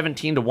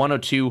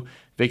 117-102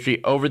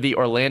 victory over the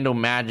Orlando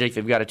Magic.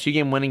 They've got a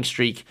 2-game winning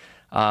streak.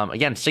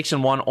 Again,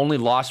 6-1. Only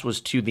loss was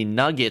to the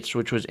Nuggets,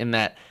 which was in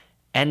that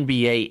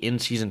NBA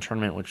in-season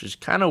tournament, which is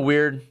kind of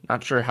weird.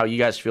 Not sure how you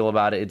guys feel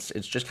about it.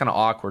 It's just kind of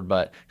awkward,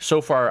 but so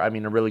far, I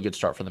mean, a really good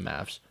start for the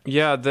Mavs.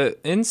 Yeah, the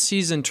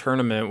in-season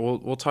tournament,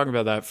 we'll talk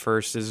about that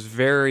first, is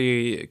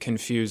very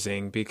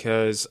confusing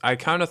because I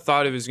kind of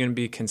thought it was going to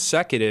be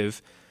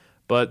consecutive,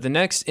 but the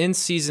next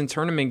in-season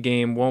tournament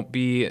game won't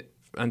be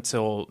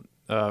until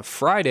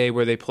Friday,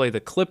 where they play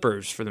the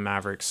Clippers for the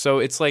Mavericks. So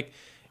it's like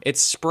it's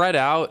spread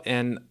out,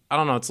 and I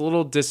don't know, it's a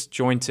little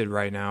disjointed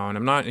right now, and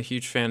I'm not a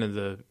huge fan of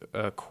the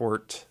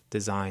court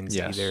designs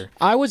either.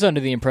 I was under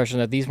the impression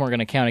that these weren't going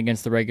to count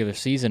against the regular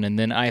season, and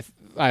then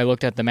I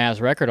looked at the Mavs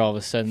record, all of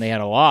a sudden they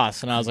had a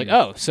loss, and I was like,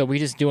 oh, so we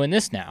just doing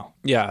this now?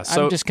 Yeah.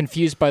 So I'm just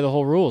confused by the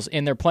whole rules,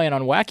 and they're playing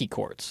on wacky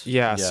courts.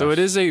 Yeah, yes. So it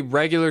is a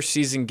regular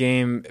season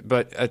game,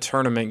 but a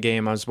tournament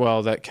game as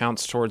well that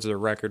counts towards their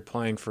record,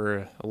 playing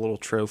for a little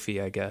trophy,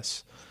 I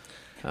guess.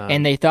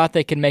 And they thought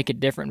they could make it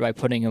different by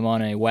putting him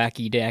on a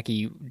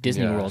wacky-dacky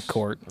Disney World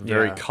court.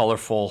 Very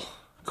colorful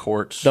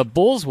courts. The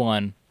Bulls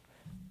one,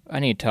 I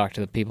need to talk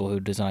to the people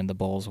who designed the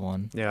Bulls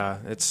one. Yeah,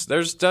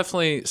 there's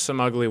definitely some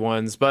ugly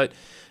ones, but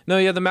no,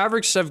 yeah, the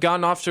Mavericks have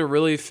gotten off to a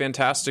really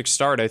fantastic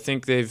start. I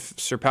think they've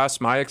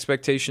surpassed my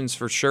expectations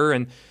for sure,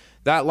 and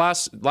that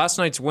last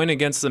night's win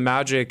against the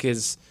Magic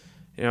is,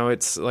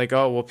 it's like,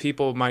 oh, well,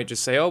 people might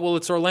just say, oh, well,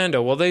 it's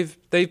Orlando. Well, they've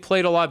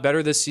played a lot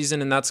better this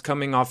season, and that's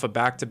coming off a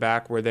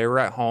back-to-back where they were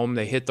at home,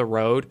 they hit the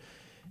road,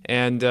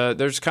 and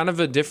there's kind of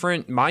a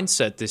different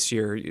mindset this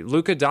year.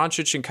 Luka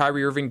Doncic and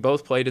Kyrie Irving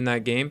both played in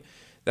that game.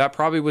 That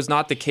probably was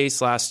not the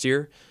case last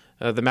year.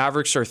 The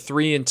Mavericks are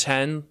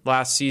 3-10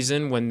 last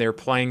season when they're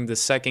playing the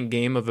second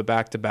game of a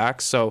back-to-back.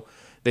 So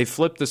they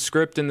flipped the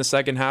script in the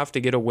second half to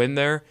get a win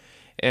there.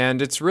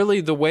 And it's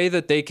really the way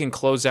that they can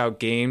close out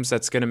games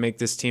that's going to make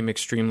this team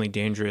extremely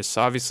dangerous.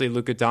 Obviously,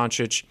 Luka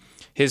Doncic,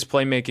 his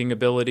playmaking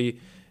ability,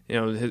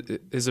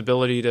 his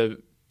ability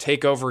to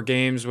take over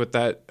games with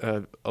that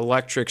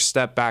electric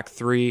step-back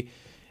three.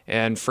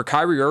 And for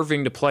Kyrie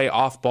Irving to play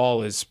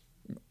off-ball is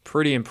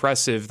pretty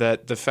impressive.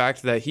 That the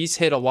fact that he's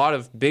hit a lot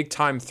of big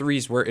time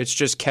threes where it's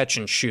just catch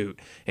and shoot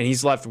and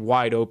he's left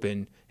wide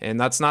open, and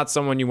that's not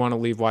someone you want to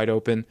leave wide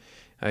open.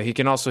 He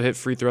can also hit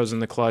free throws in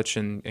the clutch,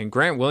 and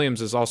Grant Williams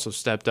has also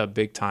stepped up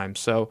big time.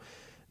 So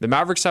the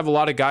Mavericks have a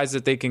lot of guys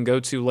that they can go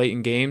to late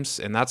in games,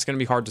 and that's going to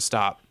be hard to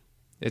stop.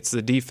 It's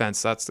the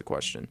defense, that's the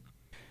question.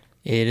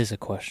 It is a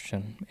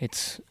question.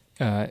 It's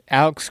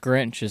Alex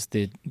Grinch is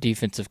the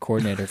defensive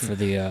coordinator for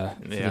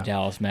the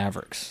Dallas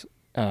Mavericks,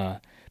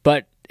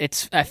 but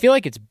I feel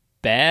like it's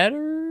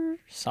better,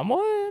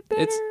 somewhat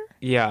better.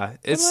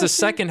 It's the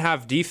second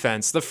half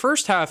defense. The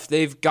first half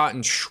they've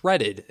gotten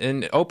shredded.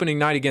 And opening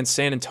night against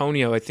San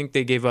Antonio, I think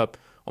they gave up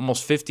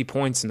almost 50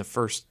 points in the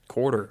first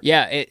quarter.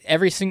 Yeah,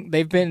 it's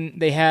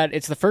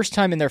the first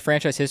time in their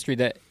franchise history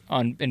that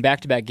in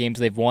back-to-back games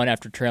they've won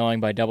after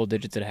trailing by double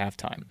digits at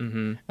halftime.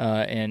 Mm-hmm.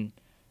 And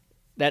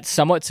that's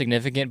somewhat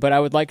significant, but I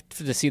would like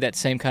to see that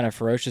same kind of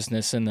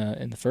ferociousness in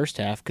the first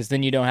half, because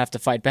then you don't have to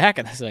fight back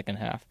in the second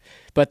half.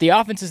 But the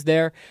offense is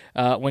there.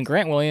 When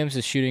Grant Williams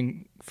is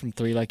shooting from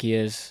three like he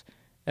is,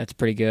 that's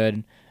pretty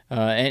good.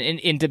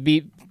 And to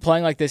be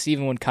playing like this,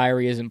 even when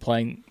Kyrie isn't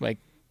playing like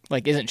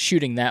isn't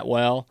shooting that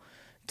well,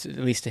 at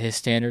least to his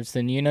standards,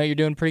 then you're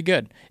doing pretty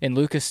good. And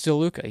Luka's still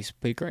Luka. He's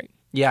pretty great.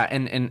 Yeah,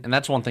 and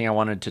that's one thing I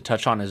wanted to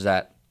touch on is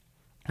that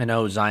I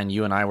know, Zion,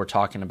 you and I were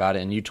talking about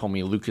it, and you told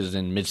me Luka's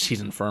in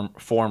midseason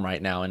form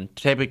right now, and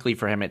typically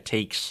for him it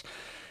takes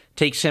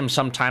him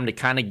some time to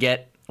kind of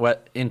get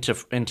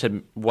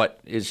into what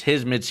is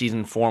his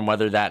midseason form,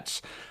 whether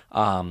that's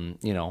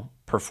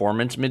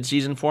performance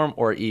midseason form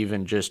or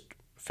even just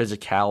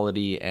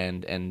physicality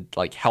and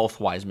like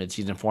health-wise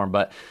midseason form.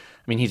 But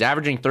I mean, he's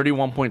averaging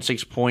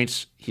 31.6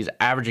 points, he's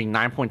averaging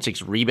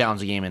 9.6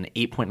 rebounds a game and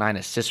 8.9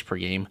 assists per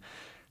game.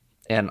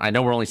 And I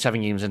know we're only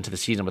 7 games into the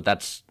season, but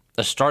that's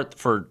a start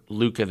for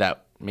Luka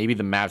that maybe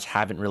the Mavs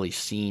haven't really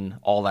seen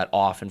all that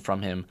often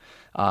from him.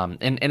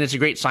 And it's a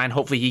great sign.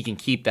 Hopefully he can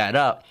keep that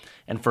up.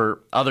 And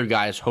for other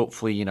guys,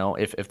 hopefully,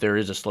 if there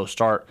is a slow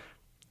start,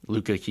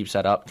 Luka keeps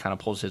that up, kind of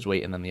pulls his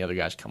weight, and then the other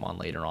guys come on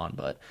later on.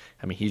 But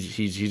I mean,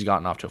 he's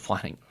gotten off to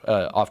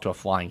a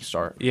flying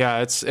start.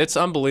 Yeah, it's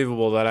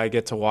unbelievable that I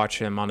get to watch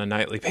him on a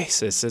nightly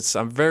basis.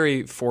 I'm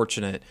very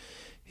fortunate.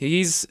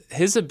 His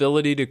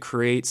ability to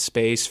create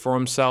space for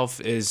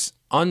himself is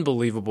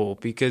unbelievable,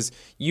 because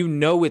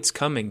it's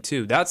coming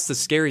too. That's the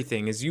scary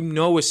thing, is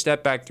a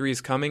step back three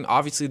is coming.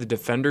 Obviously the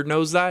defender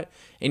knows that,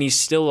 and he's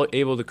still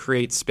able to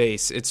create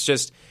space. It's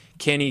just,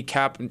 can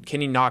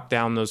he knock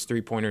down those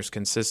 3-pointers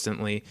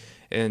consistently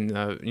and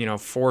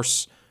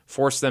force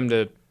them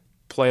to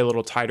play a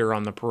little tighter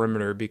on the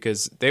perimeter,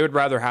 because they would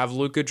rather have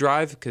Luka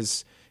drive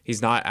because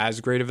he's not as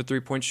great of a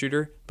 3-point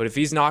shooter. But if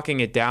he's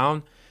knocking it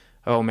down,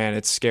 oh man,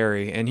 it's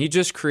scary. And he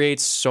just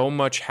creates so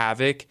much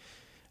havoc.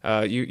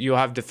 You'll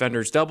have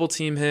defenders double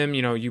team him.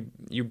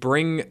 You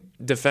bring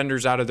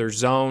defenders out of their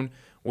zone,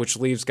 which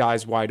leaves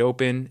guys wide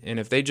open. And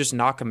if they just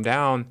knock him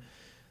down,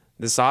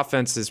 this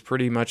offense is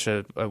pretty much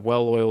a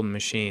well-oiled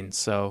machine.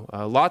 So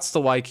lots to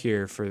like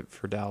here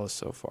for Dallas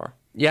so far.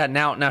 Yeah,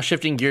 now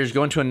shifting gears,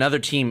 going to another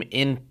team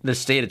in the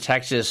state of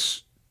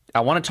Texas. I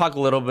want to talk a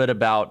little bit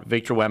about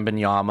Victor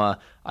Wembanyama.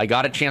 I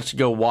got a chance to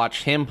go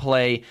watch him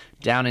play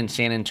down in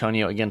San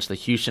Antonio against the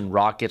Houston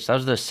Rockets. That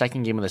was the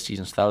second game of the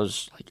season, so that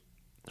was like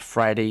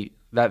Friday.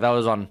 That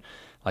was on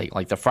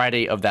like the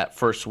Friday of that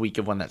first week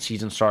of when that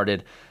season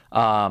started.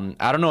 I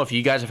don't know if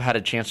you guys have had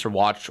a chance to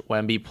watch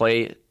Wemby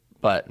play,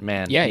 but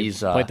man, he's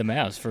played the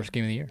Mavs first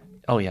game of the year.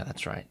 Oh yeah,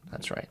 that's right.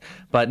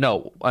 But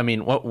no, I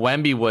mean,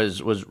 Wemby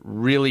was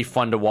really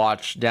fun to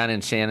watch down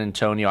in San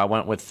Antonio. I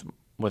went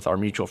with our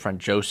mutual friend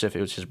Joseph.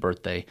 It was his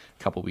birthday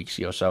a couple weeks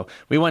ago, so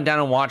we went down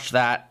and watched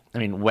that. I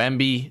mean,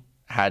 Wemby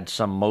had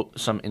some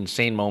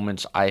insane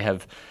moments.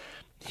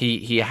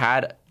 He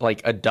had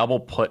like a double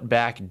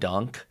putback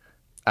dunk.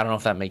 I don't know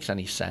if that makes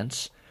any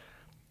sense,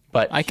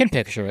 but I can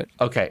picture it.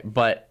 Okay,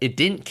 but it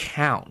didn't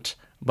count.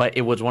 But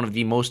it was one of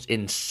the most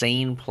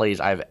insane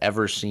plays I've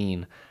ever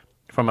seen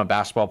from a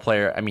basketball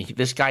player. I mean,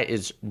 this guy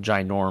is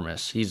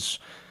ginormous. He's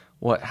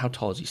how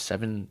tall is he?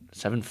 7'4"?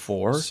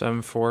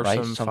 7'4", right?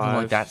 7'5", something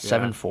like that.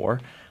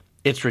 7'4".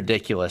 It's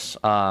ridiculous.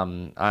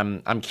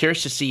 I'm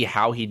curious to see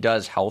how he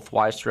does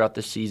health-wise throughout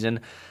the season.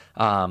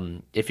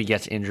 If he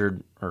gets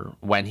injured or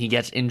when he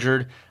gets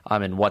injured,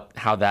 and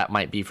how that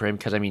might be for him.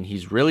 Because I mean,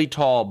 he's really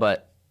tall,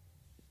 but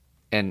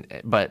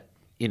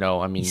you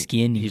know, I mean, he's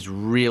skinny. He's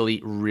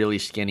really, really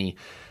skinny.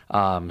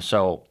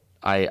 So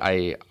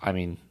I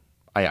mean,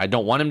 I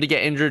don't want him to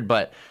get injured,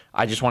 but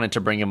I just wanted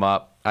to bring him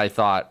up. I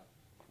thought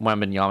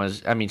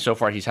Wembanyama's. I mean, so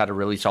far he's had a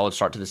really solid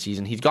start to the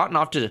season. He's gotten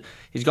off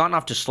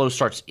to slow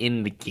starts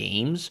in the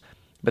games,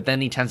 but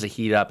then he tends to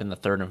heat up in the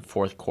third and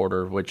fourth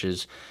quarter, which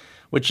is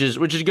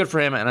good for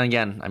him. And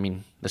again, I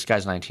mean, this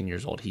guy's 19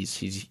 years old.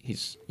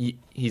 He's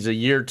a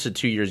year to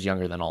 2 years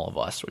younger than all of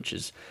us, which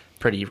is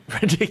pretty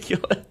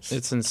ridiculous.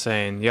 It's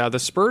insane. Yeah, the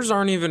Spurs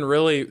aren't even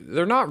really,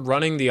 they're not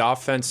running the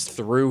offense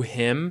through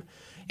him.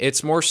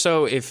 It's more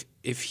so if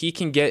he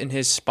can get in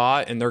his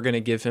spot and they're going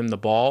to give him the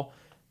ball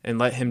and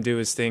let him do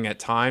his thing at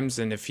times,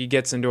 and if he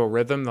gets into a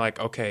rhythm, like,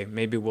 okay,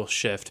 maybe we'll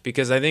shift.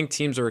 Because I think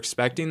teams are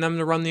expecting them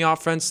to run the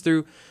offense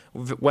through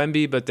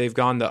Wemby, but they've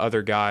gone to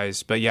other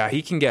guys. But yeah,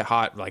 he can get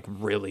hot like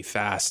really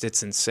fast.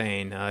 It's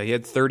insane. He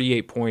had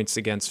 38 points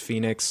against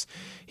Phoenix.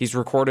 He's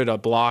recorded a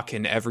block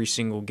in every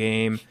single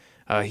game.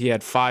 He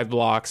had 5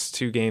 blocks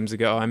 2 games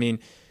ago. I mean,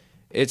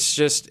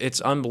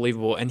 it's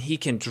unbelievable. And he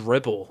can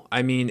dribble.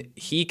 I mean,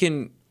 he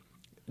can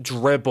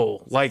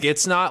dribble. Like,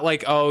 it's not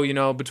like, oh, you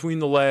know, between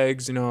the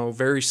legs, you know,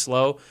 very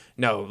slow.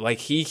 No, like,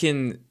 he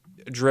can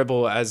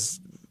dribble as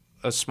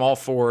a small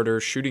forward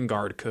or shooting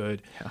guard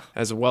could,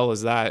 as well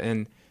as that.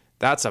 And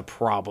that's a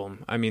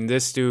problem. I mean,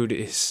 this dude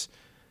is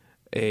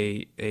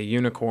a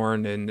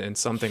unicorn and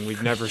something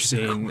we've never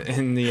seen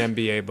in the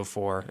NBA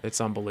before. It's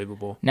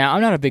unbelievable. Now,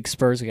 I'm not a big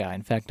Spurs guy.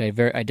 In fact,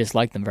 I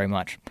dislike them very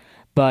much.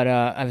 But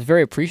I was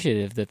very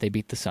appreciative that they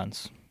beat the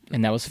Suns.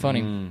 And that was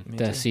funny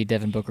to see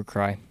Devin Booker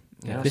cry.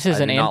 Yeah. I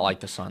do not like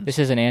the Suns. This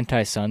is an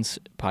anti-Suns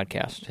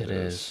podcast. It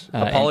is.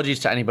 Apologies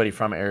to anybody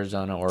from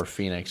Arizona or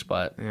Phoenix,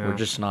 but we're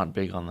just not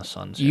big on the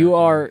Suns. You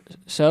are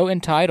so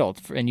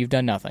entitled, and you've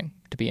done nothing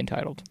to be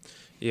entitled.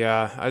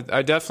 Yeah,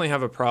 I definitely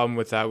have a problem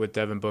with that with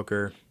Devin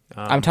Booker.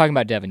 I'm talking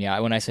about Devin, yeah.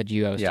 When I said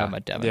you, I was talking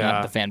about Devin,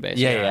 not the fan base.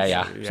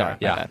 Yeah. Sorry,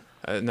 yeah.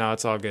 No,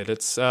 it's all good.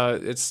 It's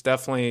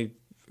definitely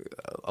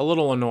a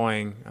little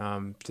annoying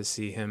to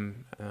see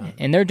him.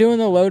 And they're doing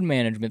the load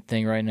management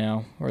thing right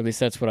now, or at least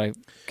that's what I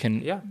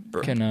can. Yeah,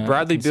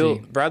 Bradley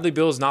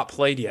Beal has not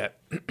played yet.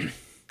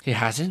 He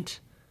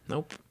hasn't?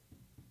 Nope.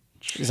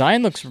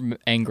 Zion looks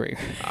angry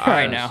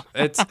right now.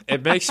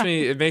 It makes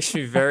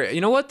me very.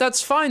 You know what?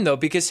 That's fine though,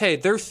 because hey,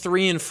 they're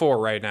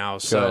 3-4 right now.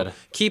 So Good.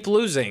 Keep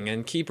losing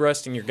and keep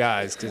resting your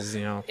guys, because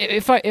you know.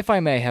 If I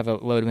may have a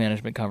load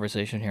management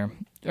conversation here,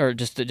 or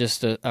just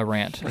a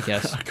rant, I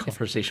guess. A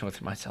conversation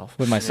with myself.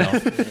 With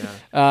myself.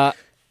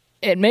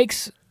 It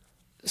makes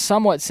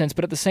somewhat sense,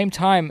 but at the same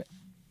time,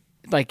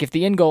 like, if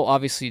the end goal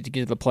obviously to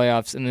get to the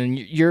playoffs, and then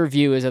your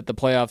view is that the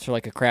playoffs are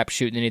like a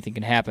crapshoot and anything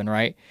can happen,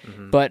 right?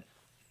 Mm-hmm. But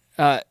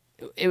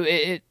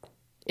it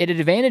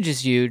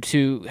advantages you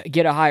to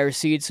get a higher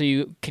seed, so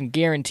you can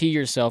guarantee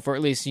yourself, or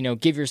at least, you know,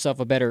 give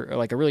yourself a better,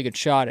 like a really good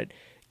shot at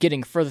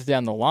getting further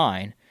down the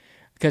line.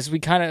 Because we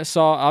kind of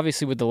saw,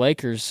 obviously, with the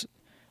Lakers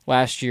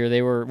last year,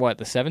 they were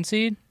the 7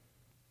 seed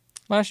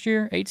last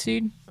year, 8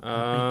 seed. Take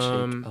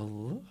a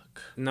look.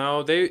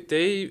 No,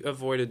 they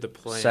avoided the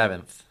play.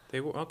 7th.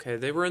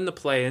 They were in the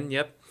play-in.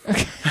 Yep.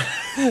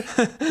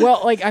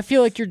 Well, like, I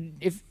feel like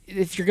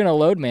if you're gonna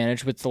load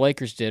manage, which the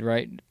Lakers did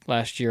right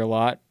last year a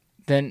lot,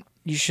 then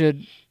you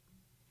should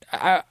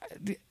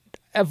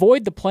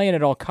avoid the play-in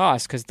at all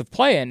costs, because the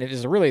play-in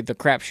is really the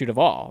crapshoot of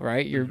all,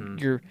 right?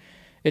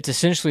 It's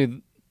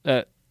essentially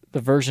the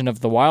version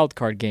of the wild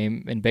card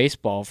game in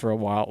baseball for a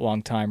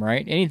long time,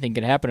 right? Anything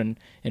could happen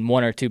in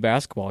 1 or 2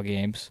 basketball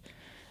games.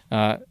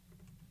 I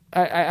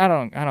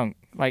don't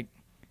like,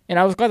 and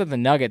I was glad that the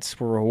Nuggets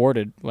were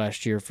rewarded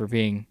last year for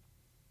being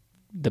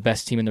the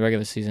best team in the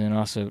regular season, and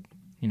also,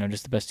 you know,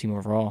 just the best team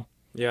overall.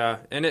 Yeah,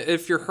 and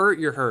if you're hurt,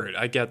 you're hurt.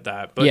 I get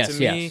that, but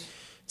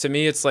to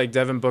me, it's like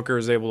Devin Booker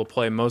is able to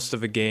play most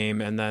of a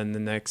game, and then the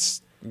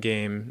next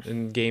game,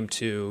 in game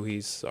 2,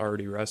 he's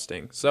already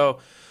resting. So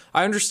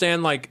I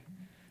understand, like,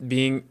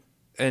 being,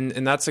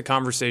 and that's a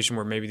conversation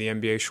where maybe the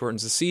NBA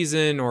shortens the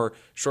season or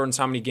shortens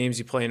how many games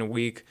you play in a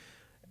week.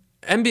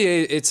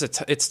 NBA,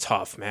 it's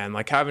tough, man.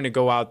 Like, having to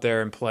go out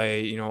there and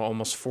play, you know,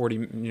 almost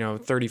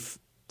 30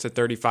 to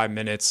 35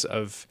 minutes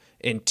of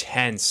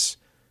intense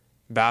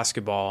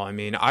basketball. I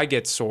mean, I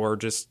get sore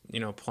just, you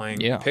know, playing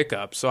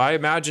pickup. So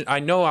I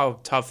know how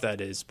tough that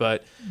is,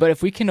 but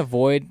if we can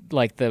avoid,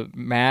 like, the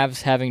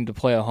Mavs having to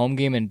play a home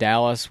game in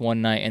Dallas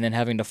one night and then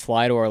having to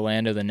fly to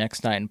Orlando the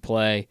next night and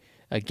play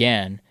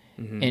again,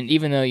 and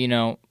even though, you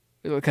know,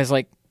 because,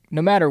 like,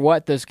 no matter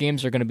what, those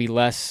games are going to be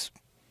less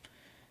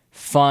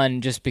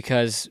fun just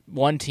because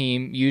one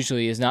team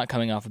usually is not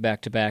coming off a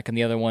back-to-back and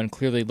the other one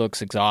clearly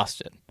looks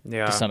exhausted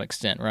to some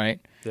extent, right?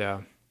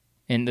 Yeah.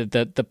 And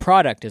the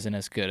product isn't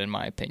as good, in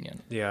my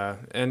opinion. Yeah,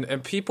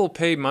 and people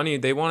pay money.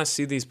 They want to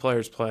see these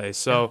players play.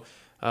 So,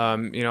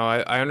 you know,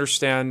 I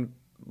understand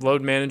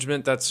load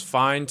management. That's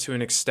fine to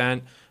an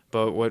extent.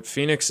 But what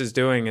Phoenix is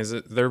doing is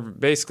they're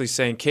basically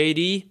saying,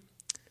 KD,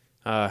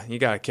 you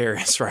got to carry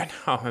us right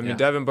now. I mean,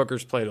 Devin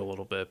Booker's played a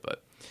little bit,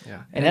 but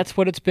Yeah, and that's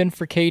what it's been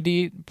for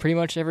KD pretty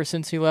much ever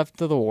since he left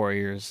to the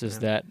Warriors. Is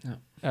that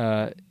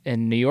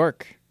in New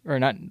York or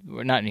not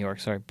New York?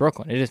 Sorry,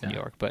 Brooklyn. It is New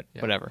York, but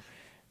whatever.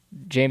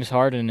 James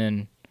Harden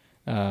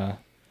and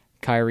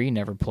Kyrie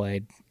never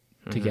played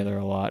together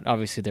a lot.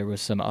 Obviously, there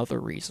was some other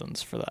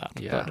reasons for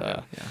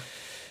that.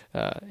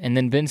 And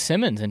then Ben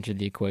Simmons entered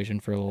the equation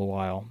for a little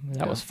while.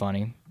 That was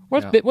funny.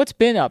 What's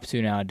Ben up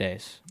to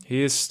nowadays?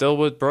 he is still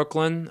with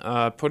Brooklyn,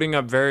 putting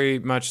up very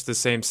much the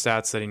same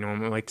stats that he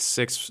normally, like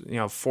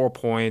 4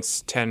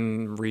 points,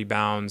 10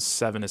 rebounds,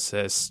 7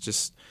 assists.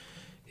 Just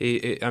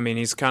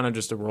he's kind of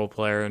just a role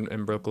player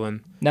in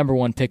Brooklyn. Number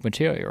one pick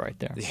material right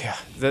there. Yeah,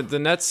 the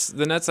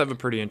Nets have a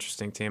pretty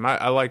interesting team.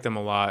 I like them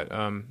a lot.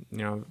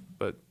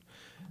 But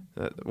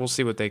we'll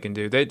see what they can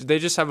do. They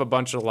just have a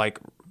bunch of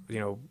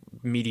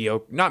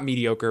mediocre, not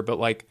mediocre, but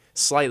like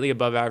slightly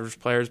above average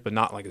players, but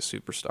not like a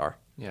superstar.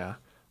 Yeah.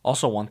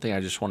 Also, one thing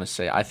I just want to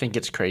say, I think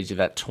it's crazy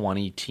that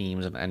 20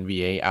 teams in the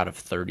NBA out of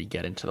 30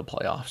 get into the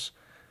playoffs.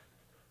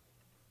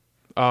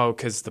 Oh,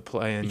 because the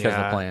play-in. Because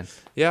of the play-in.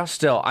 Yeah.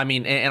 Still, I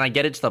mean, and I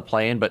get it's the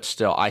play-in, but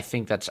still, I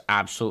think that's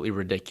absolutely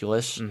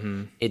ridiculous.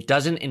 Mm-hmm. It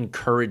doesn't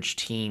encourage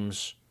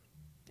teams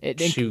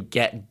to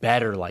get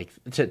better,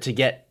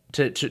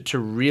 to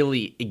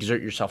really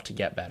exert yourself to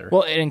get better.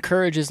 Well, it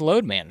encourages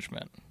load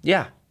management.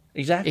 Yeah.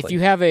 Exactly. If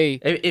you have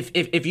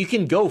if you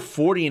can go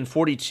 40 and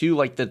 42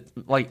 like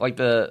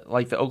the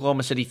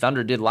Oklahoma City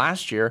Thunder did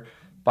last year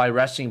by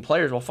resting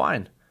players, well,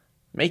 fine,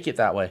 make it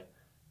that way,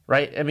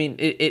 right? I mean,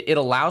 it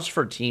allows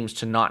for teams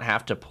to not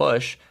have to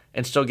push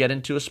and still get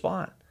into a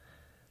spot.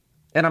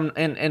 And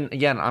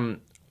I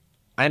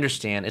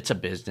understand it's a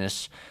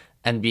business.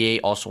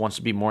 NBA also wants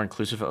to be more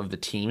inclusive of the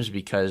teams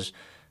because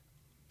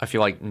I feel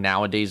like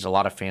nowadays a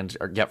lot of fans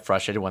get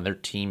frustrated when their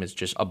team is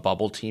just a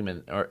bubble team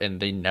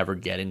and they never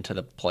get into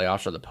the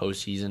playoffs or the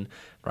postseason,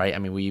 right? I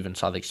mean, we even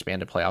saw the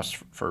expanded playoffs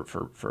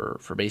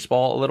for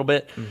baseball a little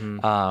bit.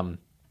 Mm-hmm.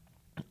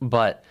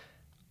 But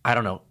I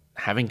don't know,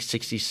 having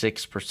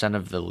 66%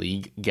 of the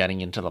league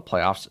getting into the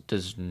playoffs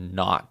does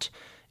not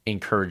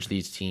encourage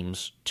these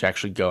teams to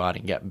actually go out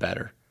and get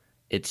better.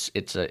 It's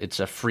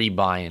a free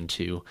buy-in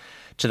to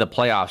the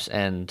playoffs,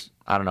 and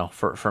I don't know.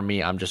 For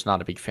me, I'm just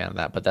not a big fan of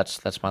that. But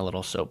that's my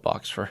little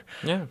soapbox for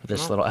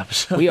this little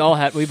episode.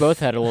 We both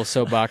had a little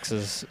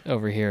soapboxes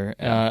over here.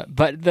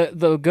 But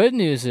the good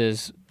news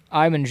is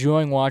I'm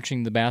enjoying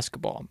watching the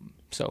basketball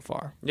so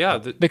far. Yeah,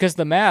 because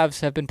the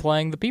Mavs have been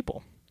playing the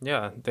people.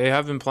 Yeah, they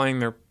have been playing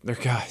their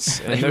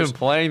guys. They've been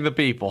playing the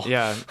people.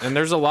 Yeah, and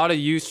there's a lot of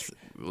youth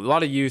right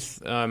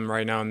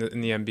now in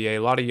the NBA. A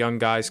lot of young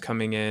guys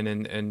coming in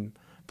and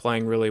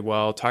playing really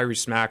well.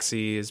 Tyrese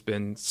Maxey has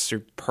been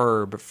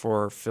superb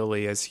for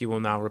Philly as he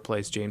will now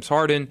replace James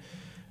Harden.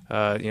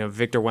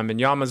 Victor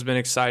Wembanyama's been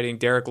exciting.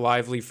 Derek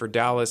Lively for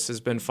Dallas has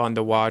been fun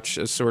to watch.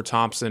 Asur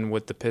Thompson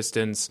with the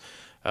Pistons.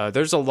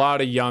 There's a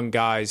lot of young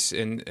guys,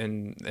 and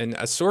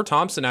Asur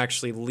Thompson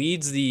actually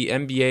leads the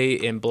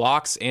NBA in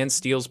blocks and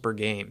steals per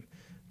game,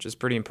 which is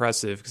pretty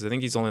impressive because I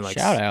think he's only like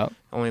 6'6",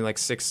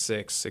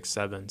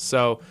 6'7".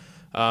 So.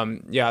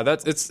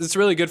 It's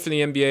really good for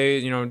the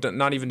NBA.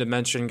 Not even to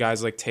mention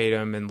guys like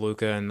Tatum and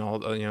Luka and all.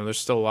 There's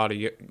still a lot of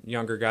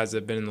younger guys that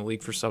have been in the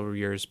league for several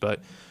years,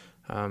 but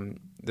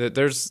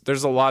there's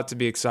a lot to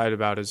be excited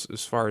about as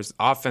far as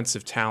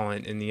offensive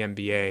talent in the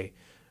NBA,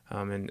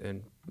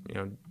 and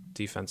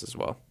defense as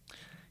well.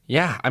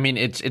 Yeah, I mean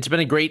it's been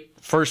a great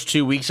first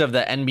 2 weeks of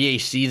the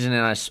NBA season,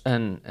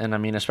 and I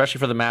mean especially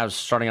for the Mavs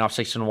starting off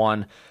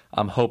 6-1.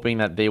 I'm hoping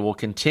that they will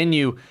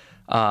continue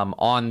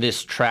on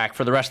this track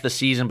for the rest of the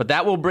season. But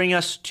that will bring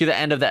us to the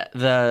end of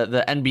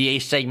the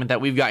NBA segment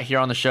that we've got here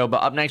on the show.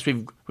 But up next,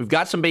 we've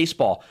got some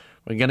baseball.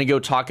 We're going to go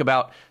talk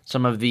about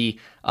some of the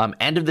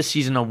end of the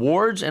season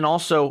awards and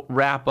also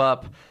wrap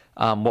up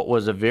what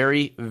was a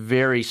very,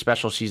 very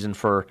special season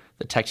for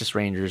the Texas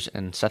Rangers.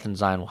 And Seth and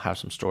Zion will have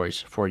some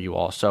stories for you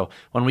all. So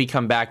when we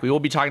come back, we will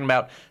be talking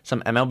about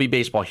some MLB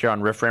baseball here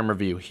on Riff Ram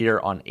Review here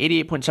on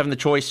 88.7 The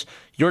Choice,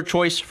 your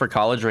choice for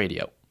college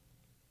radio.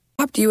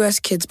 Adopt US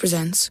Kids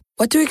presents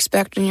What to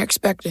Expect When You're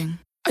Expecting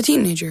a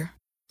Teenager.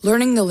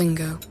 Learning the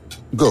Lingo.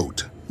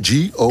 GOAT,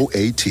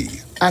 G-O-A-T,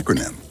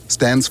 acronym,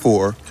 stands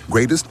for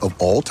Greatest of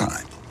All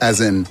Time.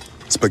 As in,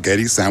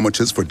 spaghetti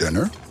sandwiches for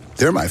dinner?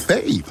 They're my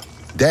fave.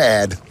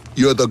 Dad,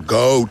 you're the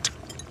GOAT.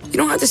 You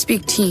don't have to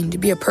speak teen to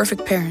be a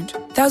perfect parent.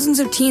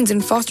 Thousands of teens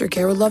in foster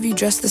care will love you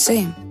just the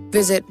same.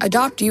 Visit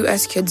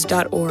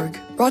adoptuskids.org.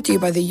 Brought to you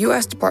by the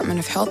U.S. Department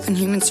of Health and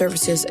Human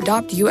Services,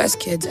 Adopt U.S.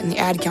 Kids, and the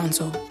Ad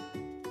Council.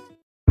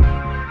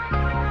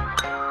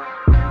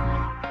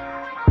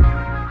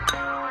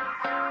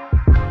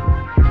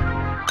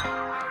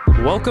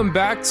 Welcome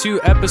back to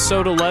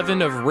episode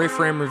 11 of Riff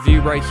Ram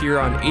Review right here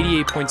on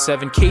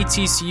 88.7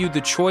 KTCU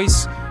The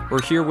Choice.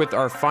 We're here with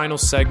our final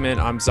segment.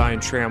 I'm Zion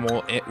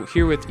Trammell,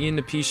 here with Ian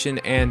Nepetion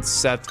and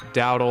Seth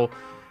Dowdle.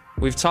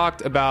 We've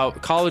talked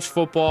about college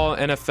football,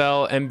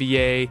 NFL,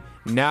 NBA.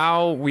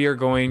 Now we are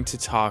going to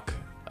talk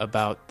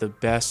about the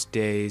best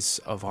days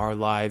of our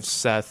lives,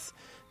 Seth.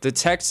 The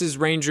Texas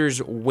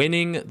Rangers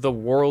winning the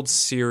World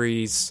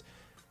Series.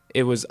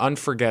 It was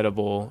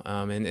unforgettable,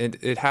 and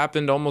it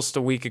happened almost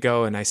a week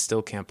ago, and I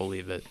still can't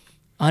believe it.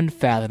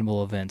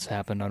 Unfathomable events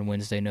happened on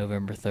Wednesday,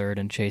 November 3rd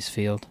in Chase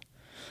Field.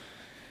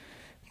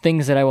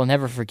 Things that I will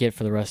never forget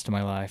for the rest of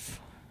my life.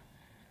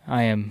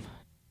 I am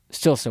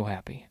still so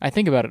happy. I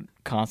think about it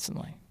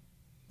constantly.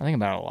 I think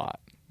about it a lot.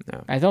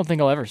 No. I don't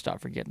think I'll ever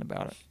stop forgetting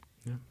about it.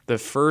 Yeah. The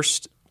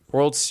first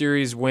World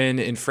Series win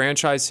in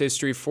franchise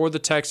history for the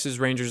Texas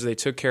Rangers. They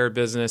took care of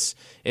business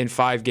in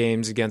 5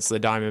 games against the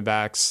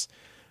Diamondbacks.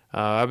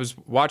 I was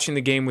watching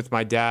the game with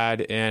my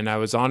dad, and I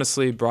was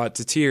honestly brought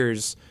to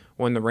tears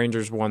when the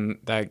Rangers won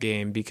that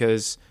game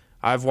because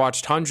I've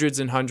watched hundreds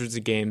and hundreds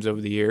of games over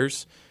the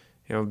years.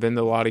 I've been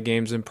to a lot of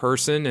games in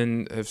person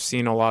and have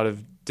seen a lot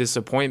of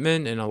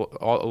disappointment and a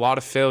lot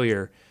of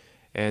failure.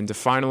 And to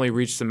finally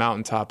reach the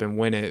mountaintop and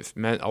win it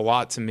meant a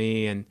lot to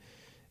me, and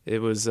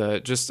it was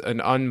just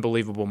an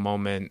unbelievable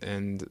moment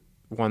and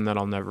one that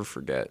I'll never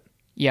forget.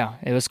 Yeah,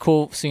 it was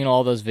cool seeing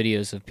all those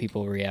videos of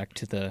people react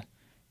to the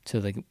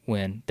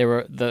win.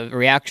 The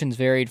reactions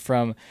varied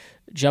from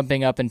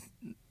jumping up and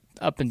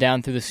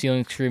down through the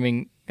ceiling,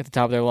 screaming at the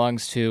top of their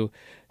lungs, to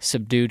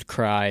subdued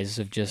cries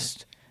of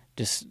just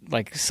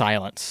like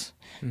silence.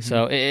 Mm-hmm.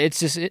 So it's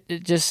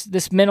just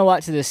this meant a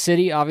lot to the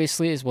city.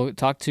 Obviously, as we'll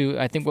talk to.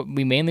 I think what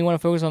we mainly want to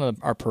focus on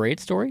our parade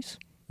stories.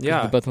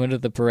 Yeah, we both went to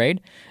the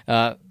parade.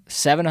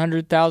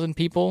 700,000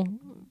 people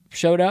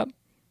showed up,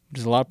 which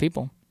is a lot of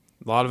people.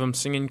 A lot of them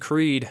singing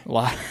Creed. A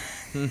lot.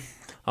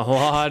 A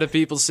lot of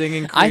people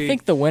singing Creed. I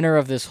think the winner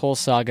of this whole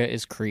saga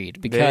is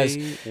Creed because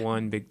they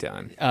won big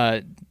time.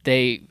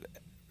 They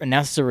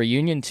announced a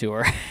reunion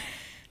tour.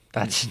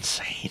 That's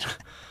insane.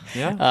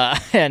 Yeah.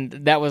 And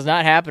that was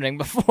not happening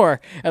before.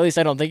 At least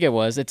I don't think it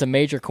was. It's a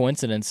major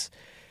coincidence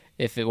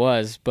if it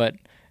was. But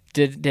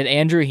did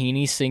Andrew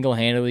Heaney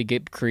single-handedly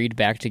get Creed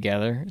back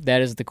together?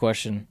 That is the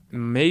question.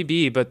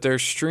 Maybe, but their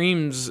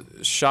streams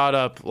shot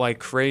up like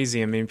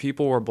crazy. I mean,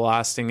 people were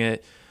blasting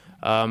it.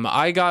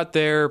 I got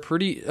there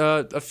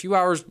a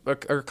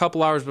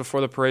couple hours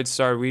before the parade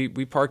started.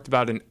 We parked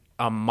about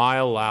a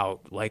mile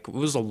out. Like, it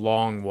was a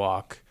long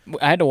walk.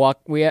 I had to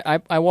walk.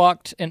 I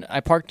walked and I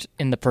parked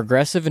in the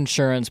Progressive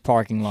Insurance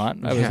parking lot.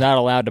 I was not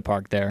allowed to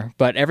park there,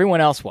 but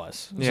everyone else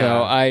was. Yeah.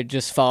 So I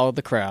just followed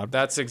the crowd.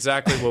 That's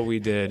exactly what we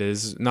did.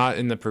 Is not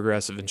in the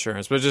Progressive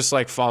Insurance, but just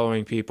like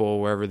following people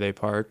wherever they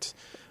parked.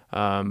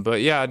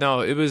 But yeah,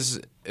 no, it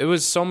was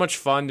so much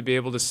fun to be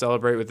able to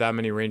celebrate with that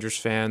many Rangers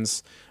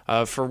fans.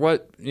 For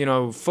what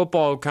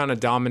football kind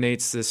of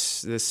dominates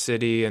this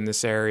city and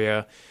this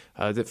area.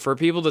 For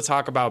people to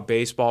talk about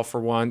baseball for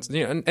once,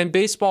 and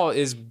baseball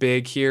is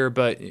big here,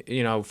 but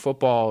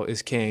football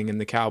is king, and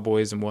the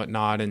Cowboys and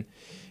whatnot,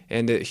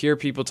 and to hear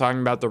people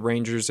talking about the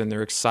Rangers and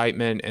their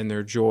excitement and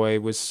their joy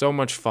was so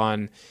much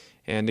fun,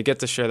 and to get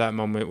to share that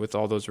moment with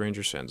all those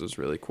Rangers fans was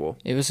really cool.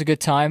 It was a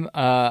good time.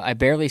 I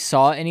barely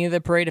saw any of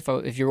the parade.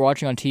 If you were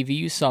watching on TV,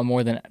 you saw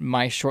more than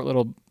my short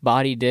little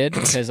body did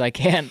because I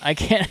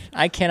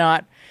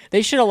cannot.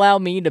 They should allow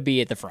me to be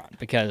at the front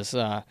because.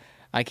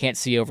 I can't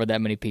see over that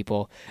many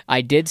people.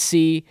 I did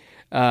see,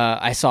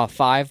 I saw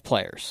 5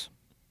 players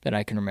that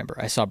I can remember.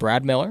 I saw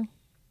Brad Miller.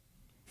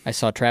 I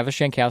saw Travis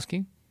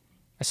Jankowski.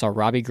 I saw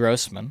Robbie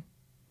Grossman.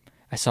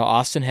 I saw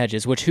Austin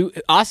Hedges,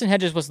 Austin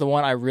Hedges was the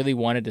one I really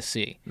wanted to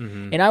see.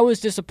 Mm-hmm. And I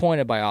was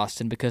disappointed by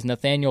Austin because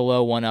Nathaniel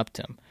Lowe one-upped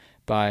him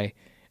by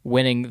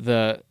winning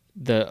the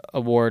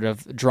award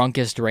of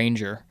drunkest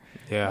Ranger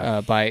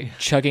by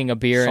chugging a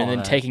beer and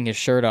then taking his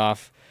shirt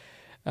off.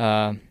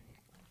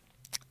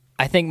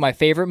 I think my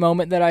favorite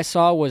moment that I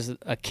saw was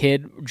a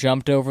kid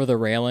jumped over the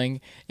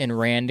railing and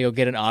ran to go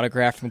get an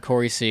autograph from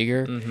Corey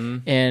Seager. Mm-hmm.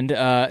 And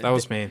that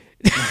was me.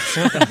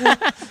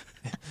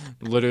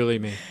 Literally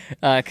me.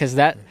 Because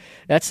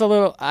that's a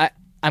little...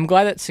 I'm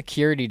glad that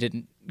security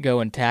didn't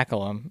go and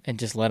tackle him and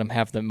just let him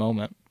have the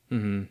moment.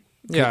 Mm-hmm.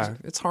 Yeah,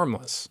 it's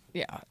harmless.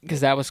 Yeah, because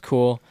that was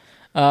cool.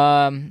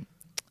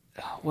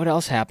 What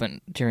else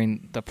happened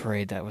during the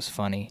parade that was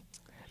funny?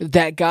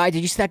 That guy...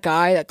 Did you see that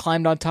guy that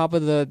climbed on top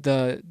of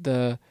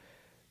the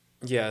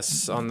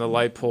Yes, on the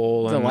light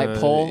pole. The light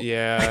pole?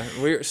 Yeah.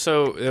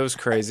 So it was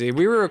crazy.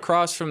 We were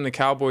across from the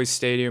Cowboys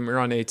Stadium. We were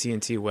on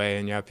AT&T Way,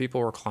 and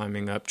people were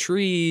climbing up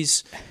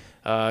trees.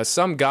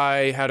 Some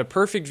guy had a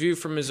perfect view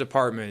from his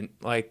apartment.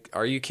 Like,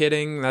 are you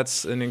kidding?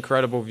 That's an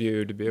incredible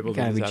view to be able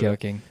to do. You gotta be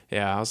joking.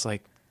 Yeah, I was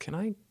like, can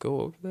I go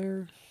over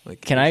there?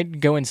 Like, can I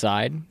go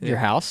inside your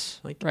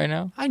house right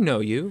now? I know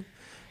you.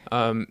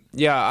 I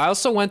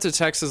also went to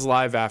Texas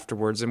Live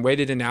afterwards and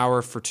waited an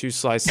hour for 2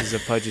 slices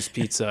of Pudge's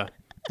Pizza.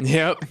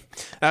 Yep,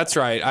 that's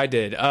right. I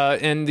did.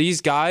 And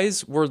these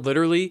guys were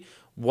literally,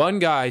 one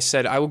guy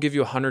said, I will give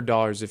you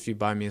 $100 if you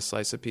buy me a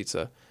slice of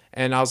pizza.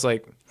 And I was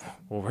like,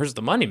 well, where's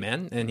the money,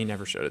 man? And he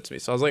never showed it to me.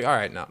 So I was like, all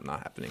right, no, not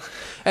happening.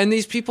 And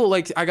these people,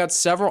 I got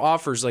several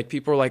offers.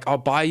 People were like, I'll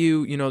buy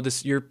you,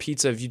 your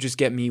pizza if you just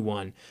get me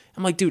one.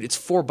 I'm like, dude, it's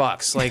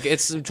 $4.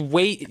 It's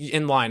wait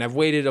in line. I've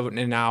waited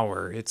an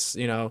hour. It's,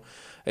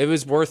 it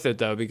was worth it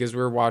though, because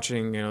we were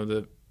watching,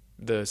 the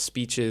the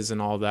speeches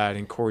and all that,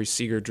 and Corey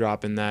Seager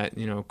dropping that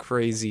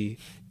crazy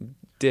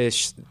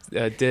diss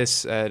at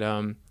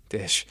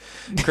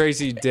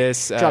crazy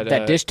diss Drop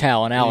that dish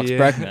towel on Alex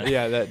Bregman.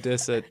 Yeah, that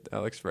diss at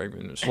Alex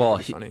Bregman was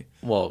funny.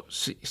 Well,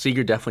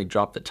 Seager definitely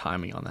dropped the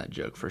timing on that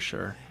joke for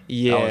sure.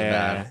 Yeah, that was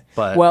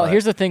bad. But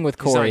here's the thing with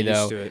Corey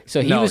though.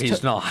 So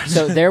he's not.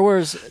 So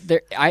there's a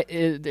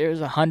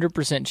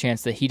 100%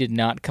 chance that he did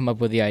not come up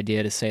with the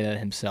idea to say that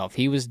himself.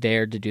 He was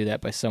dared to do that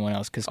by someone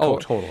else.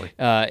 Totally.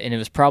 And it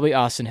was probably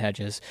Austin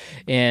Hedges,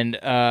 and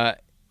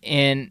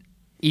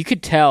you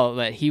could tell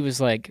that he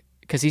was like,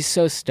 because he's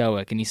so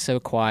stoic and he's so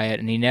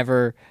quiet and he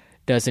never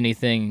does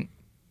anything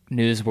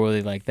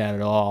newsworthy like that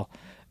at all.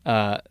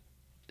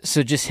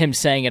 So just him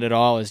saying it at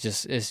all is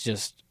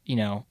just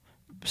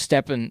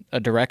step in a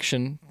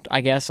direction,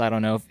 I guess. I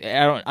don't know.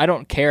 I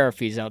don't care if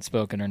he's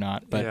outspoken or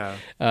not, but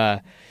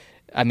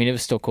I mean, it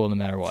was still cool no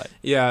matter what.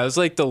 Yeah, it was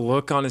like the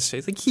look on his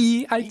face, like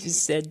I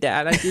just said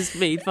that. I just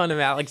made fun of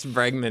Alex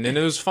Bregman, and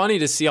it was funny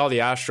to see all the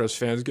Astros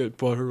fans get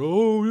butthurt.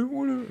 Oh,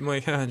 I'm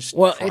like, just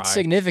well, cry. It's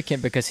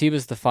significant because he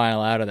was the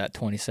final out of that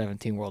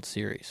 2017 World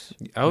Series.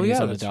 Oh yeah,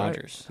 on the that's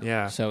Dodgers. Right.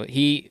 Yeah, so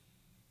he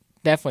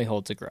definitely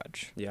holds a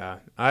grudge. Yeah,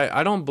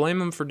 I don't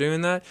blame him for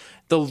doing that.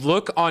 The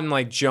look on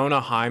like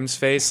Jonah Heim's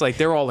face, like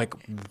they're all like,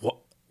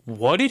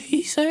 what did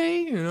he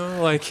say?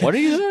 Like what did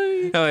he say?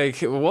 Like,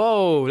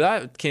 whoa,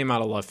 that came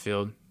out of left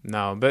field.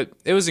 No, but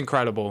it was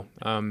incredible.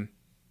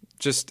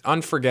 Just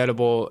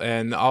unforgettable,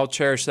 and I'll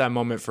cherish that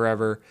moment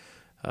forever.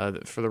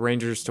 For the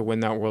Rangers to win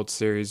that World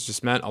Series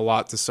just meant a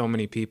lot to so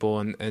many people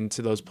and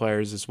to those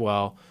players as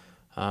well.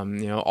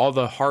 All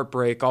the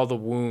heartbreak, all the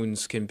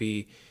wounds can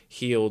be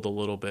healed a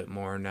little bit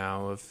more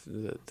now of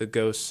the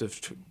ghosts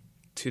of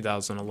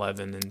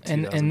 2011 and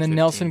 2015. And then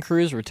Nelson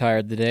Cruz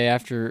retired the day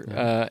after.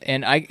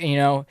 And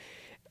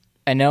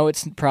I know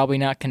it's probably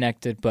not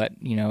connected, but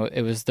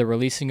it was the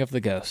releasing of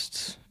the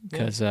ghosts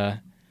because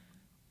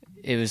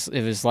it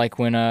was like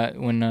when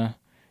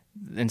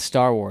in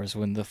Star Wars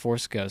when the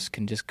Force ghosts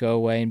can just go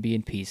away and be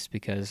in peace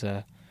because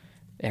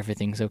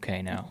everything's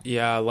okay now.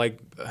 Yeah, like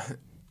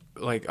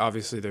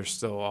obviously they're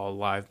still all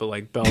alive, but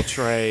like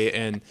Beltray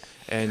and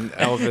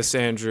Elvis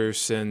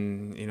Andrus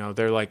and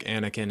they're like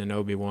Anakin and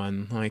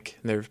Obi-Wan, like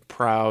they're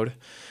proud.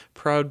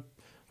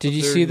 Did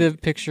you see the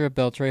picture of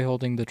Beltray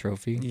holding the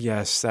trophy?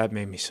 Yes, that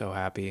made me so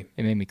happy.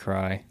 It made me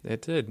cry.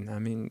 It did. I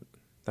mean,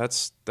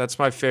 that's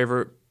my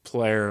favorite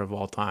player of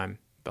all time,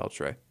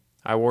 Beltray.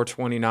 I wore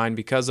 29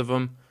 because of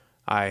him.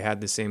 I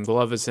had the same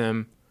glove as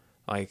him,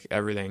 like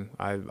everything.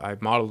 I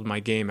modeled my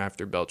game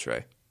after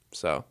Beltray.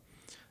 So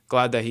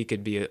glad that he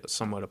could be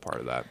somewhat a part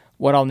of that.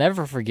 What I'll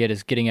never forget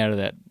is getting out of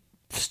that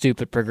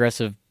stupid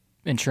Progressive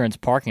Insurance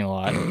parking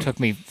lot. It took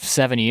me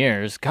 7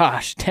 years.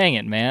 Gosh, dang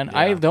it, man! Yeah.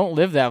 I don't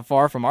live that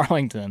far from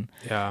Arlington.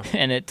 Yeah,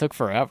 and it took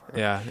forever.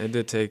 Yeah, it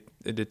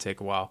did take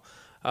a while.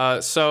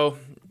 So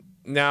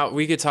now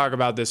we could talk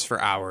about this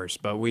for hours,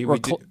 but we're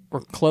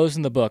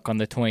closing the book on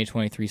the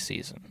 2023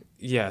 season.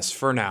 Yes,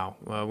 for now.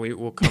 We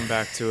will come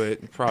back to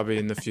it probably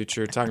in the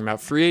future, talking about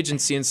free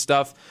agency and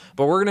stuff.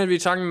 But we're going to be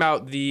talking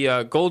about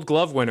the Gold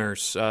Glove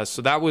winners.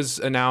 So that was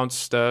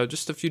announced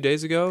just a few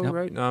days ago, yep.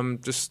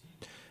 Right? Just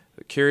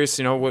curious,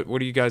 what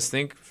do you guys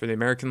think for the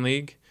American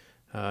League?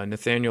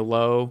 Nathaniel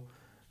Lowe,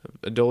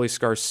 Adolis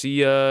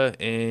Garcia,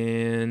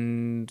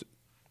 and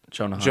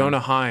Jonah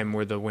Heim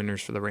were the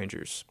winners for the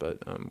Rangers.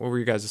 But what were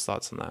your guys'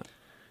 thoughts on that?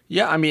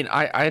 Yeah, I mean,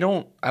 I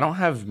don't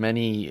have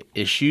many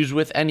issues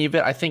with any of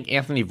it. I think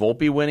Anthony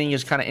Volpe winning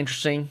is kind of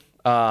interesting.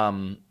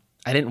 I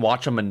didn't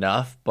watch him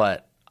enough,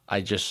 but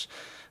this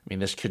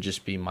could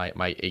just be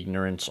my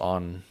ignorance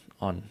on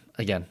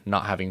again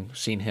not having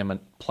seen him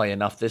play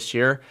enough this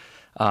year.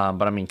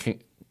 But I mean,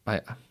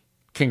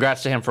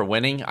 congrats to him for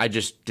winning. I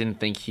just didn't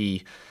think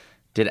he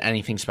did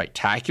anything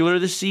spectacular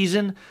this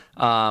season.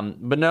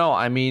 But no,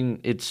 I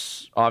mean,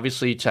 it's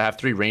obviously to have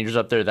 3 Rangers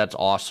up there. That's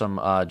awesome.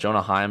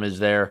 Jonah Heim is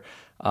there.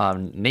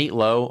 Nate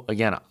Lowe,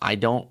 again,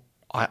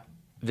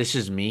 this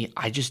is me.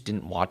 I just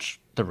didn't watch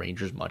the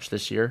Rangers much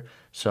this year,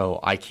 so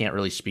I can't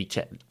really speak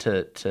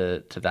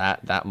to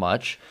that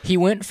much. He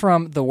went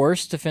from the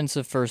worst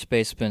defensive first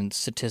baseman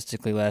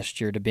statistically last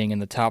year to being in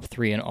the top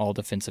 3 in all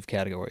defensive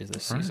categories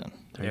this season.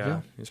 Yeah,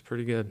 he's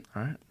pretty good.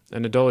 All right.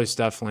 And Adolis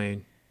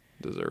definitely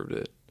deserved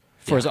it.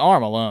 For his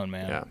arm alone,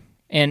 man. Yeah.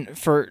 And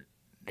for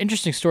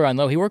interesting story on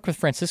Lowe, he worked with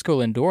Francisco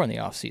Lindor in the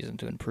offseason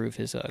to improve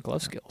his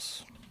glove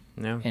skills.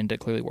 Yeah. And it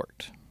clearly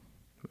worked.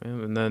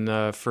 And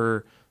then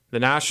for the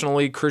National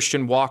League,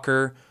 Christian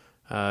Walker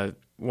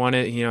won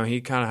it.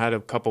 He kind of had a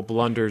couple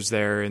blunders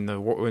there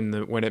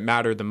when it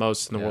mattered the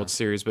most in the World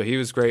Series, but he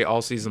was great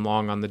all season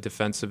long on the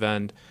defensive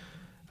end.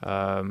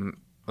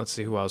 Let's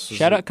see who else.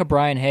 Shout out to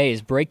Brian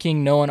Hayes,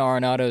 breaking Nolan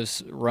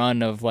Arenado's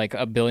run of like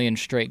 1 billion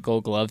straight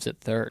Gold Gloves at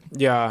third.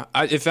 Yeah,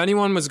 if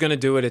anyone was going to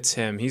do it, it's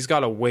him. He's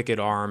got a wicked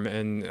arm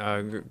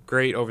and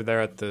great over there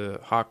at the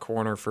hot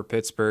corner for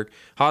Pittsburgh.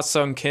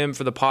 Ha-Sung Kim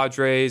for the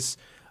Padres,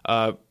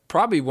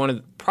 probably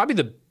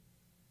the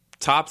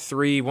top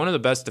 3, one of the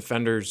best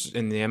defenders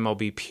in the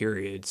MLB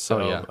period.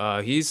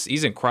 So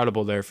he's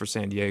incredible there for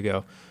San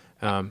Diego.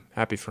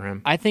 happy for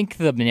him. I think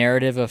the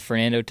narrative of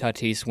Fernando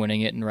Tatis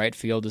winning it in right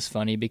field is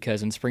funny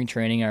because in spring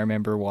training I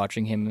remember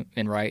watching him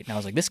in right, and I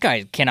was like, this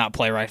guy cannot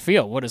play right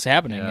field. What is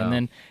happening? Yeah. And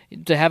then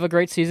to have a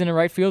great season in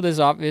right field is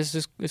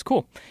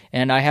cool.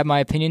 And I have my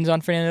opinions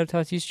on Fernando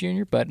Tatis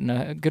Jr., but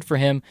good for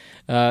him.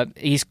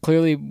 He's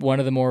clearly one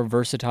of the more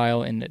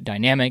versatile and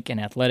dynamic and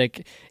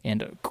athletic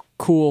and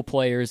cool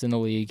players in the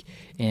league,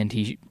 and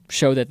he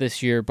showed that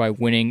this year by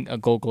winning a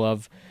Gold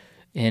Glove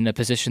in a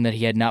position that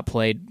he had not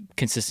played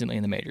consistently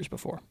in the majors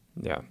before.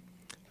 Yeah.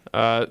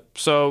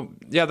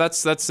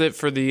 That's it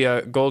for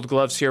the Gold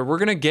Gloves here. We're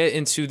going to get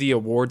into the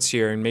awards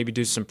here and maybe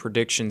do some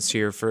predictions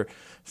here for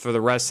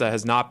the rest that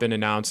has not been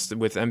announced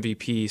with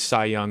MVP,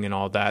 Cy Young, and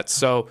all that.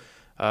 So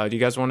do you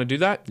guys want to do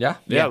that? Yeah.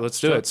 Let's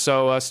do it.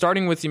 So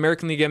starting with the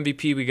American League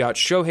MVP, we got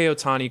Shohei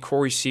Ohtani,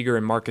 Corey Seager,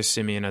 and Marcus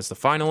Semien as the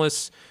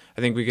finalists.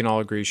 I think we can all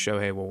agree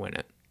Shohei will win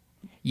it.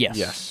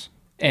 Yes.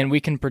 And we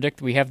can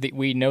predict.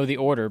 We know the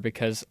order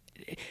because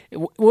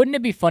wouldn't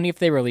it be funny if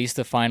they released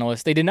the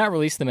finalists? They did not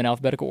release them in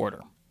alphabetical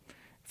order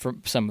for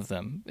some of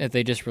them. If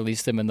they just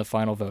released them in the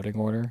final voting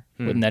order,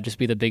 wouldn't that just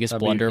be the biggest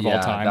blunder of all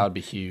time? That would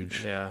be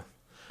huge. Yeah.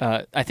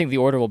 I think the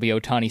order will be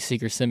Ohtani,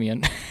 Seager,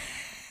 Semien.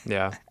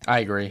 Yeah, I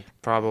agree.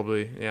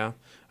 Probably. Yeah.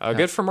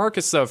 Good for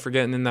Marcus though for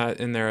getting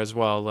in there as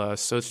well.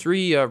 So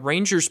 3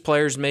 Rangers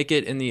players make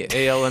it in the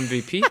AL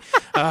MVP.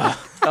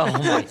 Oh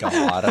my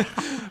God.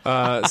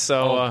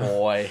 Oh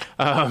boy.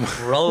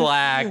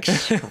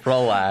 Relax.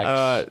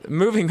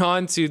 Moving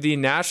on to the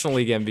National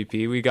League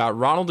MVP, we got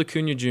Ronald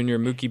Acuna Jr.,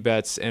 Mookie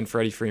Betts, and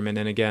Freddie Freeman.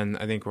 And again,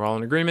 I think we're all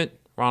in agreement.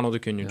 Ronald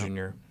Acuna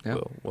Jr.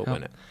 will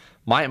win it.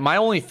 My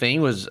only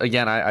thing was,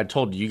 again, I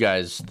told you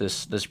guys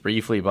this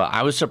briefly, but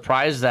I was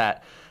surprised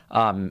that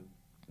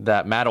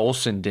Matt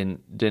Olson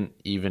didn't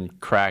even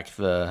crack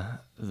the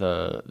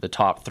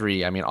top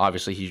 3. I mean,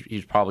 obviously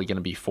he's probably going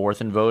to be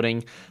 4th in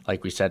voting,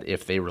 like we said,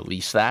 if they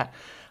release that.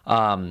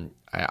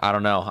 I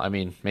don't know. I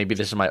mean, maybe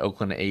this is my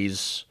Oakland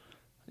A's.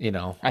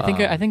 I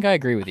think I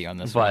agree with you on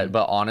this one.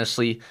 But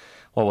honestly,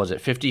 what was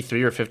it?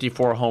 53 or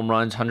 54 home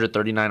runs,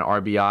 139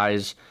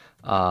 RBIs.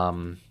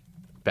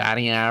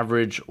 Batting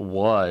average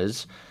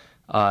was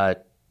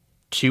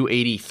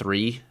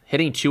 283.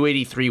 Hitting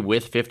 283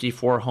 with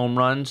 54 home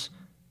runs.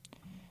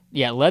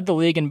 Yeah, led the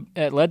league in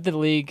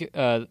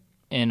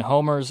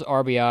homers,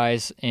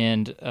 RBIs,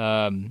 and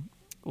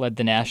led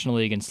the National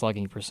League in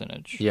slugging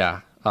percentage.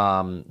 Yeah.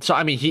 So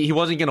I mean, he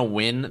wasn't going to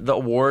win the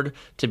award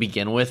to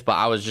begin with, but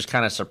I was just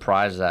kind of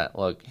surprised that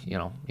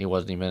he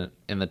wasn't even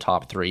in the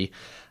top 3.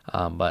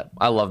 But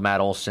I love Matt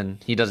Olson.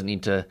 He doesn't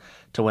need to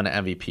win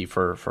an MVP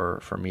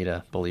for me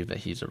to believe that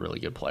he's a really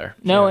good player.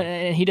 No,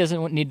 and he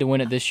doesn't need to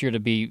win it this year to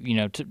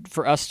be,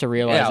 for us to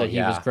realize that he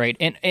was great.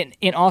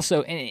 And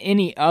also, in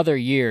any other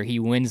year, he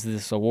wins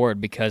this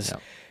award because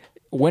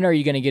when are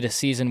you going to get a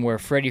season where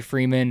Freddie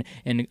Freeman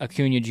and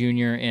Acuna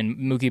Jr. and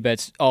Mookie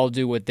Betts all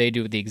do what they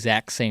do at the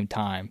exact same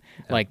time?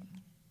 Yeah. Like,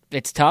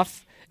 it's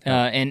tough.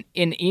 And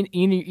in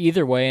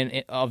either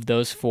way of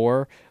those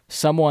 4,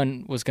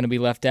 someone was going to be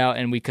left out,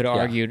 and we could have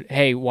argued,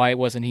 hey, why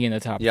wasn't he in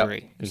the top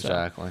 3?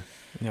 Exactly. So.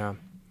 Yeah.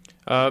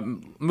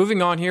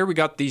 Moving on here, we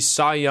got the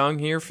Cy Young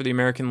here for the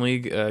American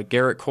League.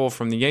 Garrett Cole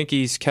from the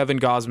Yankees, Kevin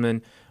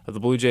Gausman of the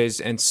Blue Jays,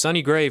 and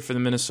Sonny Gray for the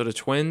Minnesota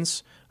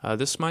Twins.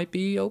 This might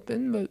be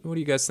open, but what do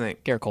you guys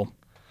think? Garrett Cole.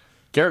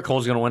 Garrett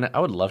Cole's going to win it. I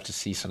would love to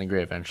see Sonny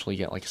Gray eventually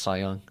get like a Cy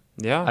Young.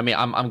 Yeah. I mean,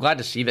 I'm glad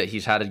to see that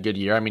he's had a good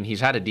year. I mean, he's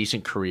had a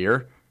decent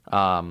career,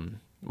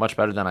 much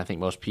better than I think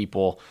most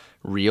people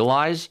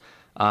realize.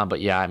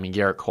 But yeah, I mean,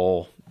 Garrett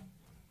Cole,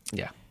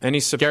 yeah. Any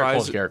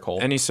surprises? Garrett Cole.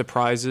 Any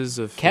surprises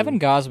of Kevin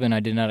Gausman? I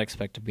did not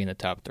expect to be in the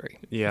top 3.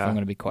 Yeah, if I'm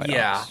going to be quite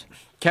honest.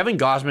 Kevin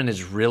Gausman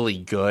is really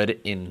good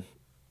in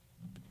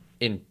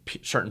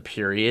certain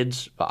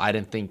periods, but I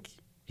didn't think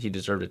he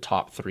deserved a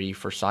top 3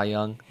 for Cy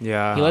Young.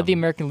 Yeah, he led the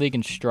American League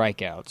in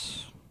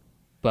strikeouts,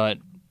 but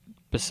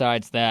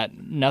besides that,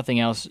 nothing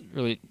else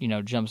really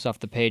jumps off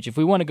the page. If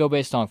we want to go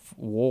based on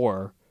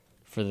WAR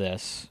for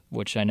this,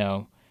 which I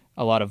know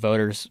a lot of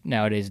voters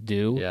nowadays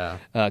do.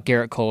 Yeah.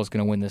 Garrett Cole is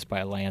going to win this by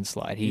a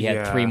landslide. He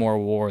had 3 more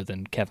WAR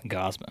than Kevin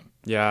Gausman.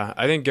 Yeah,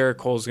 I think Garrett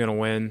Cole's going to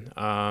win.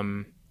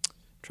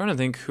 Trying to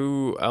think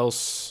who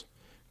else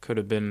could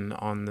have been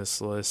on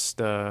this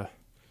list. If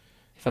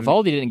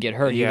Evaldi didn't get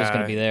hurt, he was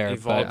going to be there.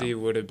 Evaldi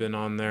would have been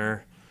on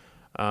there.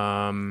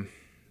 I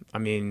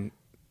mean,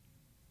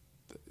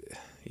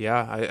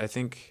 yeah, I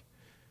think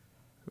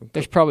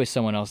there's probably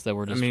someone else that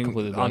we're just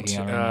completely blanking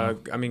on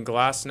right now. I mean,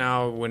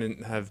 Glasnow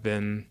wouldn't have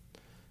been.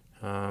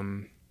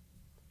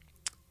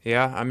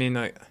 Yeah, I mean,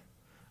 I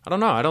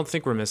don't know. I don't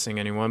think we're missing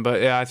anyone, but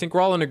yeah, I think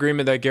we're all in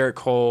agreement that Garrett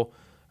Cole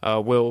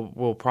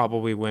will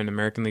probably win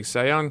American League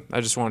Cy Young.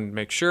 I just wanted to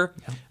make sure.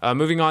 Yeah.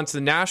 Moving on to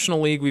the National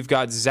League, we've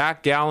got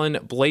Zach Gallen,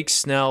 Blake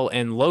Snell,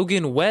 and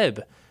Logan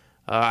Webb.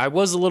 I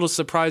was a little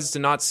surprised to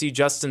not see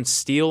Justin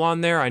Steele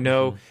on there. I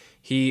know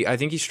I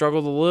think he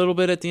struggled a little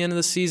bit at the end of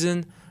the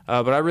season,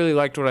 but I really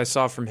liked what I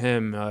saw from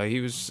him.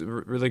 He was a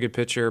really good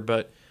pitcher,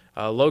 but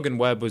Logan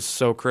Webb was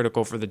so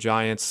critical for the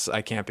Giants.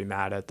 I can't be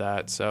mad at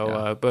that.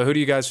 So, but who do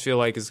you guys feel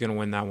like is going to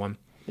win that one?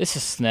 This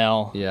is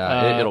Snell.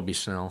 Yeah, it'll be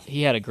Snell.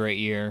 He had a great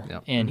year,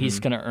 and he's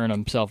going to earn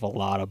himself a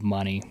lot of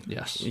money.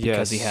 Yes.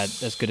 Because he had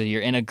as good a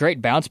year. And a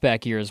great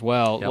bounce-back year as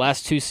well. Yep.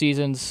 Last 2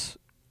 seasons,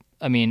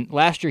 I mean,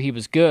 last year he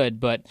was good,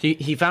 but...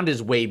 He found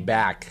his way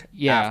back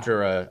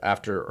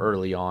after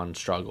early on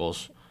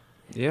struggles.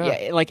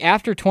 Yeah, like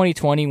after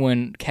 2020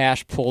 when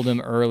Cash pulled him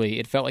early,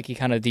 it felt like he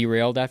kind of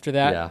derailed after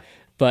that. Yeah.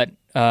 But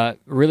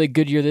really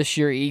good year this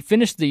year. He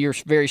finished the year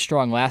very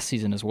strong last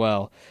season as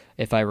well,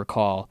 if I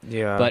recall.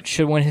 Yeah. But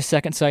should win his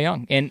second Cy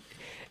Young. And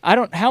I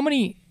want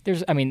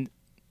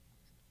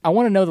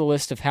to know the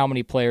list of how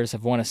many players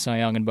have won a Cy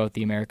Young in both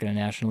the American and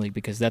National League,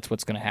 because that's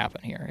what's going to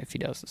happen here if he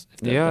does this. If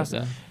does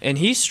that. And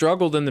he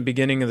struggled in the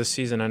beginning of the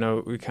season. I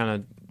know we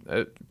kind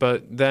of,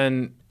 but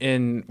then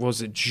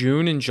was it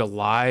June and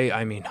July?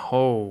 I mean,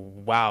 oh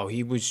wow,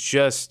 he was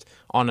just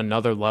on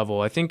another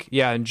level. I think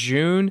in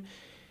June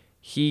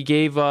he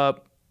gave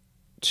up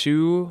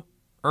 2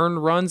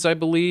 earned runs, I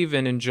believe,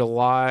 and in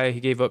July he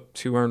gave up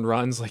 2 earned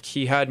runs. Like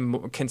he had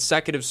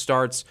consecutive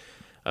starts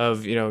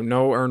of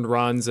no earned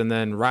runs and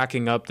then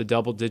racking up the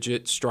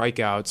double-digit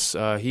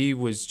strikeouts. He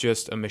was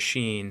just a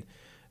machine,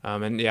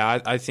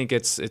 I think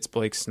it's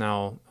Blake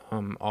Snell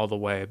all the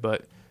way.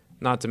 But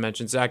not to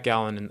mention Zach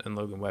Gallen and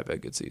Logan Webb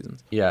had good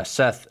seasons. Yeah,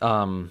 Seth.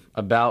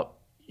 About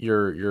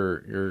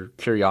your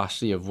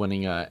curiosity of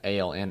winning a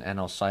AL and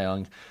NL Cy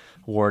Young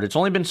award. It's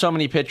only been so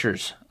many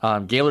pitchers.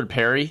 Gaylord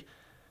Perry.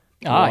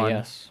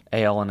 Yes.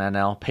 AL and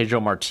NL. Pedro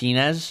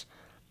Martinez,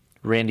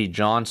 Randy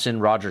Johnson,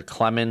 Roger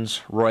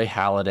Clemens, Roy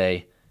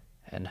Halladay,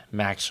 and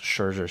Max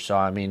Scherzer. So,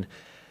 I mean,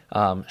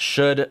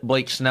 should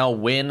Blake Snell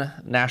win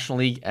National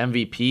League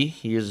MVP,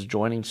 he is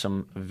joining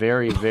some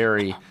very,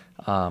 very,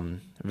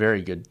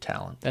 very good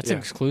talent. That's an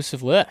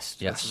exclusive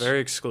list. Yes. It's very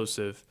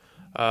exclusive.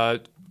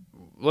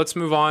 Let's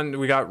move on.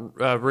 We got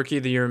Rookie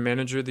of the Year and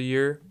Manager of the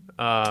Year.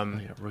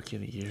 Rookie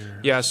of the Year.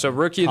 Yeah, so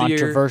Rookie of the Year.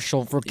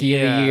 Controversial Rookie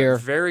of the Year.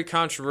 Very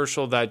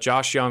controversial that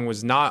Josh Young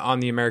was not on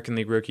the American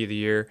League Rookie of the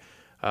Year.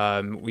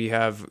 We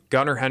have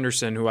Gunnar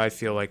Henderson, who I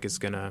feel like is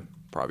going to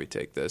probably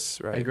take this,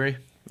 right? I agree.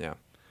 Yeah.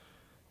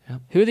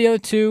 Yep. Who are the other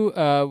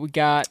 2? We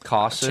got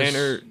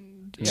Casas.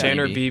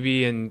 Tanner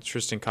Beebe and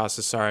Tristan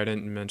Casas. Sorry, I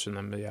didn't mention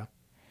them, but yeah.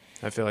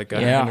 I feel like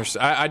Gunnar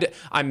Henderson.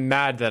 I'm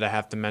mad that I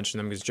have to mention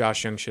them because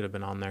Josh Young should have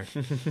been on there.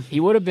 He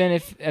would have been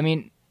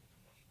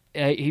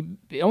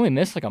he only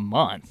missed like a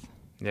month.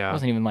 Yeah. It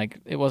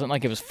wasn't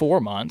like it was 4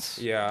 months.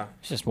 Yeah.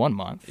 It's just 1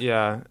 month.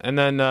 Yeah. And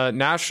then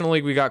National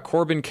League, we got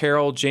Corbin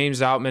Carroll,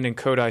 James Outman, and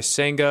Kodai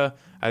Senga.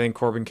 I think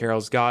Corbin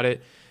Carroll's got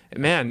it.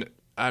 Man,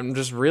 I'm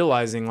just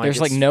realizing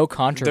there's no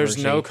controversy.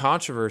 There's no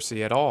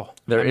controversy at all.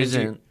 There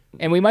isn't.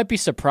 And we might be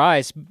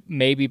surprised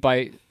maybe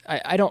by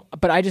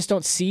I just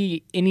don't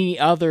see any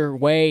other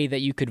way that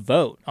you could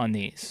vote on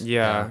these.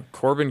 Yeah.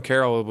 Corbin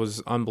Carroll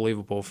was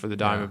unbelievable for the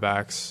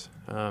Diamondbacks.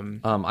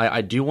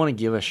 I do want to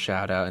give a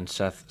shout out, and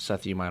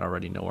Seth, you might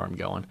already know where I'm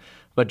going.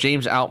 But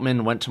James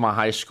Outman went to my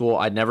high school.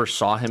 I never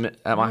saw him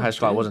at my high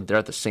school. I wasn't there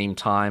at the same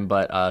time.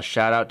 But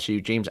shout out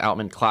to James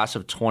Outman, class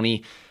of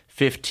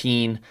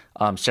 2015,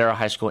 Sarah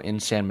High School in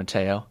San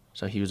Mateo.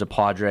 So he was a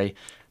Padre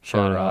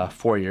for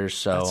 4 years.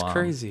 So that's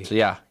crazy. So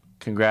yeah,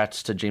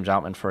 congrats to James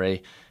Outman for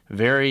a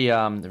very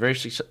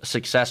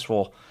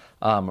successful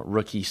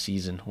rookie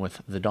season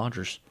with the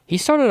Dodgers. He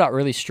started out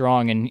really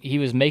strong, and he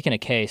was making a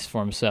case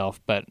for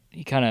himself, but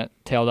he kind of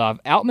tailed off.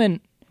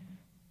 Outman,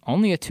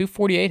 only a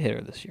 .248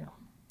 hitter this year.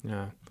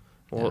 Yeah.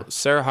 Well,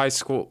 Sarah High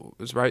School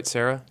is right,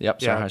 Sarah?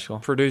 Yep, Sarah High School.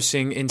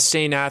 Producing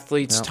insane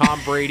athletes, Tom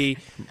Brady,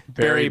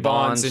 Barry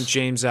Bonds, and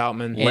James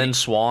Outman. Lynn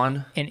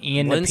Swan. And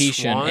Ian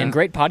Nepetian, and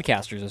great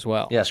podcasters as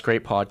well. Yes,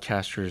 great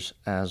podcasters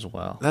as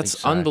well.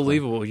 That's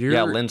unbelievable.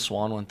 Lynn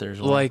Swan went there as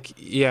well.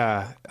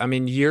 I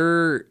mean,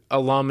 your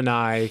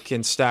alumni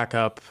can stack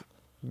up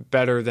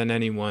better than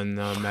anyone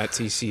at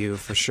TCU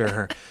for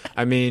sure.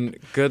 I mean,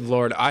 good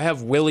Lord. I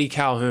have Willie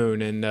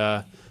Calhoun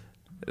and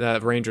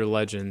that Ranger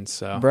legend.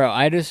 So, bro,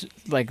 I just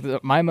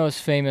my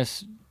most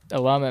famous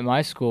alum at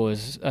my school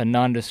is a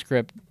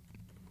nondescript.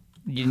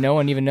 No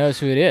one even knows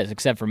who it is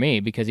except for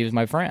me because he was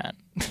my friend.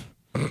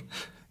 Who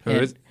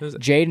is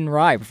it? Jaden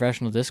Rye,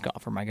 professional disc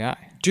golfer, my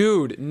guy.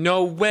 Dude,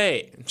 no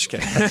way. I'm just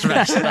kidding.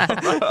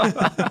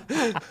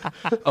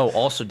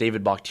 Also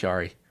David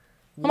Bakhtiari.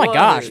 Oh my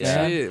gosh,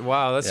 man! Gee,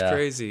 wow, that's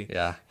crazy.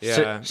 Yeah.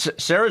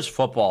 Sarah's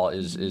football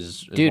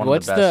is dude. one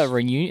What's of the best.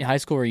 reunion high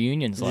school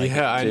reunions like?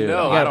 Yeah, I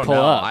know. You gotta pull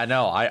up. I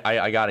know.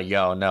 I gotta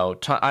go. No,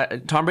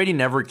 Tom Brady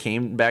never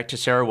came back to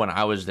Sarah when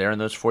I was there in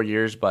those 4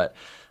 years, but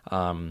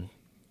I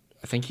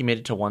think he made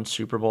it to one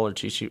Super Bowl or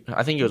two.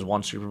 I think it was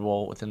one Super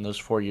Bowl within those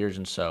 4 years,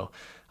 and so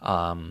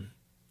I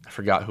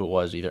forgot who it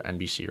was, either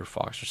NBC or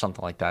Fox or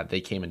something like that.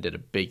 They came and did a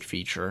big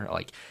feature.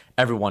 Like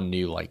everyone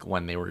knew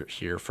when they were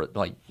here for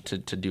to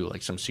do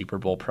some Super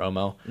Bowl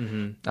promo.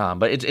 Mm-hmm.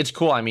 But it's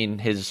cool. I mean,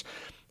 his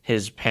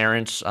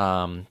parents,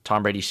 Tom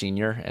Brady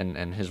Sr.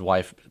 and his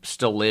wife,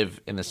 still live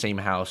in the same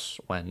house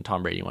when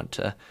Tom Brady went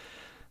to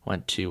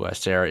went to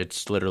West Air.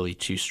 It's literally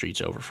 2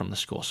 streets over from the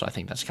school, so I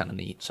think that's kind of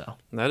neat. So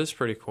that is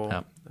pretty cool.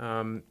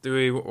 Yeah. Do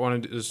we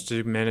want to just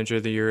do Manager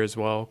of the Year as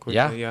well?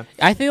 Quickly? Yeah.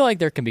 I feel like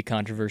there can be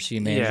controversy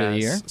in Manager of the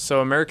Year.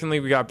 So American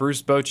League, we got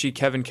Bruce Bochy,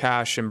 Kevin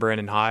Cash, and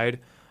Brandon Hyde.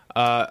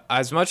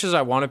 As much as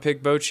I want to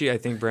pick Bochy, I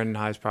think Brandon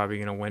Hyde's probably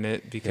going to win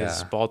it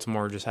because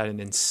Baltimore just had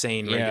an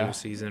insane regular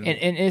season.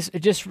 And it's,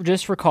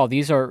 just recall,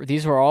 these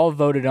were all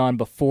voted on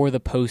before the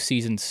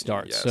postseason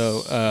starts. Yes.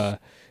 So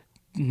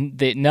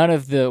none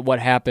of what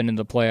happened in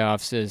the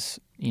playoffs is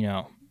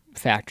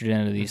factored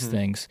into these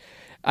things.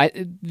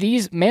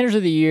 These Managers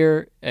of the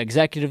Year,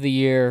 Executive of the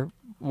Year,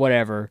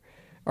 whatever,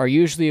 are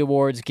usually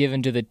awards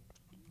given to the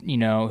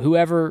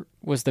whoever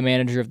was the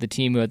manager of the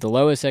team who had the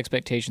lowest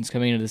expectations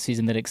coming into the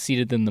season that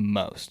exceeded them the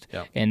most.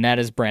 Yep. And that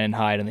is Brandon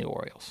Hyde and the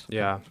Orioles.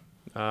 Yeah.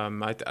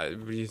 What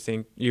do you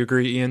think? You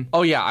agree, Ian?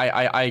 Oh yeah,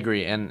 I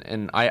agree,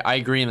 and I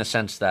agree in the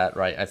sense that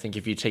I think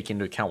if you take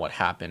into account what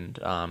happened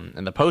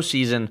in the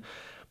postseason,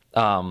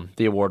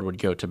 the award would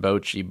go to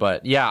Bochy.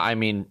 But yeah, I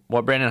mean,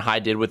 what Brandon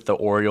Hyde did with the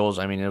Orioles,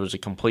 I mean, it was a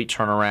complete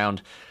turnaround.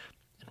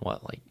 It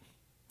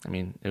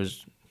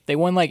was. They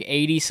won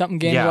 80-something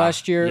games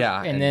last year.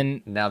 Yeah, and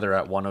then now they're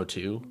at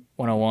 102.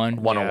 101.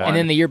 101. And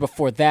then the year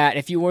before that,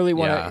 if you really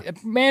want to...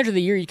 Manager of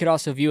the Year, you could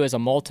also view as a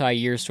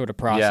multi-year sort of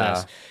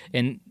process. Yeah.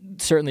 And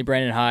certainly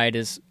Brandon Hyde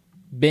has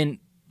been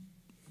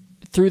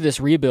through this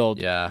rebuild.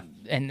 Yeah.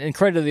 And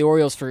credit to the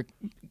Orioles for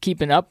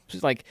keeping up.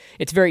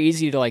 It's very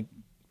easy to,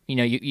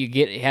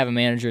 you have a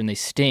manager and they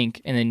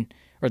stink, and then...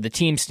 or the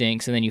team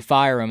stinks, and then you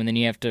fire him, and then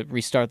you have to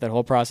restart that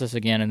whole process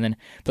again.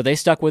 But they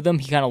stuck with him.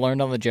 He kind of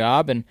learned on the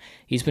job, and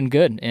he's been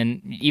good.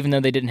 And even though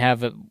they didn't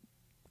have a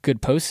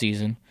good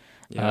postseason,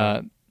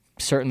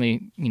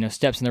 certainly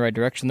steps in the right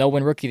direction. They'll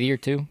win Rookie of the Year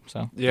too.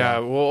 So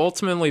well,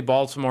 ultimately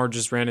Baltimore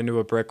just ran into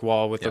a brick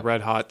wall with the red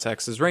hot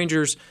Texas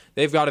Rangers.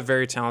 They've got a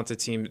very talented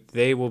team.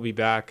 They will be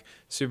back.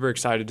 Super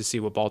excited to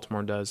see what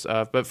Baltimore does.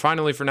 But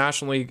finally, for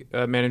National League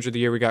Manager of the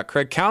Year, we got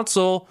Craig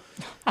Counsell,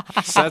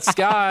 Seth's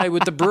guy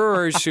with the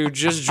Brewers, who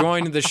just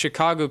joined the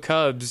Chicago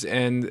Cubs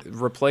and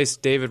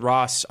replaced David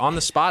Ross on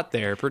the spot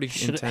there. Pretty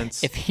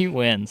intense. If he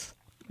wins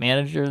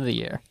Manager of the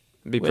Year.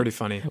 It'd be pretty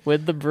funny.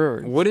 With the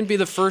Brewers. Wouldn't be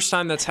the first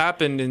time that's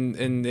happened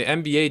in the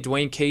NBA.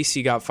 Dwayne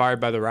Casey got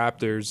fired by the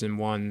Raptors and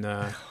won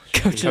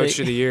Coach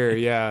of the Year.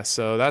 Yeah,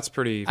 so that's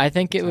pretty... I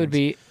think it would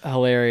be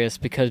hilarious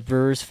because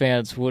Brewers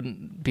fans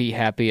wouldn't be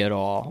happy at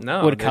all.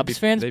 No. Would Cubs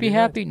fans be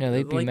happy? No,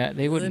 they'd be mad.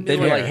 They wouldn't They'd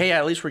care. be like, hey,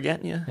 at least we're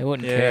getting you. They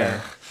wouldn't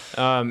care.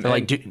 They're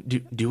like,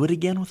 do it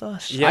again with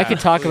us? Yeah, I could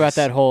talk about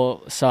that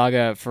whole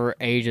saga for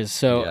ages,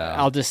 so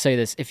I'll just say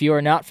this. If you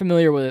are not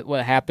familiar with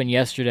what happened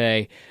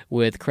yesterday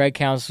with Craig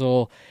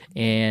Counsell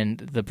and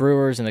the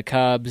Brewers and the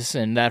Cubs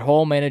and that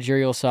whole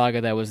managerial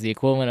saga that was the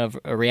equivalent of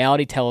a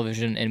reality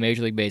television in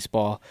Major League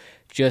Baseball,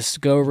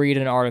 just go read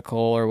an article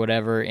or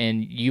whatever,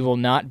 and you will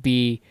not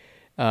be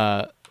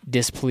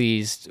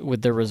displeased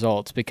with the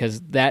results because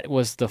that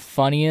was the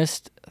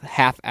funniest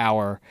half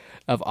hour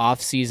of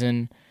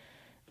off-season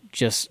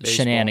just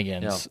baseball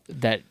shenanigans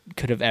that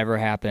could have ever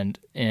happened.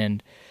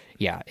 And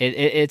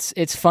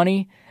it's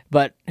funny,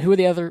 but who are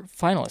the other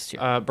finalists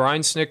here?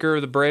 Brian Snitker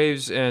of the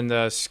Braves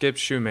and Skip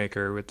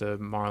Shoemaker with the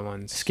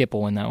Marlins. Skip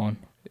will win that one.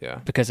 Yeah.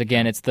 Because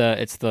again, it's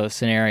the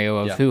scenario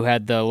of who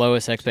had the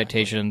lowest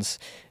expectations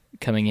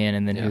coming in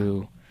and then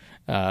who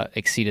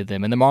exceeded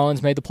them. And the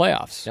Marlins made the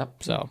playoffs.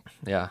 Yep. So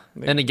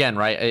and again,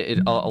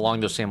 along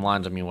those same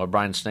lines, I mean, what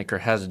Brian Snitker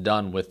has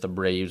done with the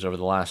Braves over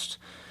the last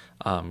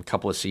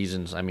couple of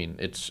seasons, I mean,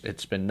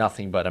 it's been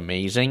nothing but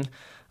amazing.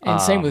 And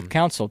same with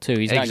Counsell too.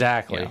 He's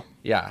exactly. Not,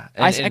 yeah.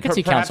 And I could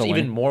see perhaps Counsell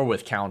even winning. more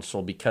with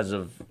Counsell because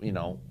of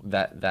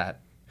that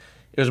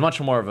it was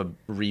much more of a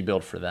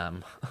rebuild for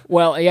them.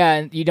 Well, yeah,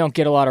 and you don't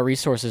get a lot of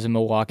resources in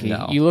Milwaukee.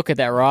 No. You look at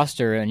that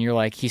roster and you're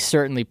like, they're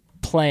certainly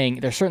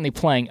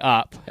playing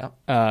up.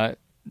 Yep.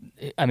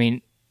 I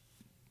mean,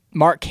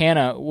 Mark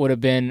Canha would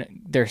have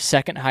been their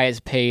second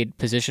highest paid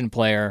position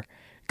player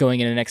going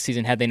into next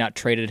season had they not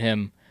traded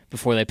him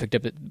before they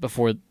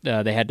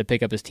they had to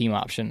pick up his team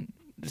option.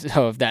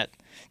 So if that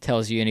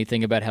tells you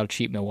anything about how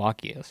cheap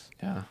Milwaukee is.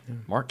 Yeah.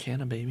 Mark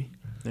Canha, baby.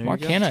 Mark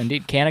Canha,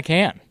 indeed. Canha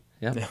can.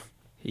 Yep. Yeah.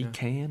 He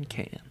can.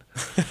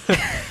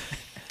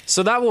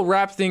 So that will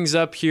wrap things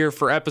up here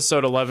for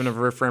episode 11 of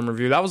Riff Ram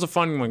Review. That was a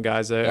fun one,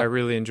 guys. I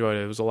really enjoyed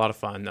it. It was a lot of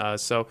fun.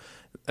 So,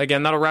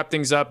 again, that'll wrap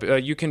things up.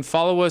 You can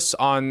follow us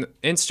on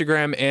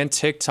Instagram and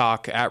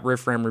TikTok at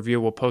Riff Ram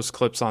Review. We'll post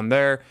clips on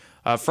there.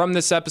 From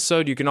this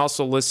episode, you can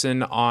also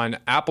listen on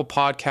Apple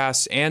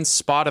Podcasts and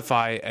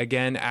Spotify,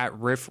 again, at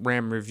Riff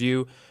Ram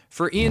Review.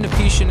 For Ian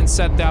Apetian and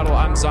Seth Dowdle,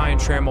 I'm Zion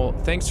Trammell.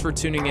 Thanks for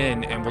tuning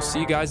in, and we'll see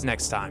you guys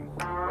next time.